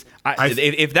case,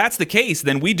 if that's the case,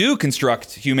 then we do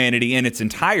construct humanity in its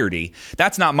entirety.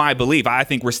 That's not my belief. I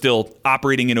think we're still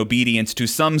operating in obedience to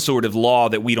some sort of law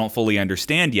that we don't fully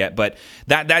understand yet. But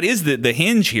that is the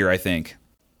hinge here, I think.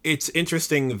 It's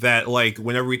interesting that like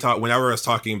whenever I was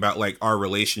talking about like our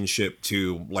relationship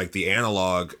to like the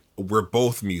analog, we're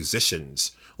both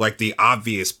musicians. Like the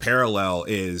obvious parallel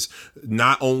is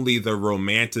not only the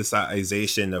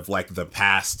romanticization of like the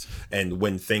past and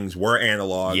when things were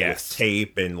analog, with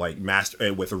tape and like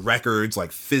master with records,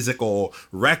 like physical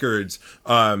records,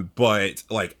 but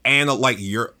like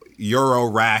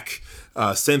Eurorack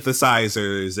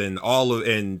synthesizers and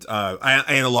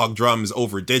analog drums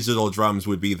over digital drums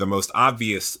would be the most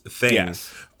obvious thing.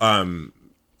 Yes.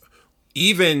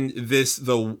 Even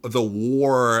the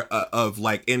war of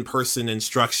like in-person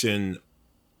instruction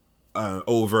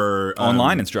over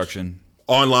online instruction,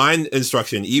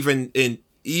 even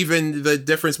the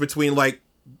difference between like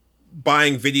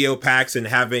buying video packs and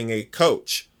having a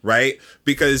coach, right?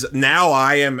 Because now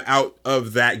I am out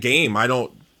of that game. I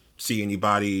don't see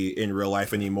anybody in real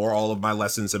life anymore. All of my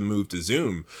lessons have moved to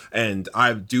Zoom, and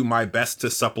I do my best to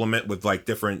supplement with like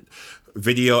different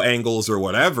video angles or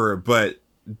whatever, but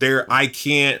I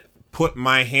can't put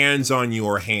my hands on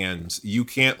your hands. You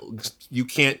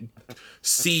can't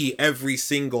see every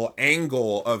single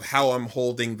angle of how I'm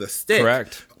holding the stick.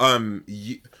 Correct.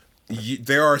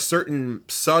 There are certain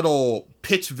subtle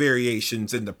pitch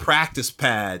variations in the practice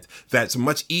pad that's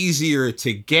much easier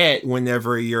to get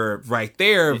whenever you're right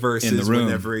there versus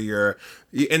whenever you're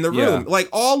in the room. Like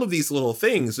all of these little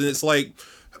things. And it's like,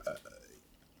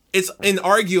 it's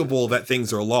inarguable that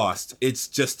things are lost. It's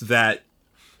just that,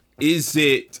 is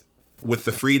it, with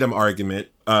the freedom argument,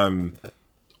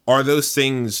 are those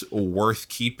things worth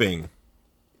keeping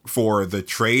for the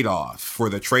trade-off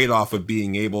of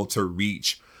being able to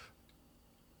reach,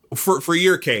 for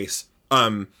your case,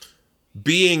 not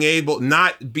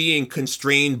being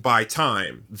constrained by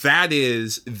time. That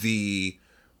is the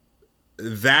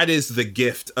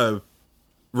gift of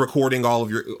recording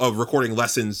recording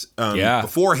lessons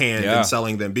beforehand and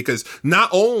selling them, because not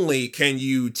only can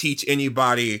you teach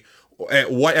anybody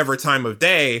at whatever time of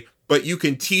day, but you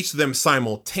can teach them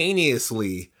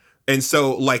simultaneously. And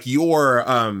so like your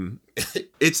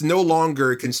it's no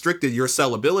longer constricted. Your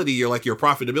sellability, your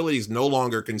profitability is no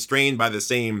longer constrained by the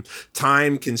same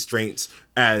time constraints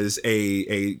as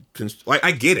I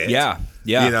get it. Yeah.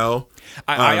 You know,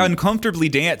 I uncomfortably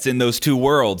dance in those two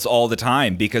worlds all the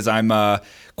time because I'm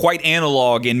quite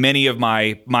analog in many of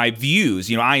my views.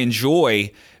 You know, I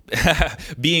enjoy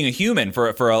being a human,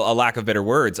 for a lack of better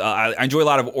words. I enjoy a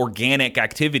lot of organic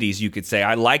activities, you could say.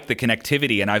 I like the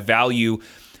connectivity, and I value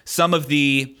some of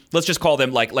the, let's just call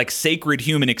them like sacred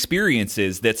human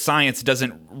experiences that science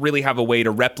doesn't really have a way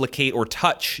to replicate or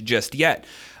touch just yet.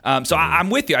 So I'm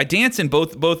with you. I dance in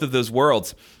both of those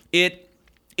worlds.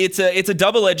 It's a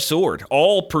double-edged sword.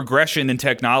 All progression in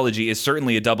technology is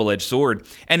certainly a double-edged sword,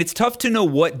 and it's tough to know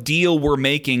what deal we're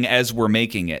making as we're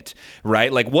making it,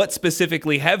 right? Like, what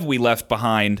specifically have we left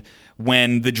behind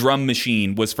when the drum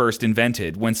machine was first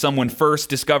invented, when someone first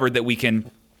discovered that we can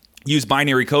use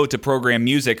binary code to program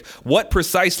music? What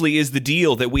precisely is the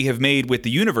deal that we have made with the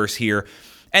universe here?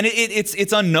 And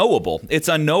it's unknowable. It's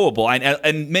unknowable. And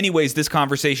in many ways, this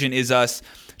conversation is us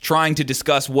trying to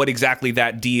discuss what exactly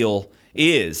that deal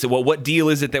is. So what deal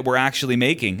is it that we're actually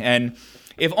making? And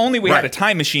if only we had a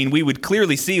time machine, we would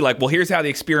clearly see, like, well, here's how the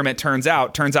experiment turns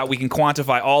out. Turns out we can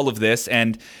quantify all of this,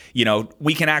 and, you know,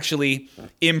 we can actually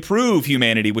improve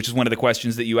humanity, which is one of the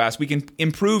questions that you asked. We can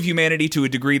improve humanity to a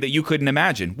degree that you couldn't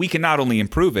imagine. We can not only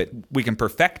improve it, we can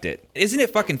perfect it. Isn't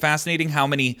it fucking fascinating how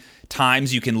many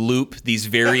times you can loop these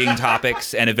varying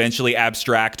topics and eventually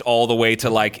abstract all the way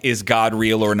to, like, is God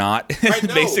real or not? I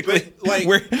know, basically, like,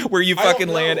 where you fucking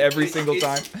land every single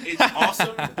time. It's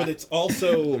awesome, but it's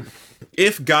also,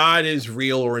 if God is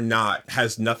real or not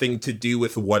has nothing to do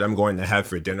with what I'm going to have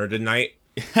for dinner tonight.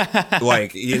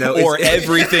 Like, you know, or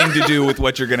everything to do with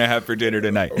what you're going to have for dinner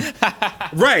tonight.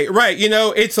 Right. You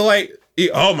know, it's like,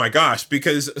 oh my gosh,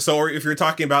 because so if you're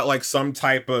talking about like some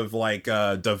type of like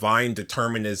divine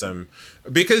determinism,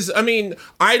 because I mean,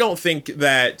 I don't think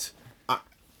that.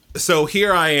 So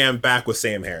here I am back with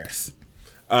Sam Harris.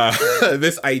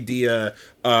 This idea.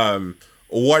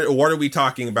 What are we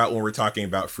talking about when we're talking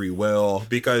about free will?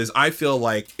 Because I feel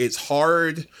like it's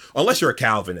hard, unless you're a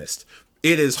Calvinist,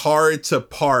 it is hard to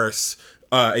parse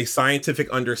a scientific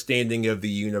understanding of the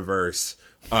universe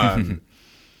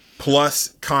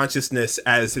plus consciousness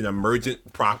as an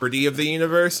emergent property of the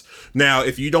universe. Now,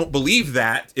 if you don't believe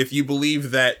that, if you believe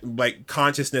that like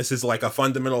consciousness is like a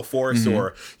fundamental force,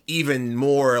 or even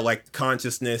more like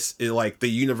consciousness is like the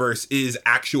universe is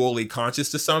actually conscious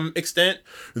to some extent,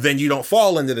 then you don't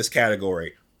fall into this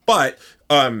category. But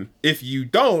if you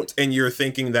don't, and you're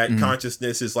thinking that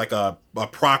consciousness is like a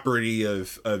property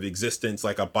of existence,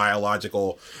 like a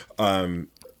biological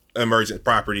emergent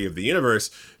property of the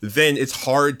universe, then it's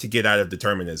hard to get out of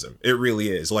determinism. It really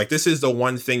is. Like, this is the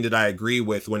one thing that I agree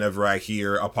with whenever I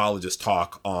hear apologists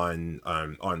talk on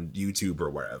YouTube or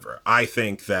wherever. I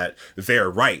think that they're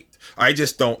right. I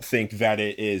just don't think that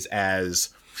it is as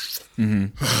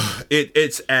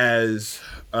it's as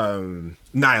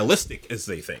nihilistic as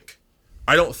they think.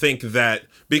 I don't think that,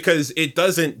 because it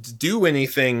doesn't do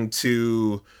anything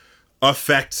to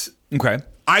affect. Okay.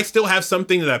 I still have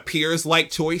something that appears like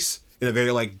choice in a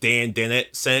very like Dan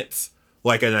Dennett sense,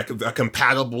 like a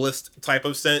compatibilist type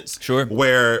of sense. Sure.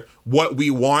 Where what we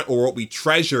want or what we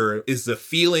treasure is the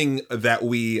feeling that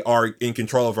we are in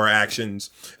control of our actions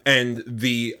and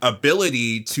the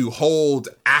ability to hold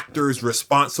actors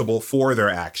responsible for their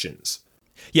actions.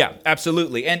 Yeah,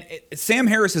 absolutely. And Sam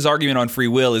Harris's argument on free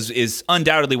will is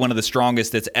undoubtedly one of the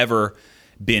strongest that's ever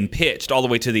been pitched, all the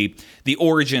way to the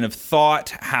origin of thought,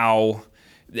 how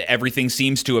everything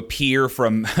seems to appear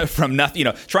from from nothing. You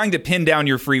know, trying to pin down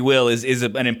your free will is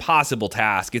an impossible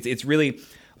task. It's really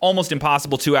almost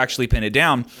impossible to actually pin it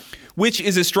down, which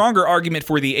is a stronger argument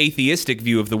for the atheistic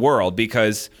view of the world,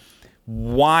 because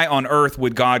why on earth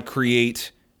would God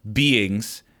create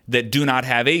beings that do not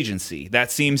have agency? That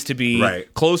seems to be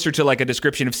closer to like a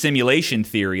description of simulation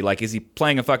theory. Like, is he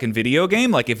playing a fucking video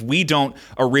game? Like, if we don't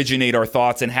originate our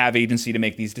thoughts and have agency to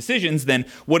make these decisions, then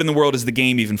what in the world is the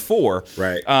game even for?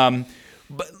 Right.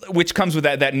 Which comes with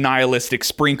that nihilistic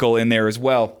sprinkle in there as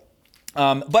well.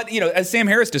 But, you know, as Sam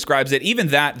Harris describes it, even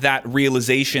that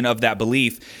realization of that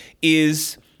belief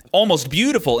is almost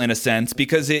beautiful in a sense,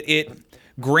 because it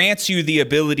grants you the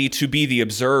ability to be the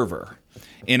observer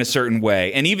in a certain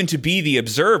way, and even to be the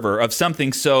observer of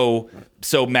something so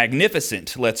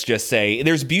magnificent, let's just say.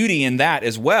 There's beauty in that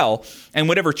as well, and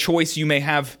whatever choice you may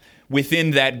have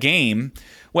within that game,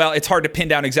 well, it's hard to pin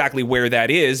down exactly where that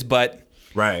is, but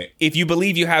if you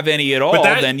believe you have any at all,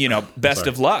 then, you know, best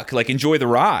of luck. Like, enjoy the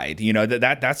ride, you know,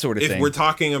 that sort of thing. If we're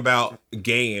talking about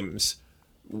games,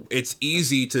 it's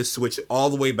easy to switch all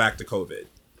the way back to COVID.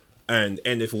 And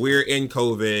if we're in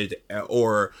COVID,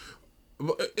 or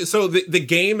so the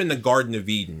game in the Garden of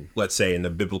Eden, let's say, in the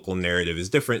biblical narrative, is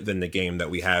different than the game that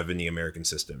we have in the American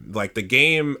system. Like, the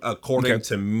game, according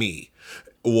to me,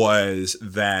 was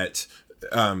that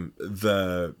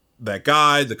that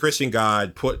God, the Christian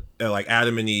God, put like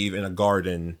Adam and Eve in a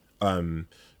garden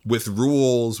with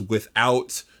rules,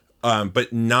 without,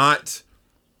 but not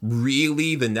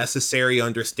really the necessary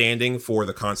understanding for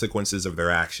the consequences of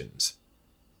their actions,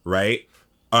 right?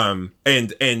 And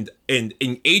in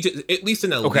agent, at least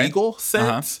in a legal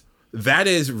sense, that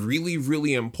is really,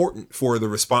 really important for the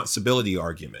responsibility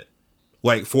argument.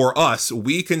 Like, for us,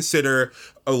 we consider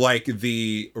like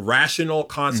the rational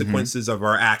consequences of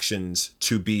our actions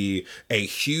to be a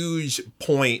huge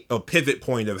point, a pivot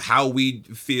point of how we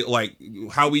feel, like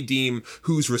how we deem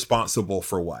who's responsible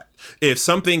for what. If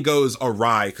something goes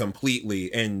awry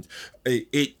completely and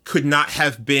it could not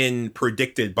have been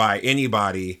predicted by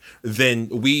anybody, then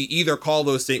we either call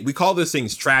those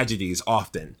things tragedies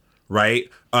often. Right?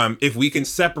 If we can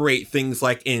separate things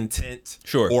like intent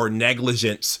or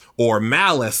negligence or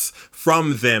malice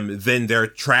from them, then they're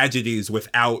tragedies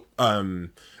without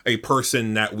a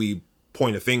person that we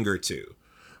point a finger to.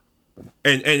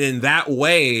 And in that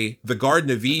way, the Garden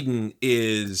of Eden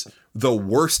is the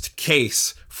worst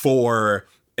case for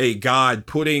a God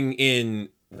putting in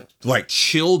like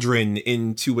children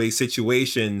into a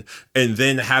situation, and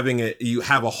then you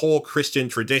have a whole Christian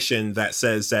tradition that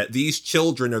says that these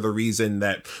children are the reason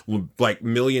that like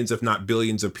millions, if not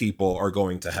billions, of people are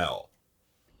going to hell.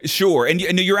 Sure, and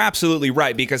you're absolutely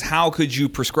right, because how could you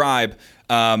prescribe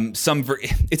it's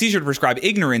easier to prescribe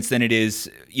ignorance than it is,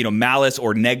 you know, malice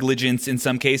or negligence in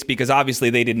some case, because obviously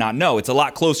they did not know. It's a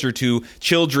lot closer to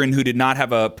children who did not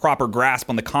have a proper grasp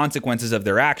on the consequences of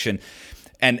their action.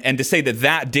 And to say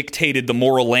that dictated the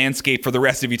moral landscape for the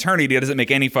rest of eternity doesn't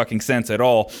make any fucking sense at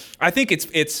all. I think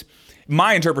it's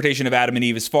my interpretation of Adam and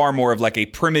Eve is far more of like a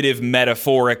primitive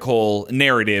metaphorical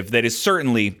narrative that is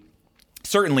certainly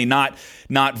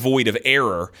not void of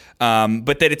error,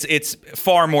 but that it's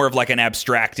far more of like an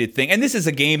abstracted thing. And this is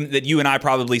a game that you and I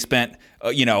probably spent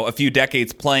a few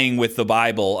decades playing with the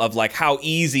Bible, of like how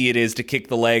easy it is to kick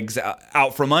the legs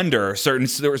out from under certain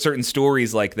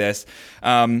stories like this.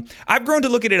 I've grown to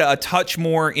look at it a touch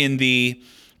more in the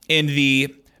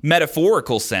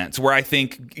metaphorical sense, where I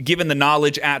think, given the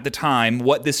knowledge at the time,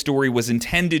 what this story was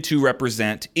intended to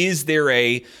represent, is there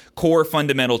a core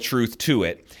fundamental truth to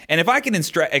it? And if I can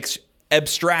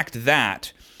abstract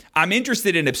that, I'm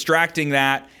interested in abstracting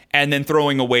that and then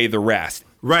throwing away the rest.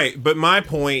 Right. But my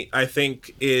point, I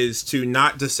think, is to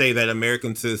say that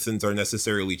American citizens are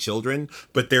necessarily children,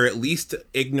 but they're at least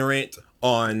ignorant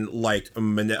on like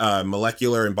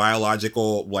molecular and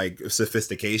biological like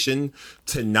sophistication,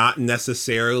 to not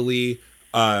necessarily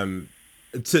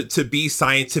to be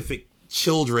scientific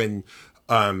children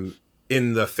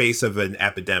in the face of an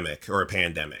epidemic or a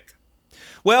pandemic.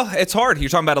 Well, it's hard. You're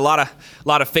talking about a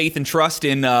lot of faith and trust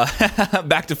in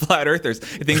back to flat earthers,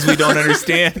 things we don't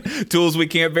understand, tools we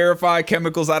can't verify,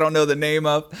 chemicals I don't know the name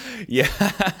of. Yeah.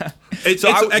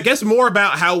 I guess more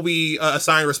about how we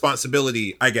assign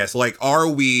responsibility, I guess. Like, are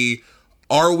we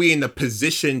in the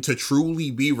position to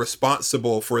truly be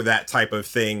responsible for that type of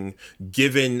thing,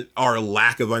 given our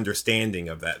lack of understanding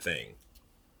of that thing?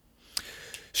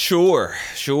 Sure.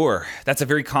 That's a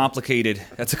complicated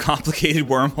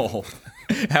wormhole.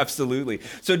 Absolutely.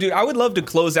 So, dude, I would love to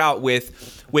close out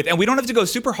with, and we don't have to go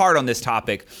super hard on this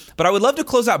topic, but I would love to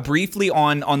close out briefly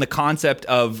on the concept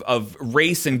of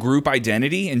race and group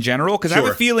identity in general, because I have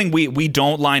a feeling we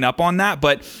don't line up on that.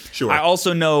 But I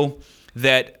also know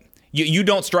that you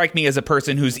don't strike me as a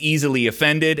person who's easily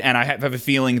offended, and I have a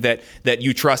feeling that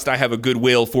you trust I have a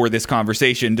goodwill for this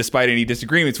conversation, despite any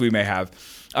disagreements we may have.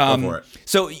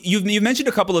 So you've mentioned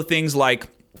a couple of things like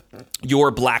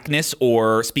your blackness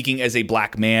or speaking as a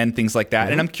black man, things like that.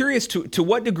 Mm-hmm. And I'm curious, to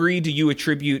what degree do you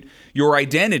attribute your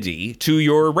identity to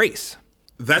your race?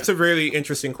 That's a really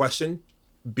interesting question,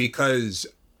 because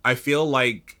I feel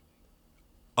like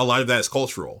a lot of that is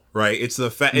cultural, right? It's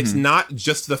the fact, it's not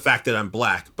just the fact that I'm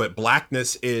black, but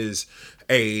blackness is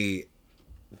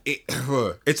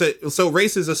so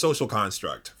race is a social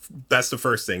construct. That's the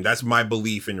first thing. That's my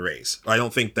belief in race. I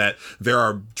don't think that there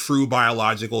are true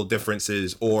biological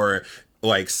differences or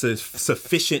like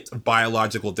sufficient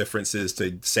biological differences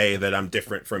to say that I'm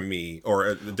different from me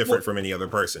or different from any other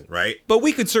person, right? But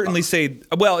we could certainly say,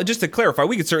 well, just to clarify,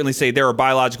 we could certainly say there are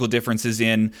biological differences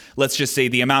in, let's just say,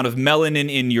 the amount of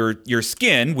melanin in your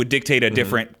skin would dictate a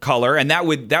different color, and that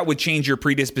would change your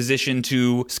predisposition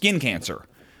to skin cancer.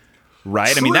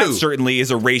 Right? True. I mean, that certainly is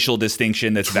a racial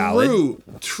distinction that's valid.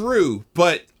 True.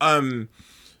 But I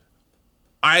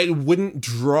wouldn't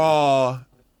draw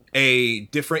a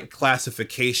different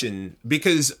classification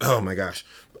because, oh my gosh,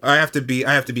 I have to be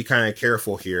kind of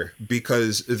careful here,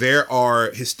 because there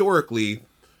are historically,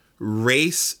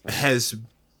 race has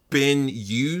been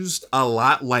used a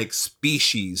lot like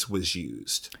species was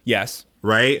used. Yes.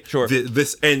 Right? Sure.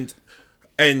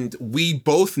 And we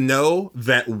both know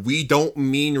that we don't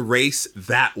mean race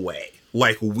that way.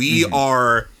 Like we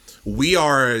are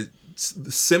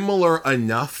similar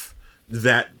enough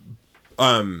that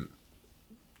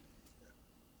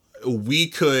we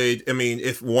could, I mean,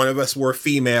 if one of us were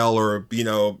female or,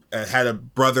 had a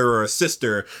brother or a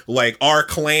sister, like our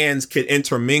clans could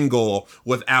intermingle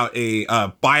without a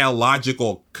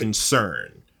biological concern.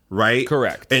 Right?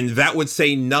 Correct. And that would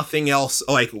say nothing else.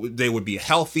 Like they would be a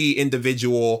healthy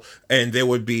individual and they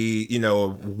would be,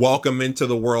 welcome into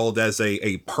the world as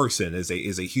a person, as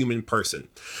a human person.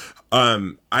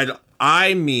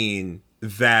 I mean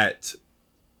that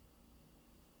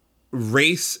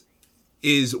race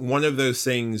is one of those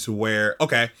things where,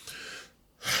 okay,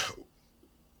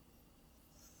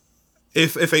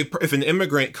 if an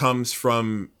immigrant comes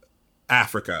from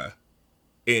Africa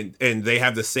and they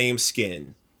have the same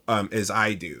skin as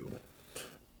I do,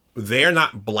 they're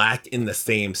not black in the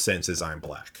same sense as I'm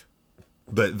black.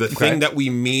 But the thing that we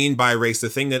mean by race, the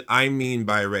thing that I mean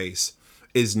by race,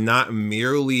 is not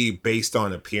merely based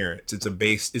on appearance.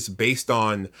 It's based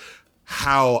on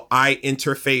how I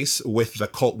interface with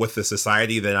the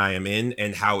society that I am in,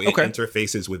 and how it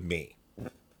interfaces with me.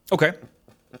 Okay.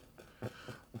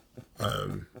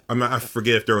 I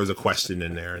forget if there was a question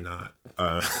in there or not.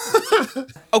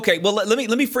 Okay, well let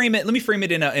me frame it. Let me frame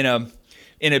it in a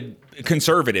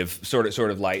conservative sort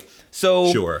of light.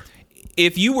 So, sure.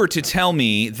 If you were to tell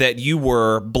me that you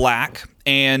were black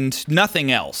and nothing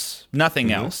else,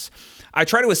 I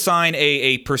try to assign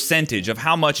a percentage of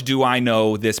how much do I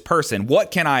know this person.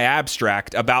 What can I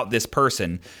abstract about this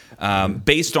person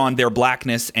based on their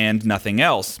blackness and nothing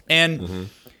else? And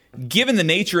given the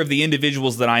nature of the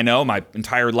individuals that I know, my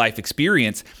entire life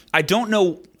experience, I don't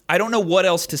know what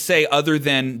else to say other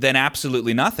than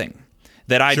absolutely nothing.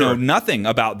 That I know nothing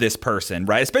about this person,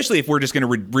 right? Especially if we're just going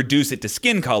to reduce it to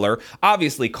skin color.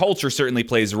 Obviously, culture certainly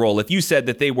plays a role. If you said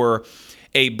that they were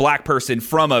a black person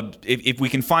from if we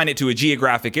confine it to a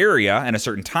geographic area and a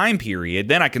certain time period,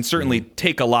 then I can certainly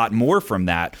take a lot more from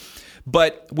that.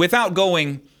 But without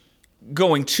going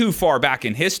too far back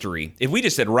in history, if we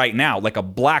just said right now, like a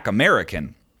black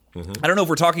American, I don't know if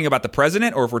we're talking about the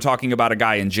president or if we're talking about a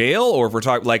guy in jail or if we're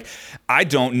talking I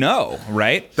don't know,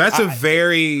 right? That is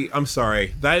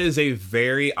a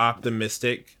very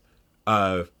optimistic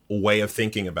way of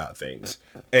thinking about things.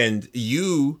 And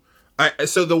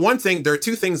so the one thing, there are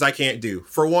two things I can't do.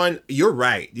 For one, you're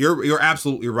right. You're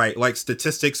absolutely right. Like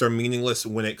statistics are meaningless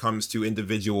when it comes to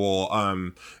individual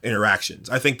interactions.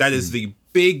 I think that is the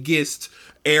biggest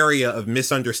area of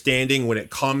misunderstanding when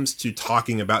it comes to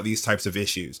talking about these types of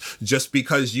issues. Just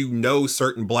because you know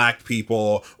certain black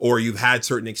people or you've had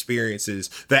certain experiences,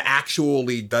 that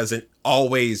actually doesn't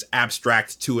always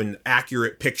abstract to an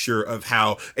accurate picture of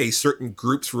how a certain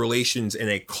group's relations in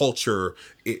a culture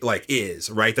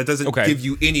is, right? That doesn't give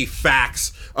you any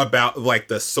facts about like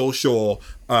the social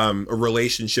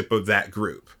relationship of that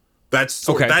group.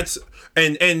 Okay. That's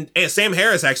and Sam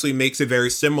Harris actually makes a very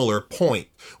similar point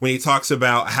when he talks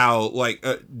about how like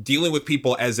dealing with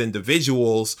people as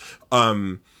individuals,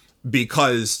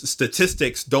 because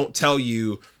statistics don't tell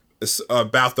you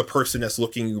about the person that's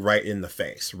looking you right in the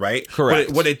face, right?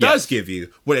 Correct. What it does give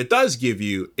you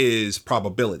is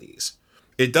probabilities.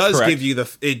 It does Correct. give you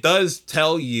it does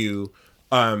tell you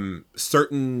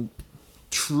certain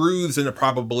truths in a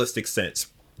probabilistic sense.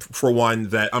 For one,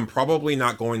 that I'm probably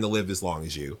not going to live as long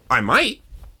as you. I might.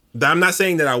 I'm not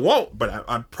saying that I won't, but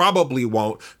I probably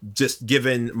won't, just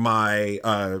given my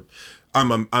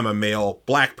I'm a male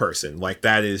black person. Like,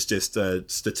 that is just a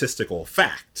statistical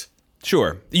fact.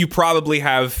 Sure. You probably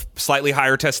have slightly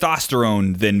higher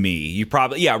testosterone than me. You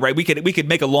probably, yeah, right. We could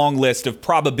make a long list of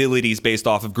probabilities based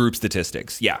off of group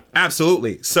statistics. Yeah.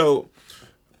 Absolutely. So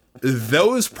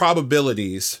those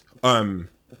probabilities,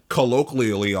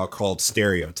 colloquially are called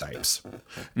stereotypes.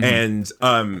 And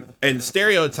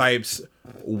stereotypes,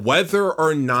 whether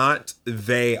or not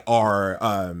they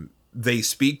are they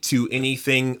speak to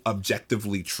anything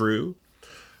objectively true,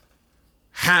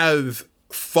 have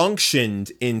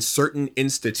functioned in certain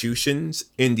institutions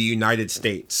in the United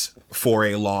States for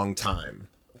a long time.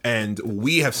 And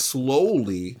we have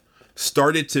slowly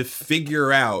started to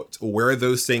figure out where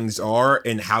those things are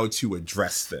and how to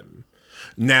address them.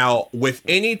 Now, with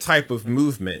any type of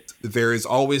movement, there is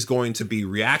always going to be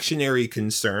reactionary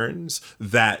concerns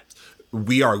that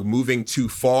we are moving too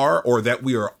far or that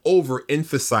we are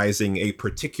overemphasizing a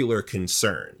particular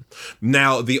concern.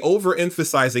 Now, the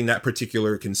overemphasizing that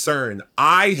particular concern,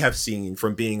 I have seen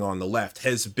from being on the left,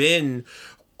 has been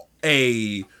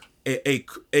that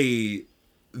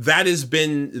has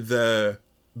been the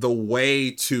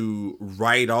way to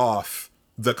write off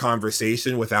the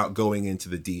conversation without going into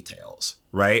the details,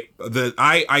 right?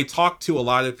 I talk to a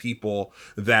lot of people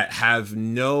that have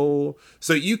no,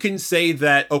 so you can say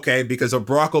that, okay, because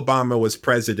Barack Obama was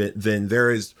president, then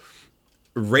there is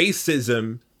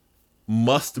racism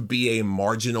must be a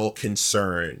marginal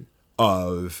concern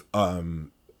of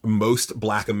most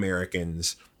Black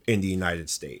Americans in the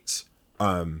United States.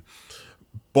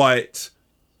 But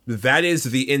that is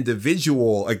the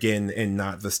individual again and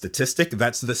not the statistic.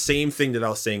 That's the same thing that I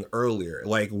was saying earlier.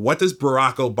 Like, what does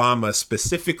Barack Obama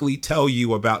specifically tell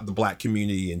you about the Black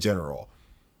community in general?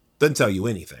 Doesn't tell you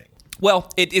anything.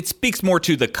 Well, it speaks more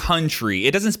to the country.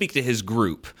 It doesn't speak to his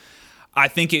group. I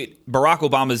think Barack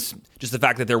Obama's, just the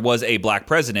fact that there was a black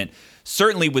president,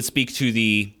 certainly would speak to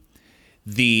the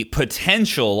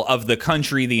potential of the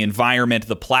country, the environment,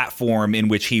 the platform in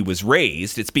which he was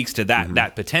raised. It speaks to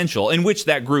that potential, in which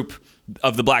that group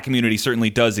of the Black community certainly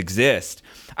does exist.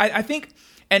 I think,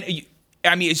 and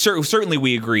I mean, certainly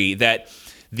we agree that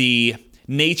the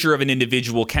nature of an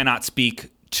individual cannot speak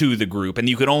to the group, and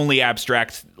you could only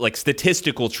abstract like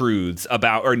statistical truths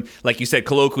about, or like you said,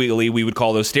 colloquially, we would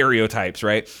call those stereotypes,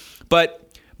 right?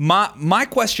 But my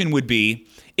question would be,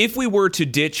 if we were to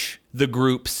ditch the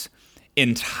groups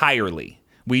entirely,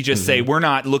 we just say we're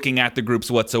not looking at the groups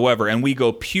whatsoever, and we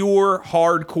go pure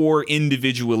hardcore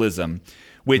individualism,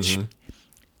 which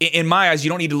in my eyes, you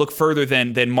don't need to look further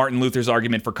than Martin Luther's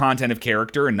argument for content of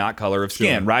character and not color of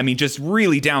skin, right? I mean, just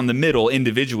really down the middle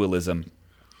individualism.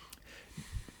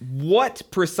 What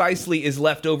precisely is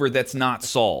left over that's not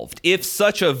solved? If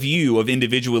such a view of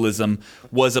individualism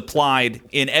was applied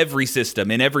in every system,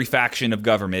 in every faction of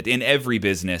government, in every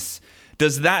business,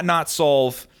 does that not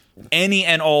solve any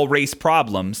and all race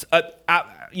problems?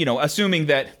 Assuming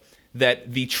that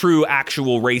the true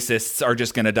actual racists are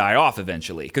just going to die off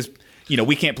eventually, because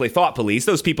we can't play thought police;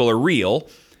 those people are real.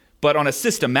 But on a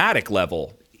systematic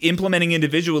level, implementing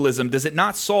individualism, does it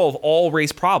not solve all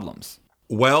race problems?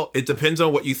 Well, it depends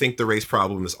on what you think the race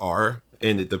problems are,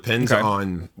 and it depends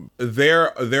on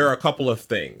there are a couple of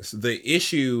things. The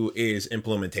issue is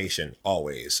implementation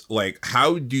always. Like,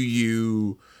 how do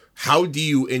you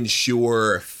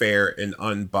ensure fair and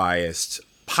unbiased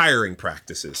hiring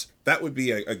practices? That would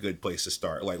be a good place to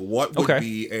start. Like, what would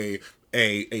be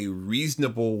a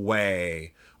reasonable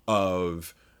way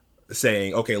of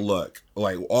saying, okay, look,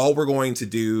 like, all we're going to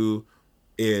do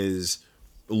is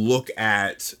look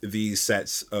at these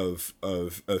sets of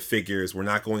figures. We're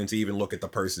not going to even look at the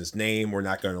person's name. We're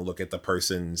not going to look at the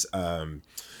person's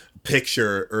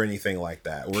picture or anything like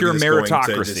that. Pure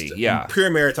meritocracy.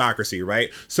 Pure meritocracy,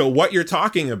 right? So what you're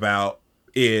talking about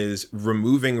is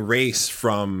removing race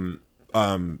from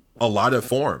a lot of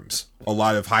forms, a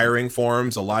lot of hiring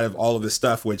forms, a lot of all of this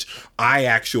stuff, which I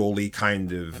actually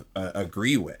kind of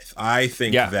agree with. I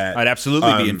think that I'd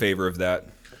absolutely be in favor of that.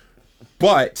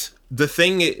 But the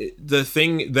thing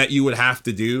that you would have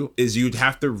to do is you'd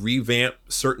have to revamp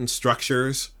certain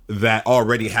structures that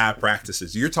already have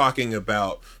practices. You're talking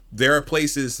about there are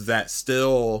places that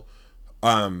still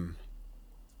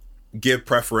give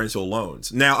preferential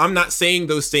loans. Now, I'm not saying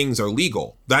those things are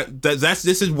legal.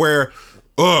 This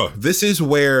is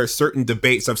where certain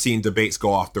debates, I've seen debates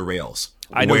go off the rails.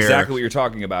 I know exactly what you're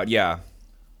talking about. Yeah.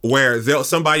 Where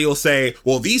somebody will say,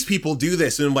 well, these people do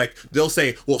this. And they'll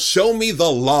say, well, show me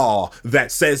the law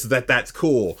that says that that's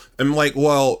cool. I'm like,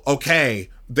 well, okay,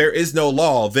 there is no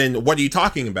law. Then what are you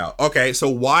talking about? Okay, so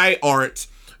why aren't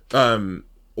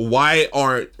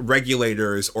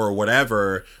regulators or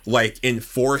whatever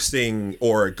enforcing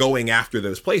or going after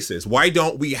those places? Why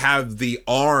don't we have the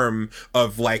arm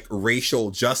of racial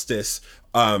justice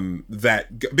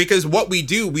because what we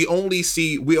do, we only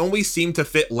seem to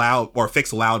fix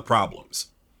loud problems,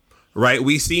 right?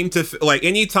 We seem to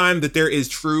anytime that there is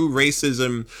true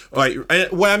racism,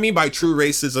 what I mean by true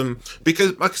racism,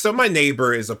 because so my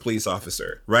neighbor is a police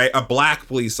officer, right? A black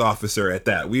police officer at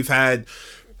that. We've had,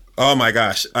 oh my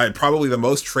gosh, probably the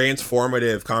most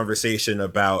transformative conversation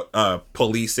about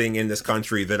policing in this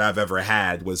country that I've ever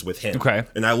had was with him. Okay.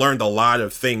 And I learned a lot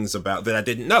of things about that I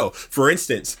didn't know. For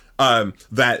instance,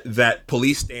 that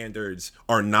police standards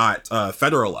are not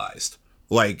federalized.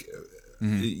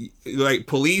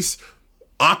 Police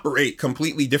operate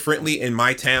completely differently in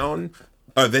my town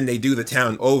than they do the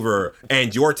town over,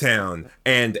 and your town,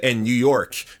 and New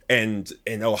York, and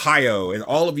Ohio, and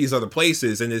all of these other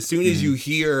places. And as soon as you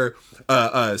hear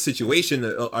a situation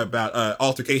about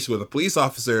altercation with a police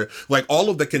officer,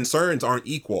 all of the concerns aren't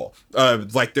equal.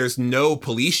 There's no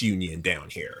police union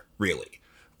down here, really.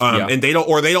 And they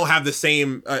don't have the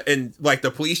same, and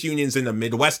the police unions in the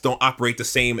Midwest don't operate the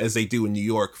same as they do in New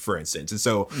York, for instance. And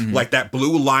so that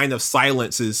blue line of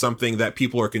silence is something that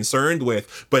people are concerned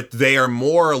with, but they are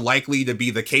more likely to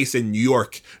be the case in New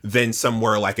York than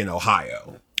somewhere like in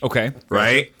Ohio. Okay.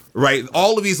 Right. Right.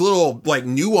 All of these little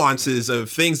nuances of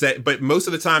things but most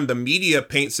of the time the media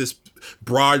paints this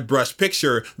broad brush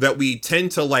picture that we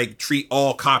tend to treat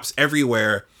all cops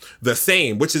everywhere the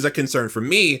same, which is a concern for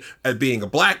me as being a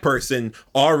black person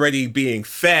already being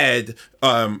fed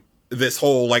this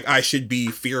whole I should be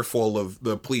fearful of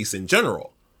the police in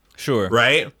general. Sure.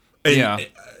 Right? And yeah.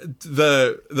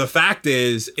 The fact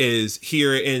is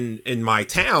here in my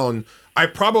town, I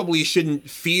probably shouldn't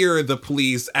fear the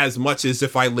police as much as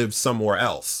if I lived somewhere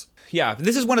else. Yeah,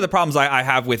 this is one of the problems I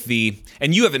have with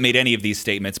and you haven't made any of these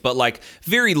statements, but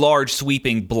very large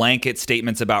sweeping blanket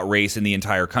statements about race in the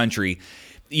entire country.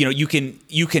 You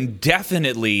can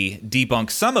definitely debunk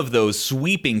some of those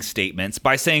sweeping statements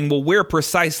by saying, well, where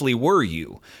precisely were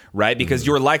you, right? Because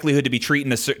your likelihood to be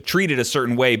treated a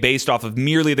certain way based off of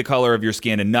merely the color of your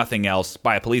skin and nothing else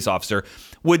by a police officer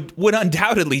would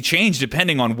undoubtedly change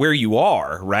depending on where you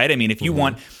are, right? I mean, if you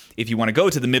want to go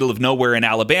to the middle of nowhere in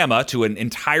Alabama to an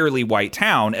entirely white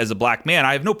town as a black man,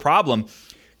 I have no problem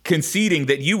conceding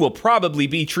that you will probably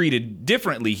be treated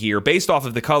differently here based off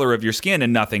of the color of your skin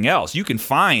and nothing else. You can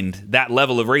find that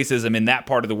level of racism in that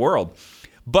part of the world.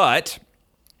 But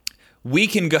we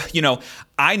can go,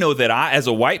 I know that as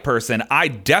a white person, I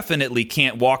definitely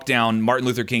can't walk down Martin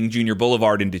Luther King Jr.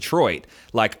 Boulevard in Detroit.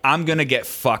 I'm going to get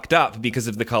fucked up because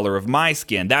of the color of my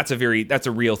skin. That's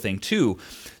a real thing too.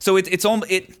 So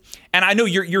and I know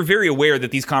you're very aware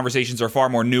that these conversations are far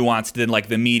more nuanced than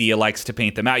the media likes to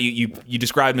paint them out. You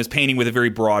describe them as painting with a very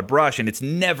broad brush, and it's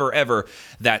never ever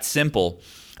that simple.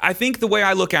 I think the way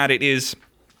I look at it is,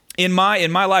 in my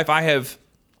life, I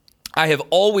have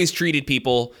always treated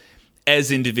people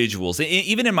as individuals.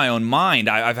 Even in my own mind,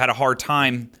 I've had a hard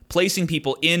time placing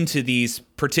people into these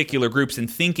particular groups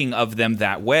and thinking of them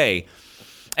that way.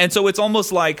 And so it's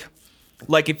almost like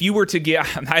if you were to get,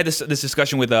 I had this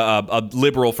discussion with a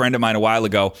liberal friend of mine a while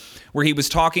ago where he was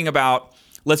talking about,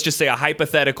 let's just say, a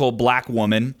hypothetical black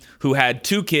woman who had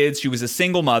 2 kids. She was a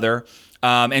single mother,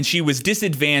 and she was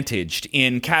disadvantaged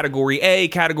in category A,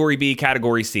 category B,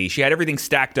 category C. She had everything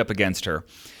stacked up against her.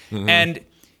 Mm-hmm. And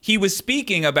he was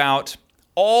speaking about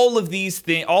all of these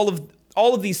things, all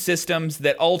of these systems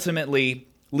that ultimately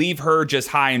leave her just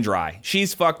high and dry.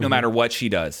 She's fucked no matter what she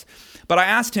does. But I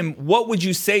asked him, what would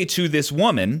you say to this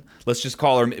woman? Let's just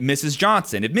call her Mrs.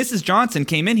 Johnson. If Mrs. Johnson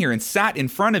came in here and sat in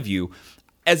front of you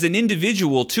as an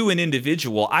individual to an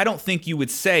individual, I don't think you would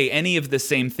say any of the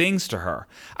same things to her.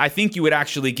 I think you would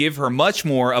actually give her much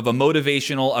more of a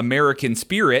motivational American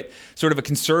spirit, sort of a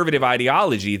conservative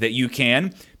ideology that you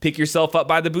can pick yourself up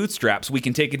by the bootstraps. We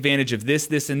can take advantage of this,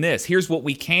 this, and this. Here's what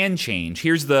we can change.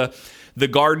 Here's the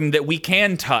garden that we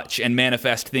can touch and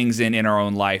manifest things in our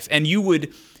own life. And you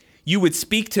would you would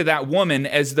speak to that woman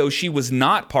as though she was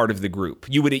not part of the group.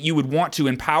 You would want to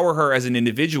empower her as an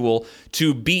individual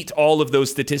to beat all of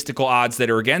those statistical odds that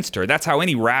are against her. That's how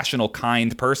any rational,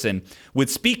 kind person would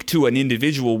speak to an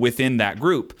individual within that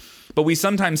group. But we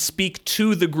sometimes speak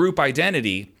to the group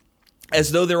identity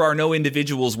as though there are no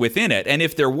individuals within it. And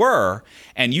if there were,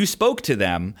 and you spoke to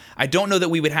them, I don't know that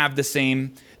we would have the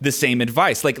same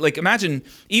advice. Like imagine,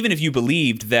 even if you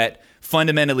believed that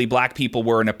fundamentally black people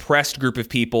were an oppressed group of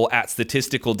people at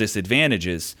statistical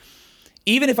disadvantages,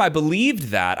 even if I believed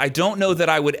that, I don't know that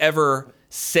I would ever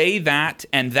say that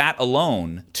and that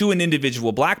alone to an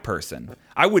individual black person.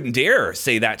 I wouldn't dare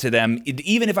say that to them.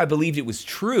 Even if I believed it was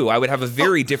true, I would have a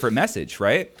very different message,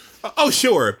 right? Oh,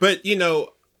 sure. But,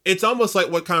 it's almost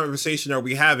like, what conversation are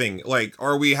we having? Like,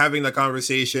 are we having the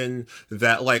conversation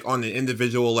that, like, on an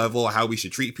individual level, how we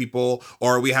should treat people?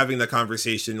 Or are we having the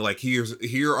conversation like,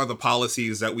 here are the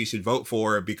policies that we should vote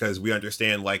for because we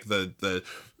understand, like, the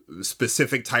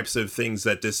specific types of things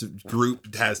that this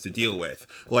group has to deal with?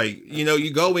 Like,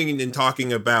 you going and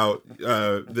talking about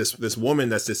this woman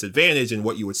that's disadvantaged, and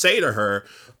what you would say to her,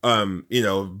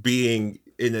 being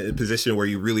in a position where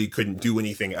you really couldn't do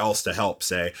anything else to help,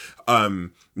 say,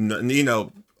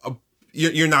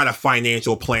 you're not a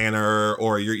financial planner,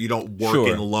 or you don't work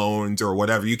in loans or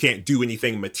whatever. You can't do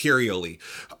anything materially.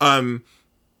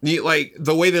 Like,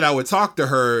 the way that I would talk to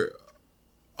her,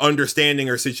 understanding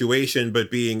her situation,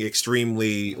 but being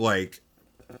extremely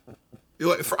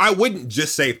I wouldn't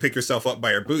just say pick yourself up by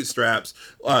your bootstraps.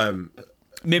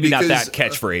 Maybe because, not that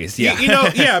catchphrase.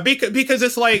 Yeah. Because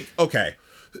it's like, okay,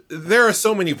 there are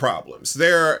so many problems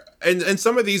there, and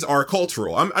some of these are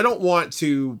cultural. I don't want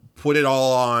to put it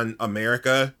all on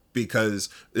America, because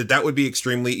that would be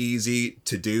extremely easy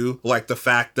to do. Like, the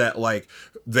fact that, like,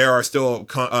 there are still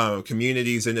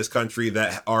communities in this country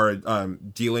that are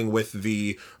dealing with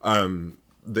the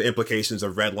implications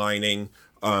of redlining,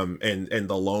 and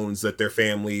the loans that their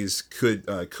families could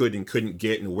and couldn't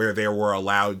get, and where they were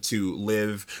allowed to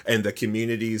live, and the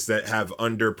communities that have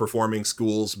underperforming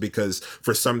schools because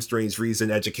for some strange reason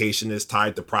education is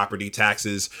tied to property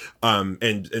taxes,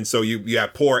 and so you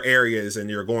have poor areas, and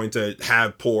you're going to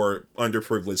have poor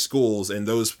underprivileged schools, and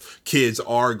those kids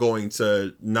are going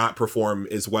to not perform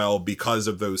as well because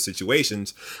of those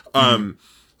situations.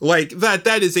 Like,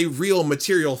 that is a real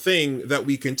material thing that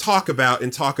we can talk about,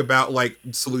 and talk about, like,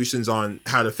 solutions on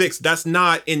how to fix. That's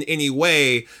not in any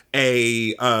way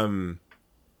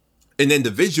an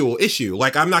individual issue.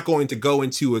 Like, I'm not going to go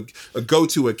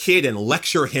to a kid and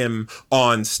lecture him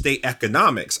on state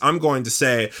economics. I'm going to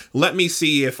say, let me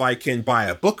see if I can buy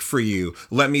a book for you.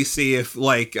 Let me see if,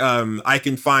 like, I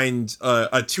can find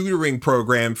a tutoring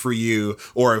program for you,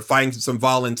 or find some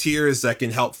volunteers that can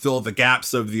help fill the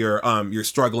gaps of your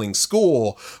struggling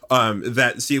school.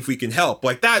 See if we can help,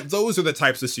 like that. Those are the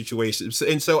types of situations.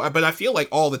 And so, but I feel like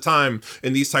all the time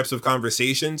in these types of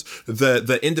conversations,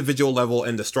 the individual level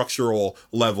and the structural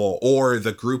level or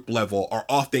the group level are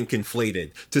often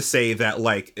conflated to say that,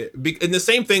 like, and the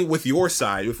same thing with your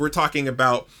side. If we're talking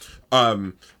about,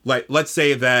 like, let's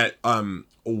say that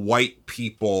white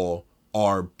people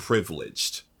are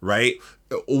privileged, right?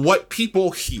 What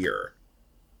people here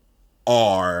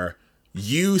are,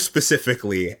 you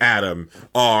specifically, Adam,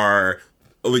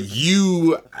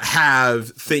 you've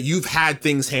had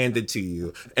things handed to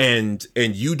you, and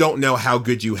you don't know how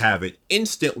good you have it.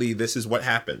 Instantly, this is what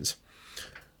happens.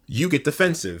 You get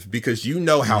defensive because you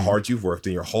know how hard you've worked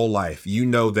in your whole life. You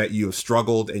know that you have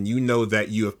struggled, and you know that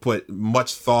you have put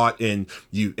much thought and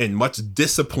much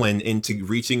discipline into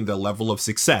reaching the level of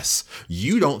success.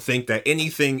 You don't think that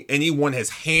anyone has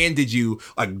handed you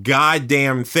a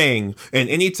goddamn thing. And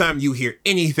anytime you hear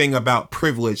anything about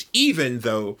privilege, even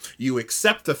though you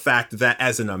accept the fact that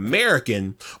as an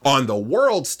American on the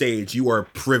world stage, you are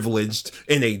privileged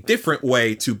in a different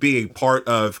way to be a part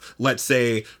of, let's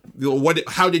say,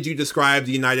 how did you describe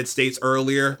the United States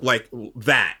earlier? Like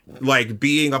that, like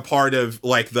being a part of,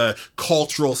 like, the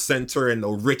cultural center and the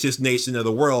richest nation of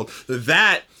the world.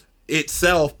 That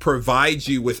itself provides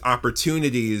you with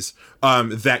opportunities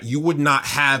that you would not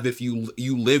have if you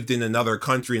lived in another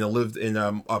country and lived in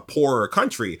a poorer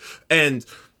country. And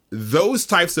those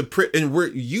types of and we're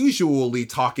usually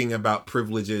talking about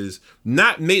privileges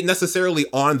not made necessarily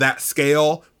on that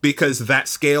scale, because that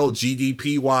scale,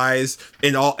 GDP wise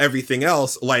and everything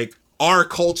else, like, our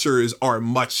cultures are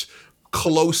much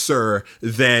closer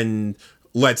than,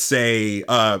 let's say,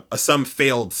 some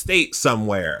failed state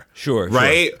somewhere. Sure.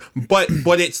 Right. Sure.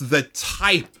 But it's the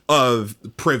type of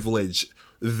privilege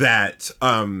that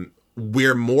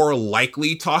we're more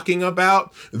likely talking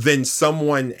about than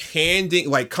someone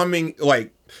coming,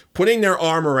 like, putting their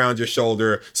arm around your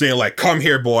shoulder, saying like, "Come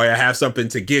here, boy, I have something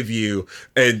to give you,"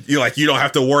 and you like, you don't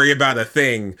have to worry about a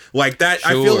thing like that.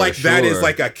 I feel like that is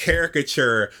like a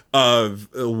caricature of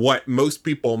what most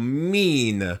people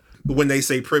mean when they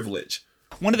say privilege.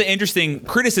 One of the interesting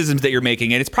criticisms that you're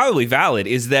making, and it's probably valid,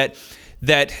 is that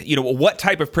what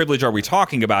type of privilege are we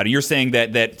talking about? And you're saying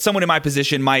that someone in my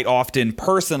position might often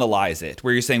personalize it,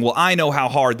 where you're saying, well, I know how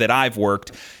hard that I've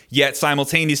worked, yet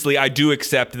simultaneously I do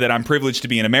accept that I'm privileged to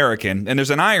be an American. And there's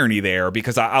an irony there,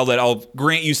 because I'll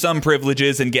grant you some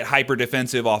privileges and get hyper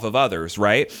defensive off of others,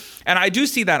 right? And I do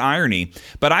see that irony,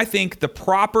 but I think the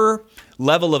proper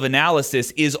level of analysis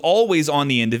is always on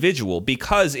the individual,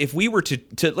 because if we were to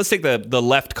let's take the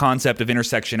left concept of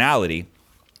intersectionality,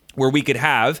 where we could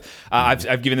have,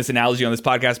 I've given this analogy on this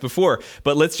podcast before,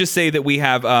 but let's just say that we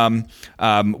have,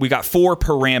 we got 4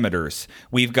 parameters.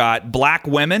 We've got black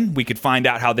women. We could find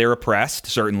out how they're oppressed,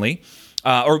 certainly.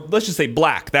 Or let's just say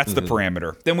black. That's the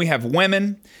parameter. Then we have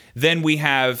women. Then we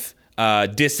have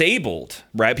disabled,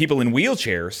 right? People in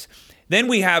wheelchairs. Then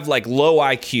we have like low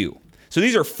IQ. So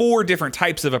these are 4 different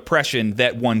types of oppression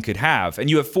that one could have. And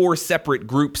you have 4 separate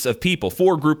groups of people,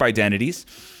 4 group identities.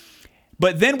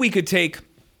 But then we could take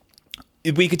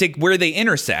where they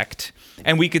intersect,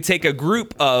 and we could take a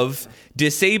group of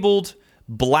disabled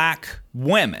black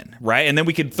women, right? And then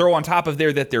we could throw on top of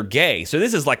there that they're gay. So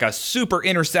this is like a super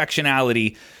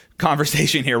intersectionality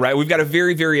conversation here, right? We've got a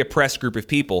very, very oppressed group of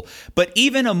people. But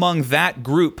even among that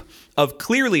group of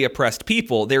clearly oppressed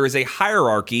people, there is a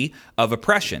hierarchy of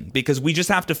oppression, because we just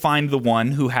have to find the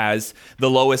one who has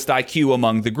the lowest IQ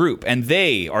among the group, and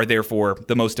they are therefore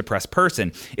the most oppressed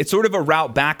person. It's sort of a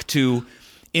route back to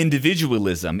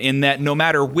individualism, in that no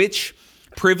matter which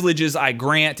privileges I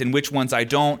grant and which ones I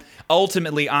don't,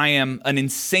 ultimately I am an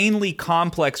insanely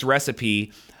complex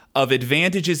recipe of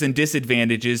advantages and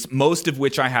disadvantages, most of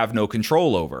which I have no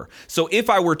control over. So if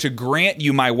I were to grant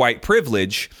you my white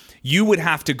privilege, you would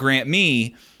have to grant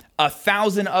me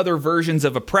 1,000 other versions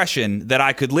of oppression that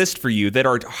I could list for you that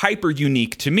are hyper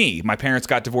unique to me. My parents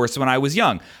got divorced when I was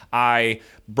young. I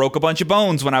broke a bunch of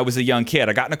bones when I was a young kid.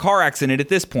 I got in a car accident at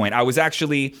this point. I was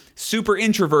actually super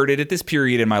introverted at this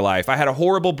period in my life. I had a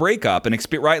horrible breakup and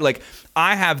experience, right? Like,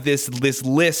 I have this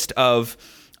list of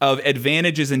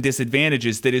advantages and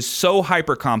disadvantages that is so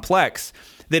hyper complex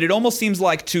that it almost seems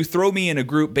like to throw me in a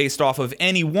group based off of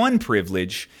any one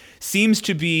privilege seems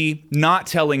to be not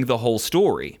telling the whole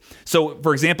story. So,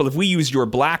 for example, if we use your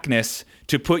blackness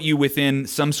to put you within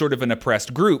some sort of an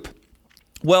oppressed group,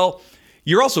 well,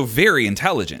 you're also very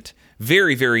intelligent,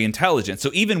 very, very intelligent.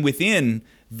 So even within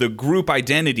the group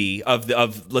identity of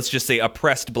let's just say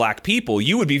oppressed black people,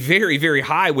 you would be very, very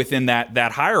high within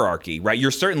that hierarchy, right?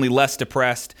 You're certainly less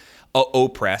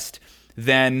oppressed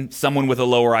than someone with a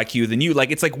lower IQ than you.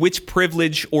 Like, it's like, which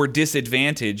privilege or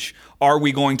disadvantage are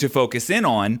we going to focus in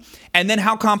on? And then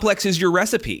how complex is your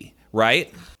recipe,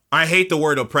 right? I hate the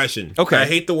word oppression. Okay. I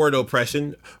hate the word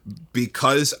oppression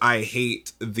because I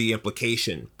hate the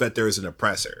implication that there is an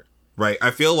oppressor. Right,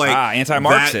 I feel like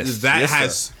anti-Marxist. That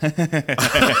yes, has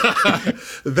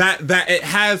that it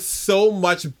has so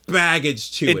much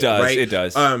baggage to it. It does. Right? It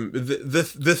does.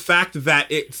 The fact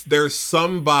that there's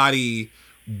somebody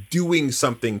doing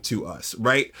something to us,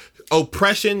 right?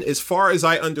 Oppression, as far as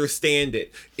I understand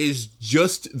it, is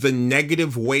just the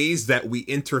negative ways that we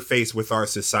interface with our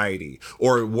society,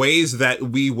 or ways that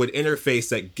we would interface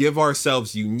that give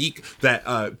ourselves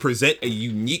that present a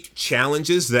unique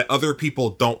challenges that other people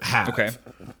don't have. Okay.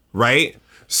 Right?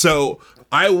 So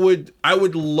I would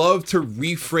love to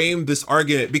reframe this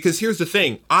argument, because here's the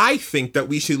thing. I think that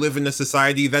we should live in a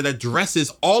society that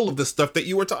addresses all of the stuff that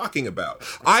you were talking about.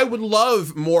 I would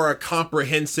love more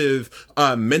comprehensive,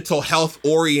 mental health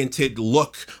oriented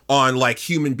look on like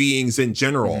human beings in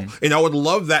general. Mm-hmm. And I would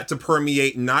love that to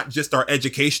permeate not just our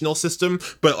educational system,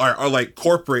 but our like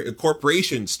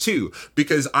corporations too,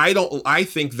 because I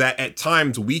think that at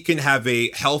times we can have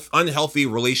a unhealthy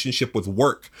relationship with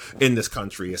work in this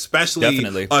country, especially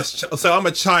so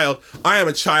I am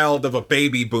a child of a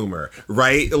baby boomer,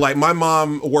 right? Like, my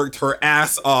mom worked her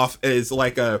ass off as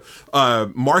like a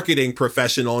marketing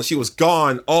professional, and she was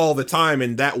gone all the time,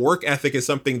 and that work ethic is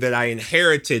something that I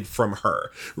inherited from her,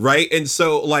 right? And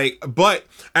so like, but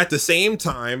at the same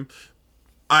time,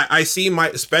 I see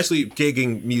especially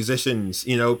gigging musicians,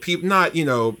 people, not,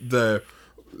 the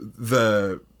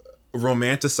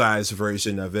romanticized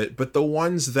version of it, but the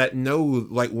ones that know,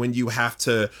 like, when you have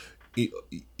to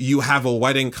you have a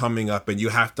wedding coming up and you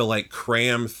have to like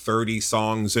cram 30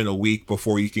 songs in a week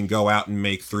before you can go out and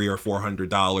make $300 or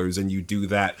 $400, and you do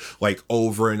that like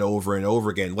over and over and over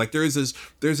again. Like there's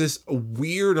this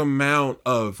weird amount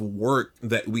of work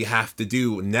that we have to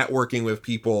do networking with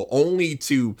people only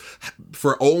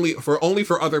for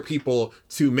other people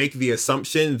to make the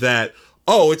assumption that,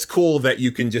 oh, it's cool that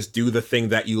you can just do the thing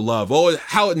that you love. Oh,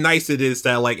 how nice it is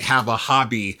to like have a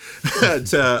hobby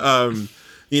to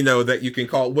that you can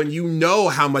call, when you know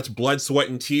how much blood, sweat,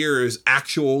 and tears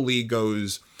actually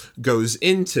goes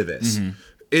into this. Mm-hmm.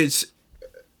 It's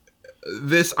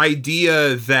this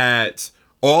idea that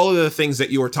all of the things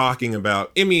that you were talking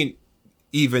about, I mean,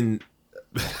 even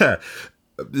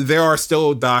there are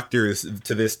still doctors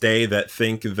to this day that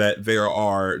think that there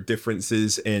are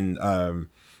differences in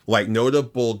like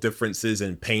notable differences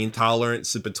in pain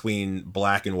tolerance between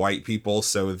black and white people,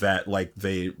 so that like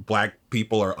black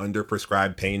people are under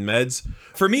prescribed pain meds.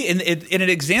 For me, in an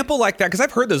example like that, because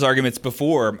I've heard those arguments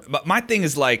before, but my thing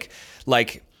is like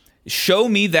show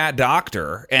me that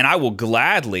doctor and I will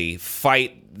gladly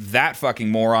fight that fucking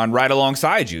moron right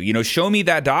alongside you. Show me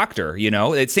that doctor.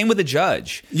 It's same with the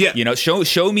judge. Yeah.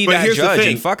 Show me that judge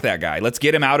and fuck that guy. Let's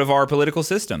get him out of our political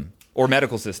system or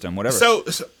medical system, whatever.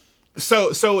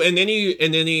 So in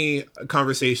any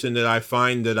conversation that I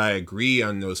find that I agree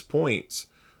on those points,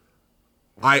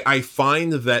 I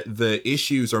find that the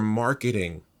issues are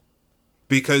marketing,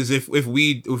 because if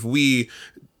we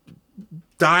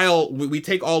dial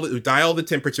the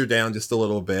temperature down just a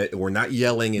little bit, we're not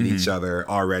yelling at each other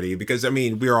already, because I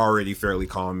mean we're already fairly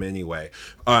calm anyway,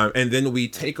 and then we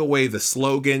take away the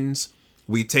slogans.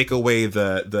 We take away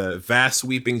the vast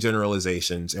sweeping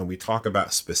generalizations, and we talk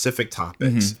about specific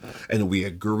topics, and we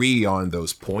agree on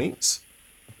those points.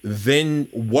 Then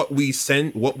what we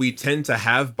tend to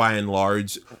have by and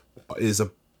large is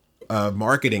a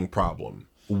marketing problem.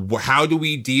 How do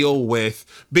we deal with,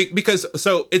 because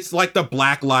so it's like the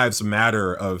Black Lives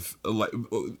Matter of, like,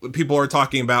 people are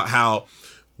talking about how,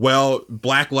 well,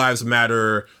 Black Lives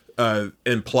Matter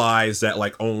implies that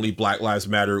like only Black Lives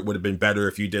Matter would have been better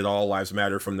if you did all lives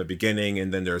matter from the beginning,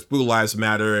 and then there's Blue Lives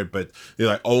Matter, but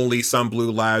like only some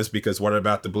blue lives, because what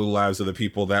about the blue lives of the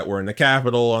people that were in the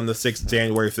Capitol on the 6th of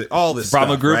January? All this problem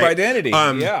stuff, of group right? identity.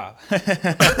 Yeah.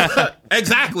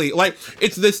 Exactly. Like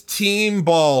it's this team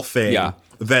ball thing. Yeah.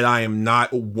 That I'm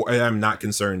not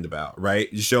concerned about, right?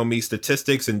 Show me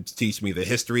statistics and teach me the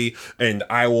history, and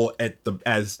I will,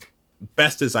 as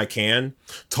best as I can,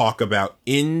 talk about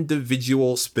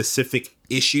individual specific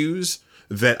issues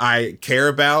that I care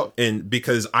about, and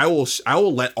because I will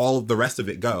let all of the rest of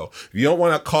it go. If you don't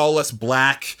want to call us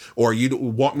black, or you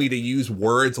want me to use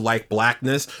words like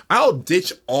blackness, I'll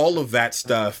ditch all of that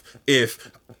stuff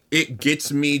if it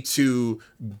gets me to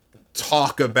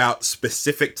talk about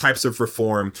specific types of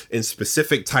reform in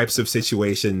specific types of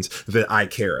situations that I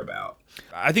care about.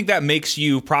 I think that makes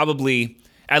you probably,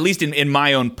 at least in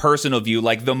my own personal view,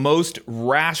 like the most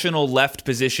rational left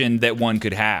position that one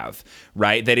could have,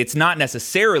 right? That it's not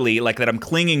necessarily like that I'm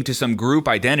clinging to some group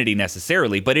identity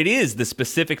necessarily, but it is the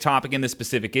specific topic and the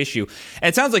specific issue. And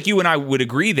it sounds like you and I would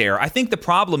agree there. I think the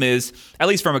problem is, at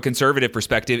least from a conservative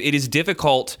perspective, it is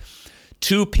difficult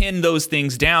to pin those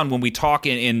things down when we talk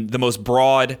in the most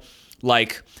broad,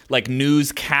 like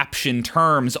news caption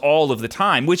terms all of the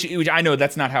time, which I know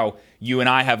that's not how you and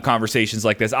I have conversations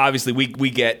like this. Obviously,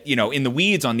 we get, in the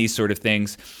weeds on these sort of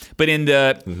things, but in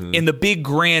the big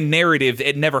grand narrative,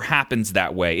 it never happens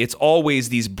that way. It's always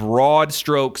these broad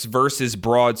strokes versus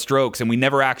broad strokes, and we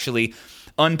never actually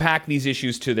unpack these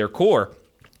issues to their core.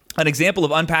 An example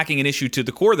of unpacking an issue to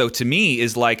the core, though, to me,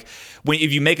 is like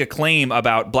if you make a claim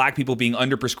about black people being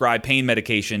underprescribed pain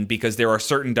medication because there are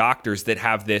certain doctors that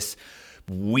have this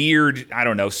weird,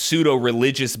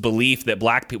 pseudo-religious belief that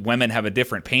black women have a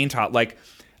different pain tolerance. Like,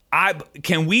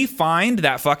 can we find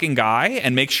that fucking guy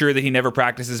and make sure that he never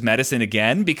practices medicine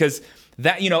again? Because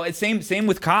that, it's same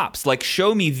with cops. Like,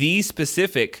 show me the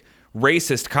specific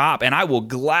racist cop, and I will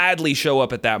gladly show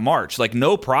up at that march. Like,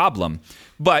 no problem.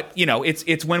 But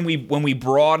it's when we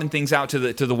broaden things out to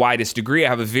the widest degree, I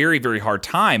have a very, very hard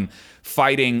time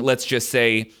fighting, let's just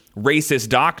say, racist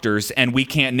doctors, and we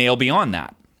can't nail beyond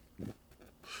that.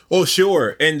 Well,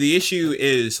 sure. And the issue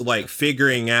is like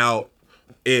figuring out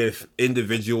if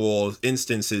individual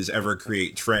instances ever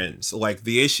create trends. Like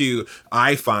the issue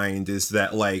I find is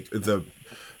that like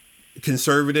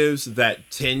conservatives that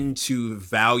tend to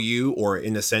value, or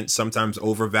in a sense sometimes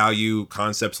overvalue,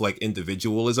 concepts like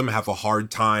individualism have a hard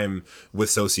time with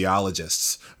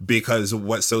sociologists, because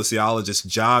what sociologists'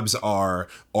 jobs are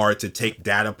to take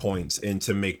data points and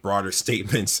to make broader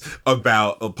statements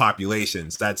about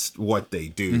populations. That's what they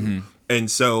do. Mm-hmm. And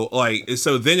so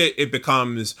then it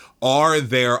becomes, are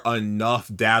there enough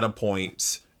data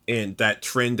points in that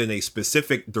trend in a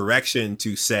specific direction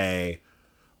to say,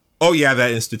 oh yeah,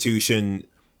 that institution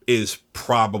is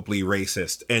probably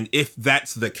racist? And if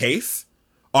that's the case,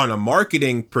 on a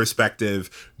marketing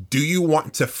perspective, do you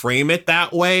want to frame it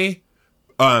that way?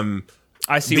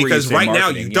 I see, because where you say right now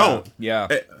you don't. Yeah.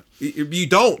 You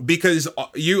don't, because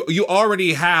you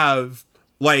already have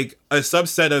like a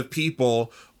subset of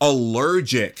people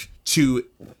allergic to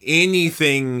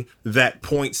anything that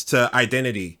points to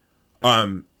identity,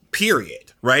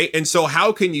 period. Right. And so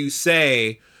how can you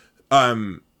say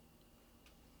that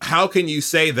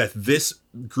this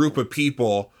group of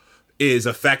people is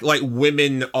like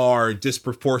women are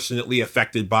disproportionately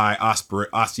affected by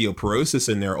osteoporosis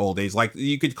in their old age? Like,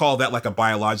 you could call that like a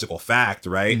biological fact,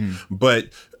 right? Mm-hmm. But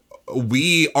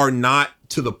we are not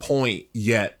to the point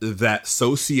yet that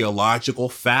sociological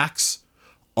facts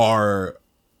are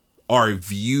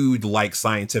viewed like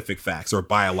scientific facts or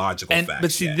biological facts.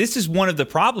 But see, this is one of the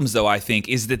problems, though, I think,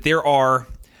 is that there are,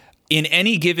 in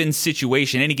any given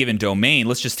situation, any given domain,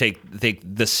 let's just take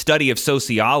the study of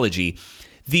sociology,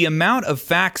 the amount of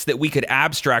facts that we could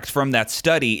abstract from that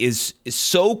study is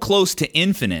so close to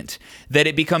infinite that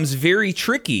it becomes very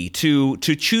tricky to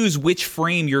choose which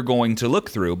frame you're going to look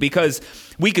through, because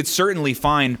we could certainly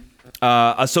find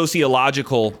a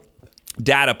sociological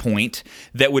data point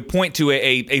that would point to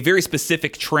a very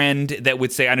specific trend that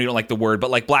would say, I know you don't like the word,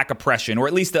 but like black oppression, or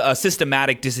at least a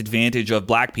systematic disadvantage of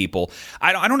black people.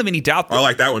 I don't have any doubt that, I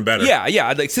like that one better.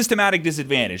 Yeah, like systematic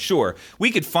disadvantage, sure.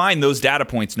 We could find those data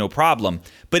points, no problem.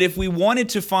 But if we wanted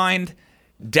to find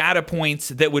data points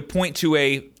that would point to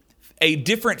a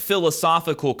different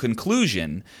philosophical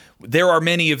conclusion, there are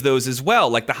many of those as well.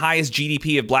 Like, the highest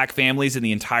GDP of black families in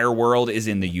the entire world is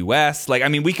in the US. Like, I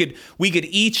mean, we could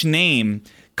each name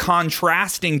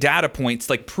contrasting data points,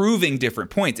 like proving different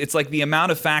points. It's like the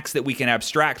amount of facts that we can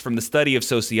abstract from the study of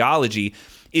sociology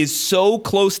is so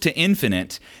close to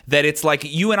infinite that it's like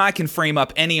you and I can frame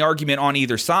up any argument on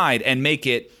either side and make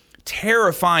it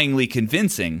terrifyingly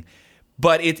convincing.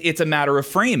 But it's a matter of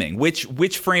framing. Which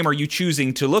frame are you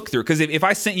choosing to look through? Because if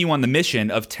I sent you on the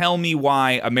mission of tell me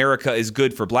why America is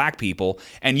good for black people,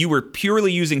 and you were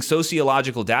purely using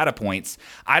sociological data points,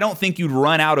 I don't think you'd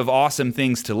run out of awesome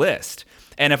things to list.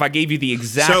 And if I gave you the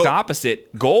exact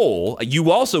opposite goal,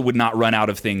 you also would not run out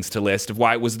of things to list of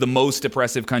why it was the most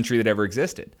oppressive country that ever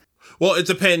existed. Well, it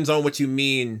depends on what you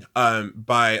mean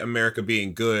by America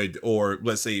being good, or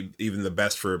let's say even the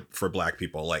best for black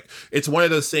people. Like, it's one of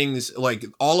those things, like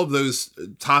all of those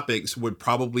topics would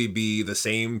probably be the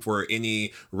same for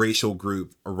any racial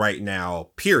group right now,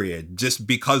 period, just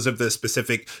because of the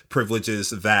specific privileges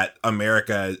that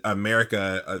America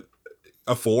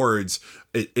affords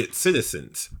its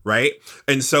citizens, right?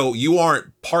 And so you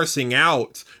aren't parsing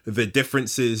out the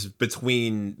differences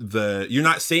between you're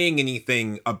not saying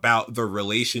anything about the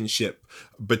relationship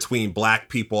between black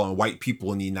people and white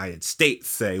people in the United States,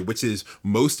 say, which is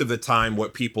most of the time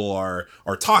what people are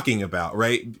talking about,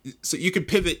 right? So you could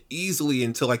pivot easily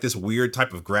into like this weird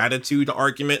type of gratitude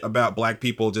argument about black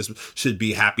people just should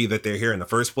be happy that they're here in the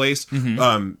first place.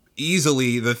 Mm-hmm.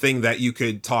 Easily the thing that you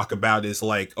could talk about is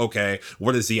like, okay,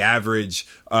 what is the average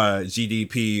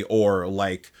GDP or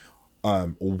like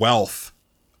wealth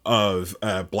of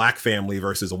a black family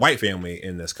versus a white family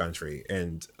in this country?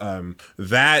 And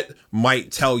that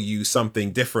might tell you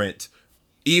something different,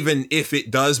 even if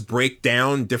it does break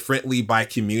down differently by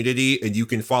community, and you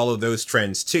can follow those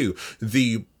trends too.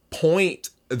 The point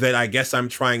that I guess I'm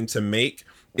trying to make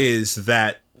is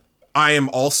that I am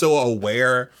also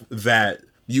aware that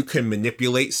you can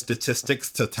manipulate statistics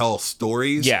to tell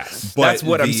stories. Yes, that's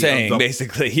what I'm saying,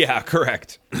 basically. Yeah,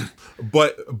 correct.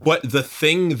 But the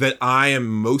thing that I am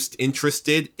most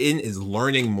interested in is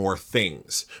learning more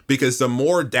things, because the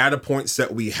more data points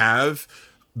that we have,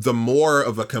 the more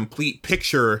of a complete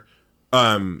picture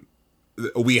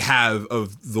we have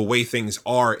of the way things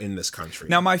are in this country.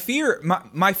 Now, my fear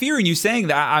in you saying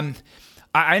that,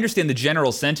 I understand the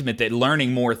general sentiment that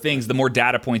learning more things, the more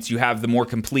data points you have, the more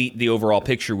complete the overall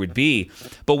picture would be.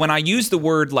 But when I use the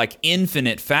word like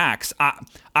infinite facts,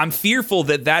 I'm fearful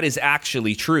that is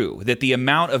actually true, that the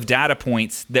amount of data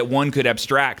points that one could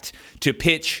abstract to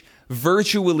pitch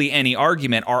virtually any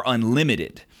argument are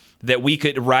unlimited. That we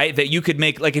could, right? That you could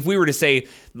make, like, if we were to say,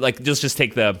 like, let's just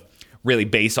take the really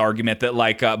base argument that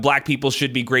like black people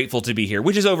should be grateful to be here,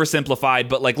 which is oversimplified,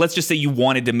 but like let's just say you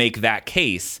wanted to make that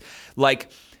case.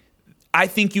 Like I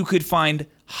think you could find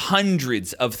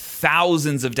hundreds of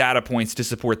thousands of data points to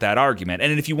support that argument.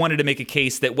 And if you wanted to make a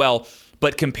case that, well,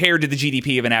 but compared to the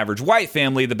GDP of an average white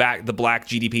family, the black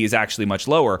GDP is actually much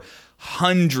lower.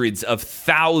 Hundreds of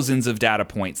thousands of data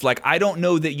points. Like, I don't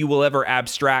know that you will ever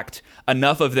abstract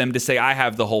enough of them to say I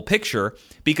have the whole picture,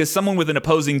 because someone with an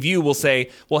opposing view will say,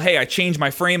 well, hey, I changed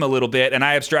my frame a little bit and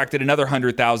I abstracted another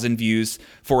 100,000 views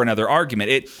for another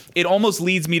argument. It almost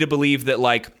leads me to believe that,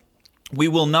 like, we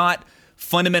will not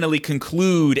fundamentally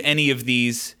conclude any of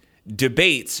these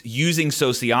debates using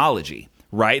sociology.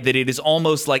 Right? That it is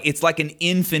almost like it's like an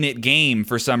infinite game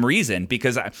for some reason,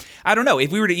 because I don't know, if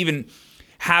we were to even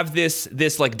have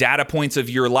this like data points of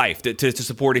your life to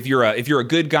support if you're a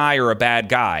good guy or a bad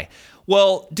guy.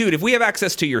 Well, dude, if we have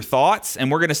access to your thoughts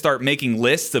and we're going to start making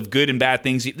lists of good and bad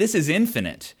things, this is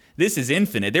infinite. This is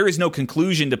infinite. There is no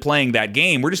conclusion to playing that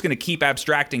game. We're just going to keep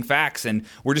abstracting facts, and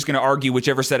we're just going to argue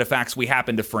whichever set of facts we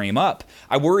happen to frame up.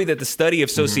 I worry that the study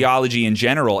of sociology in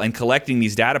general and collecting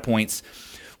these data points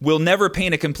will never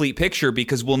paint a complete picture,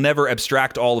 because we'll never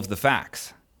abstract all of the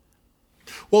facts.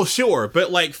 Well, sure,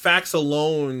 but like facts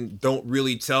alone don't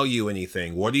really tell you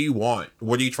anything. What do you want?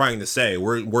 What are you trying to say?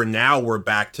 We're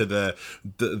back to the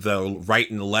right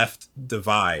and left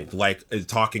divide, like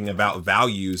talking about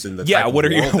values and the what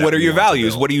are your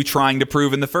values? What are you trying to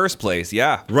prove in the first place?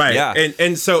 Yeah, right. Yeah,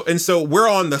 and so we're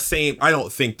on the same.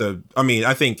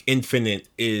 I think infinite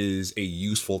is a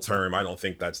useful term. I don't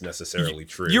think that's necessarily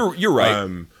true. You're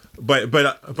right. But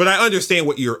I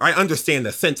understand I understand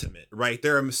the sentiment, right?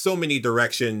 There are so many directions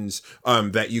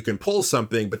that you can pull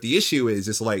something, but the issue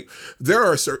is like there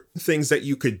are certain things that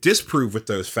you could disprove with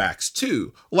those facts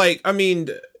too. Like, I mean,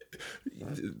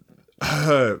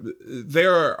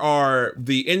 there are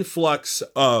the influx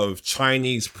of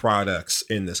Chinese products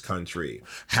in this country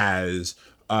has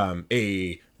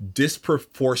a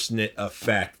disproportionate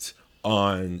effect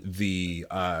on the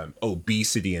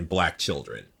obesity in black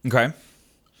children. Okay.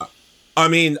 I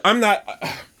mean,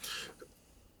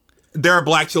 there are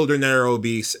black children that are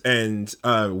obese, and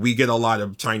we get a lot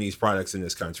of Chinese products in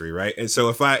this country, right? And so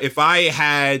if I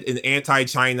had an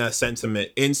anti-China sentiment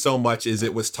in so much as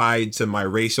it was tied to my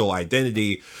racial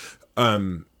identity,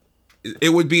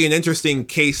 it would be an interesting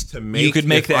case to make. You could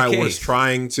make if that I case. was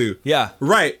trying to. Yeah.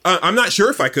 Right. I'm not sure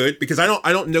if I could, because I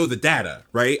don't know the data,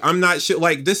 right? I'm not sure.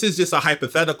 Like, this is just a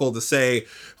hypothetical to say,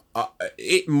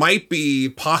 it might be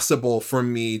possible for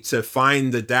me to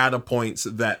find the data points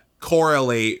that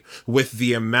correlate with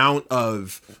the amount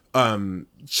of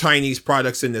Chinese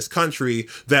products in this country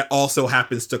that also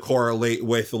happens to correlate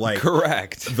with, like,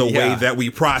 correct, the way that we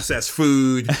process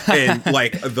food and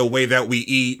like the way that we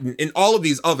eat and all of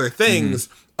these other things.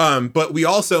 But we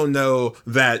also know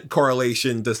that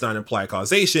correlation does not imply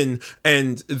causation.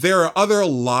 And there are other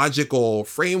logical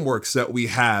frameworks that we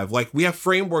have. Like, we have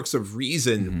frameworks of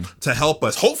reason to help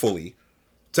us, hopefully,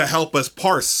 to help us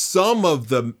parse some of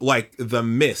the, like, the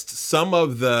mist, some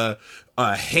of the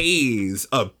haze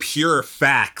of pure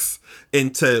facts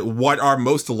into what are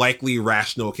most likely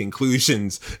rational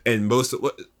conclusions. And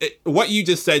what you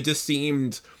just said just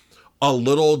seemed a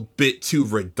little bit too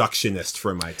reductionist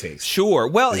for my taste. Sure.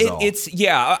 Well,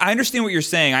 I understand what you're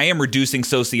saying. I am reducing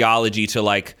sociology to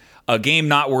like a game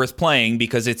not worth playing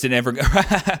because it's an ever.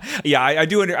 Yeah, I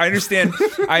do. I understand.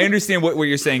 I understand what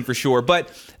you're saying for sure.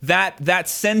 But that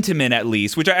sentiment, at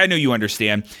least, which I know you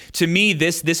understand, to me,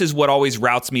 this is what always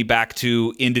routes me back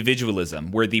to individualism,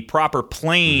 where the proper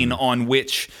plane on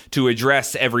which to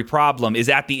address every problem is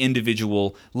at the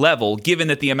individual level, given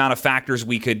that the amount of factors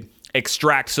we could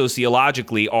extract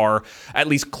sociologically are at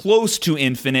least close to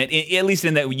infinite, at least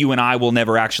in that you and I will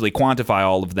never actually quantify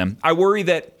all of them. I worry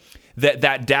that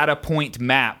data point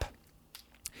map,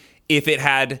 if it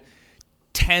had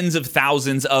tens of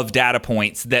thousands of data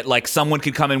points, that like someone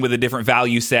could come in with a different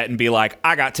value set and be like,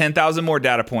 I got 10,000 more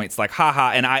data points, like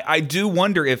haha. And I do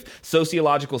wonder if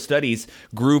sociological studies,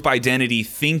 group identity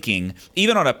thinking,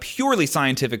 even on a purely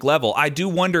scientific level, I do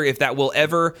wonder if that will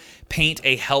ever paint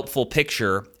a helpful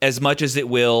picture as much as it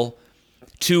will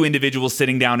two individuals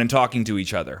sitting down and talking to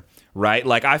each other. Right?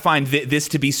 Like, I find this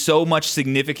to be so much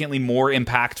significantly more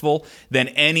impactful than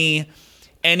any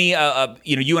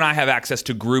you and I have access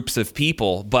to groups of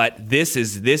people, but this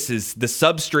is the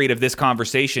substrate of this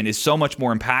conversation is so much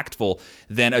more impactful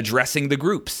than addressing the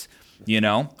groups,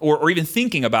 or even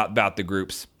thinking about the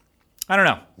groups. I don't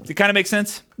know. Does it kind of make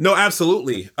sense? No,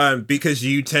 absolutely. Because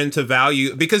you tend to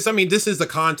value, because I mean, this is the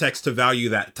context to value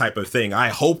that type of thing. I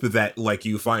hope that like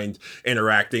you find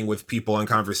interacting with people and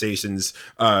conversations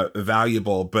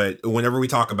valuable. But whenever we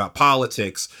talk about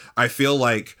politics, I feel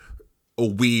like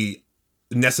we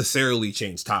necessarily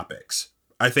change topics.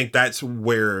 I think that's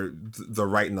where the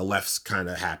right and the left kind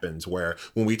of happens, where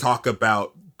when we talk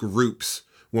about groups,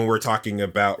 when we're talking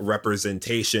about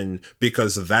representation,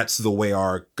 because that's the way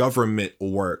our government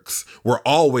works, we're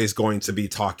always going to be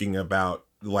talking about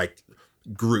like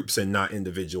groups and not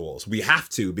individuals. We have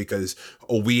to, because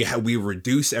we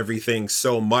reduce everything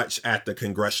so much at the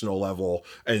congressional level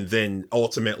and then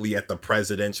ultimately at the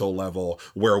presidential level,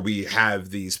 where we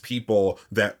have these people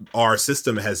that our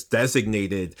system has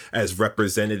designated as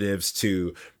representatives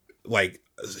to like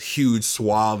huge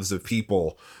swaths of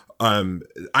people.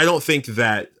 I don't think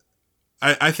that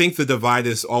I think the divide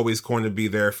is always going to be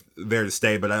there to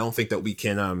stay, but I don't think that we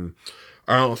can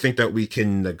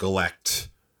neglect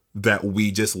that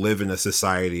we just live in a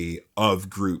society of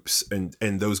groups,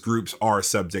 and those groups are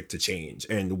subject to change,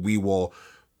 and we will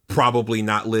probably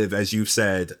not live, as you've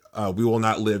said, we will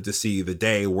not live to see the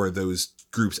day where those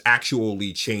groups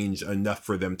actually change enough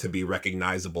for them to be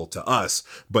recognizable to us.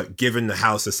 But given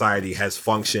how society has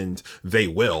functioned, they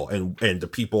will. And the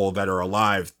people that are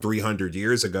alive 300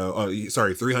 years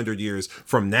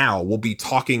from now will be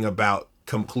talking about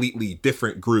completely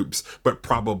different groups, but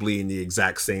probably in the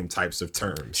exact same types of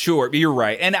terms. Sure, you're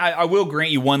right. And I will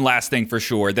grant you one last thing for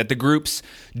sure, that the groups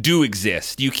do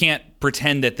exist. You can't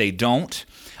pretend that they don't.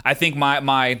 I think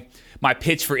my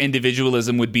pitch for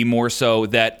individualism would be more so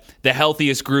that the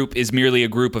healthiest group is merely a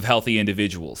group of healthy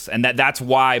individuals. And that's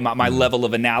why my level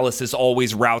of analysis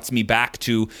always routes me back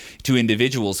to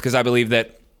individuals, because I believe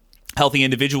that healthy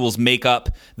individuals make up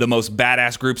the most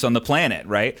badass groups on the planet,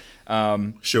 right?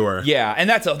 Sure. Yeah, and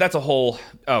that's a whole,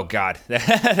 oh God,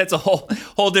 that's a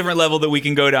whole different level that we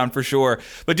can go down for sure.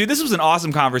 But dude, this was an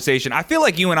awesome conversation. I feel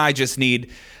like you and I just need,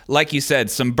 like you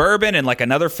said, some bourbon and like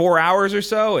another 4 hours or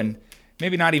so, and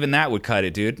maybe not even that would cut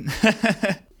it, dude.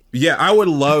 Yeah, I would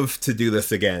love to do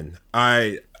this again.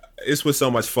 This was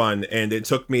so much fun, and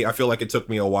I feel like it took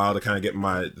me a while to kind of get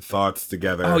my thoughts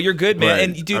together. Oh, you're good, man. But,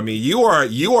 and dude, I mean, you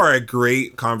are a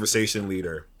great conversation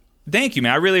leader. Thank you,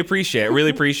 man. I really appreciate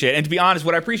it. And to be honest,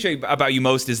 what I appreciate about you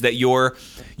most is that your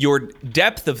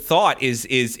depth of thought is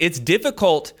it's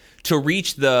difficult to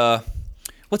reach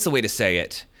what's the way to say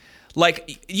it?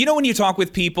 Like, you know, when you talk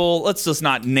with people, let's just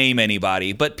not name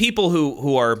anybody, but people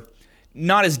who are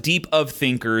not as deep of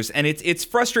thinkers, and it's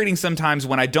frustrating sometimes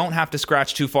when I don't have to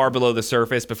scratch too far below the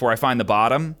surface before I find the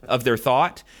bottom of their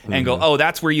thought and go, oh,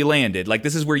 that's where you landed. Like,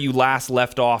 this is where you last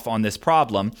left off on this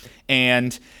problem,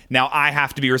 and now I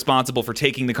have to be responsible for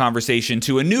taking the conversation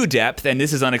to a new depth, and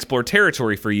this is unexplored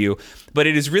territory for you. But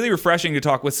it is really refreshing to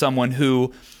talk with someone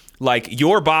who, like,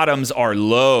 your bottoms are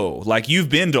low. Like, you've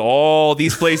been to all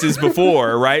these places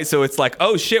before, right? So it's like,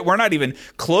 oh shit, we're not even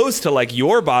close to like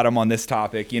your bottom on this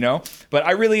topic, you know? But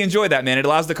I really enjoy that, man. It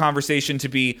allows the conversation to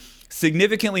be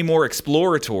significantly more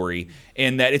exploratory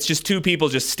in that it's just two people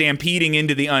just stampeding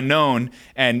into the unknown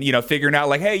and, you know, figuring out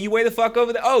like, hey, you way the fuck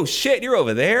over there? Oh shit, you're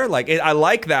over there? Like, I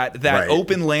like that right.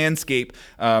 Open landscape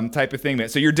type of thing, man.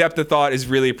 So your depth of thought is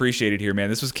really appreciated here, man.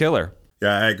 This was killer.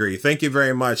 Yeah, I agree. Thank you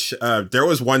very much. There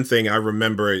was one thing I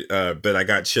remember that I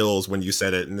got chills when you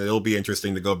said it, and it'll be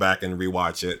interesting to go back and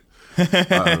rewatch it.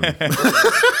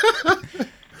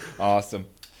 Awesome.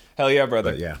 Hell yeah,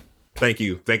 brother. But yeah. Thank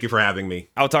you. Thank you for having me.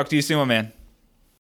 I'll talk to you soon, my man.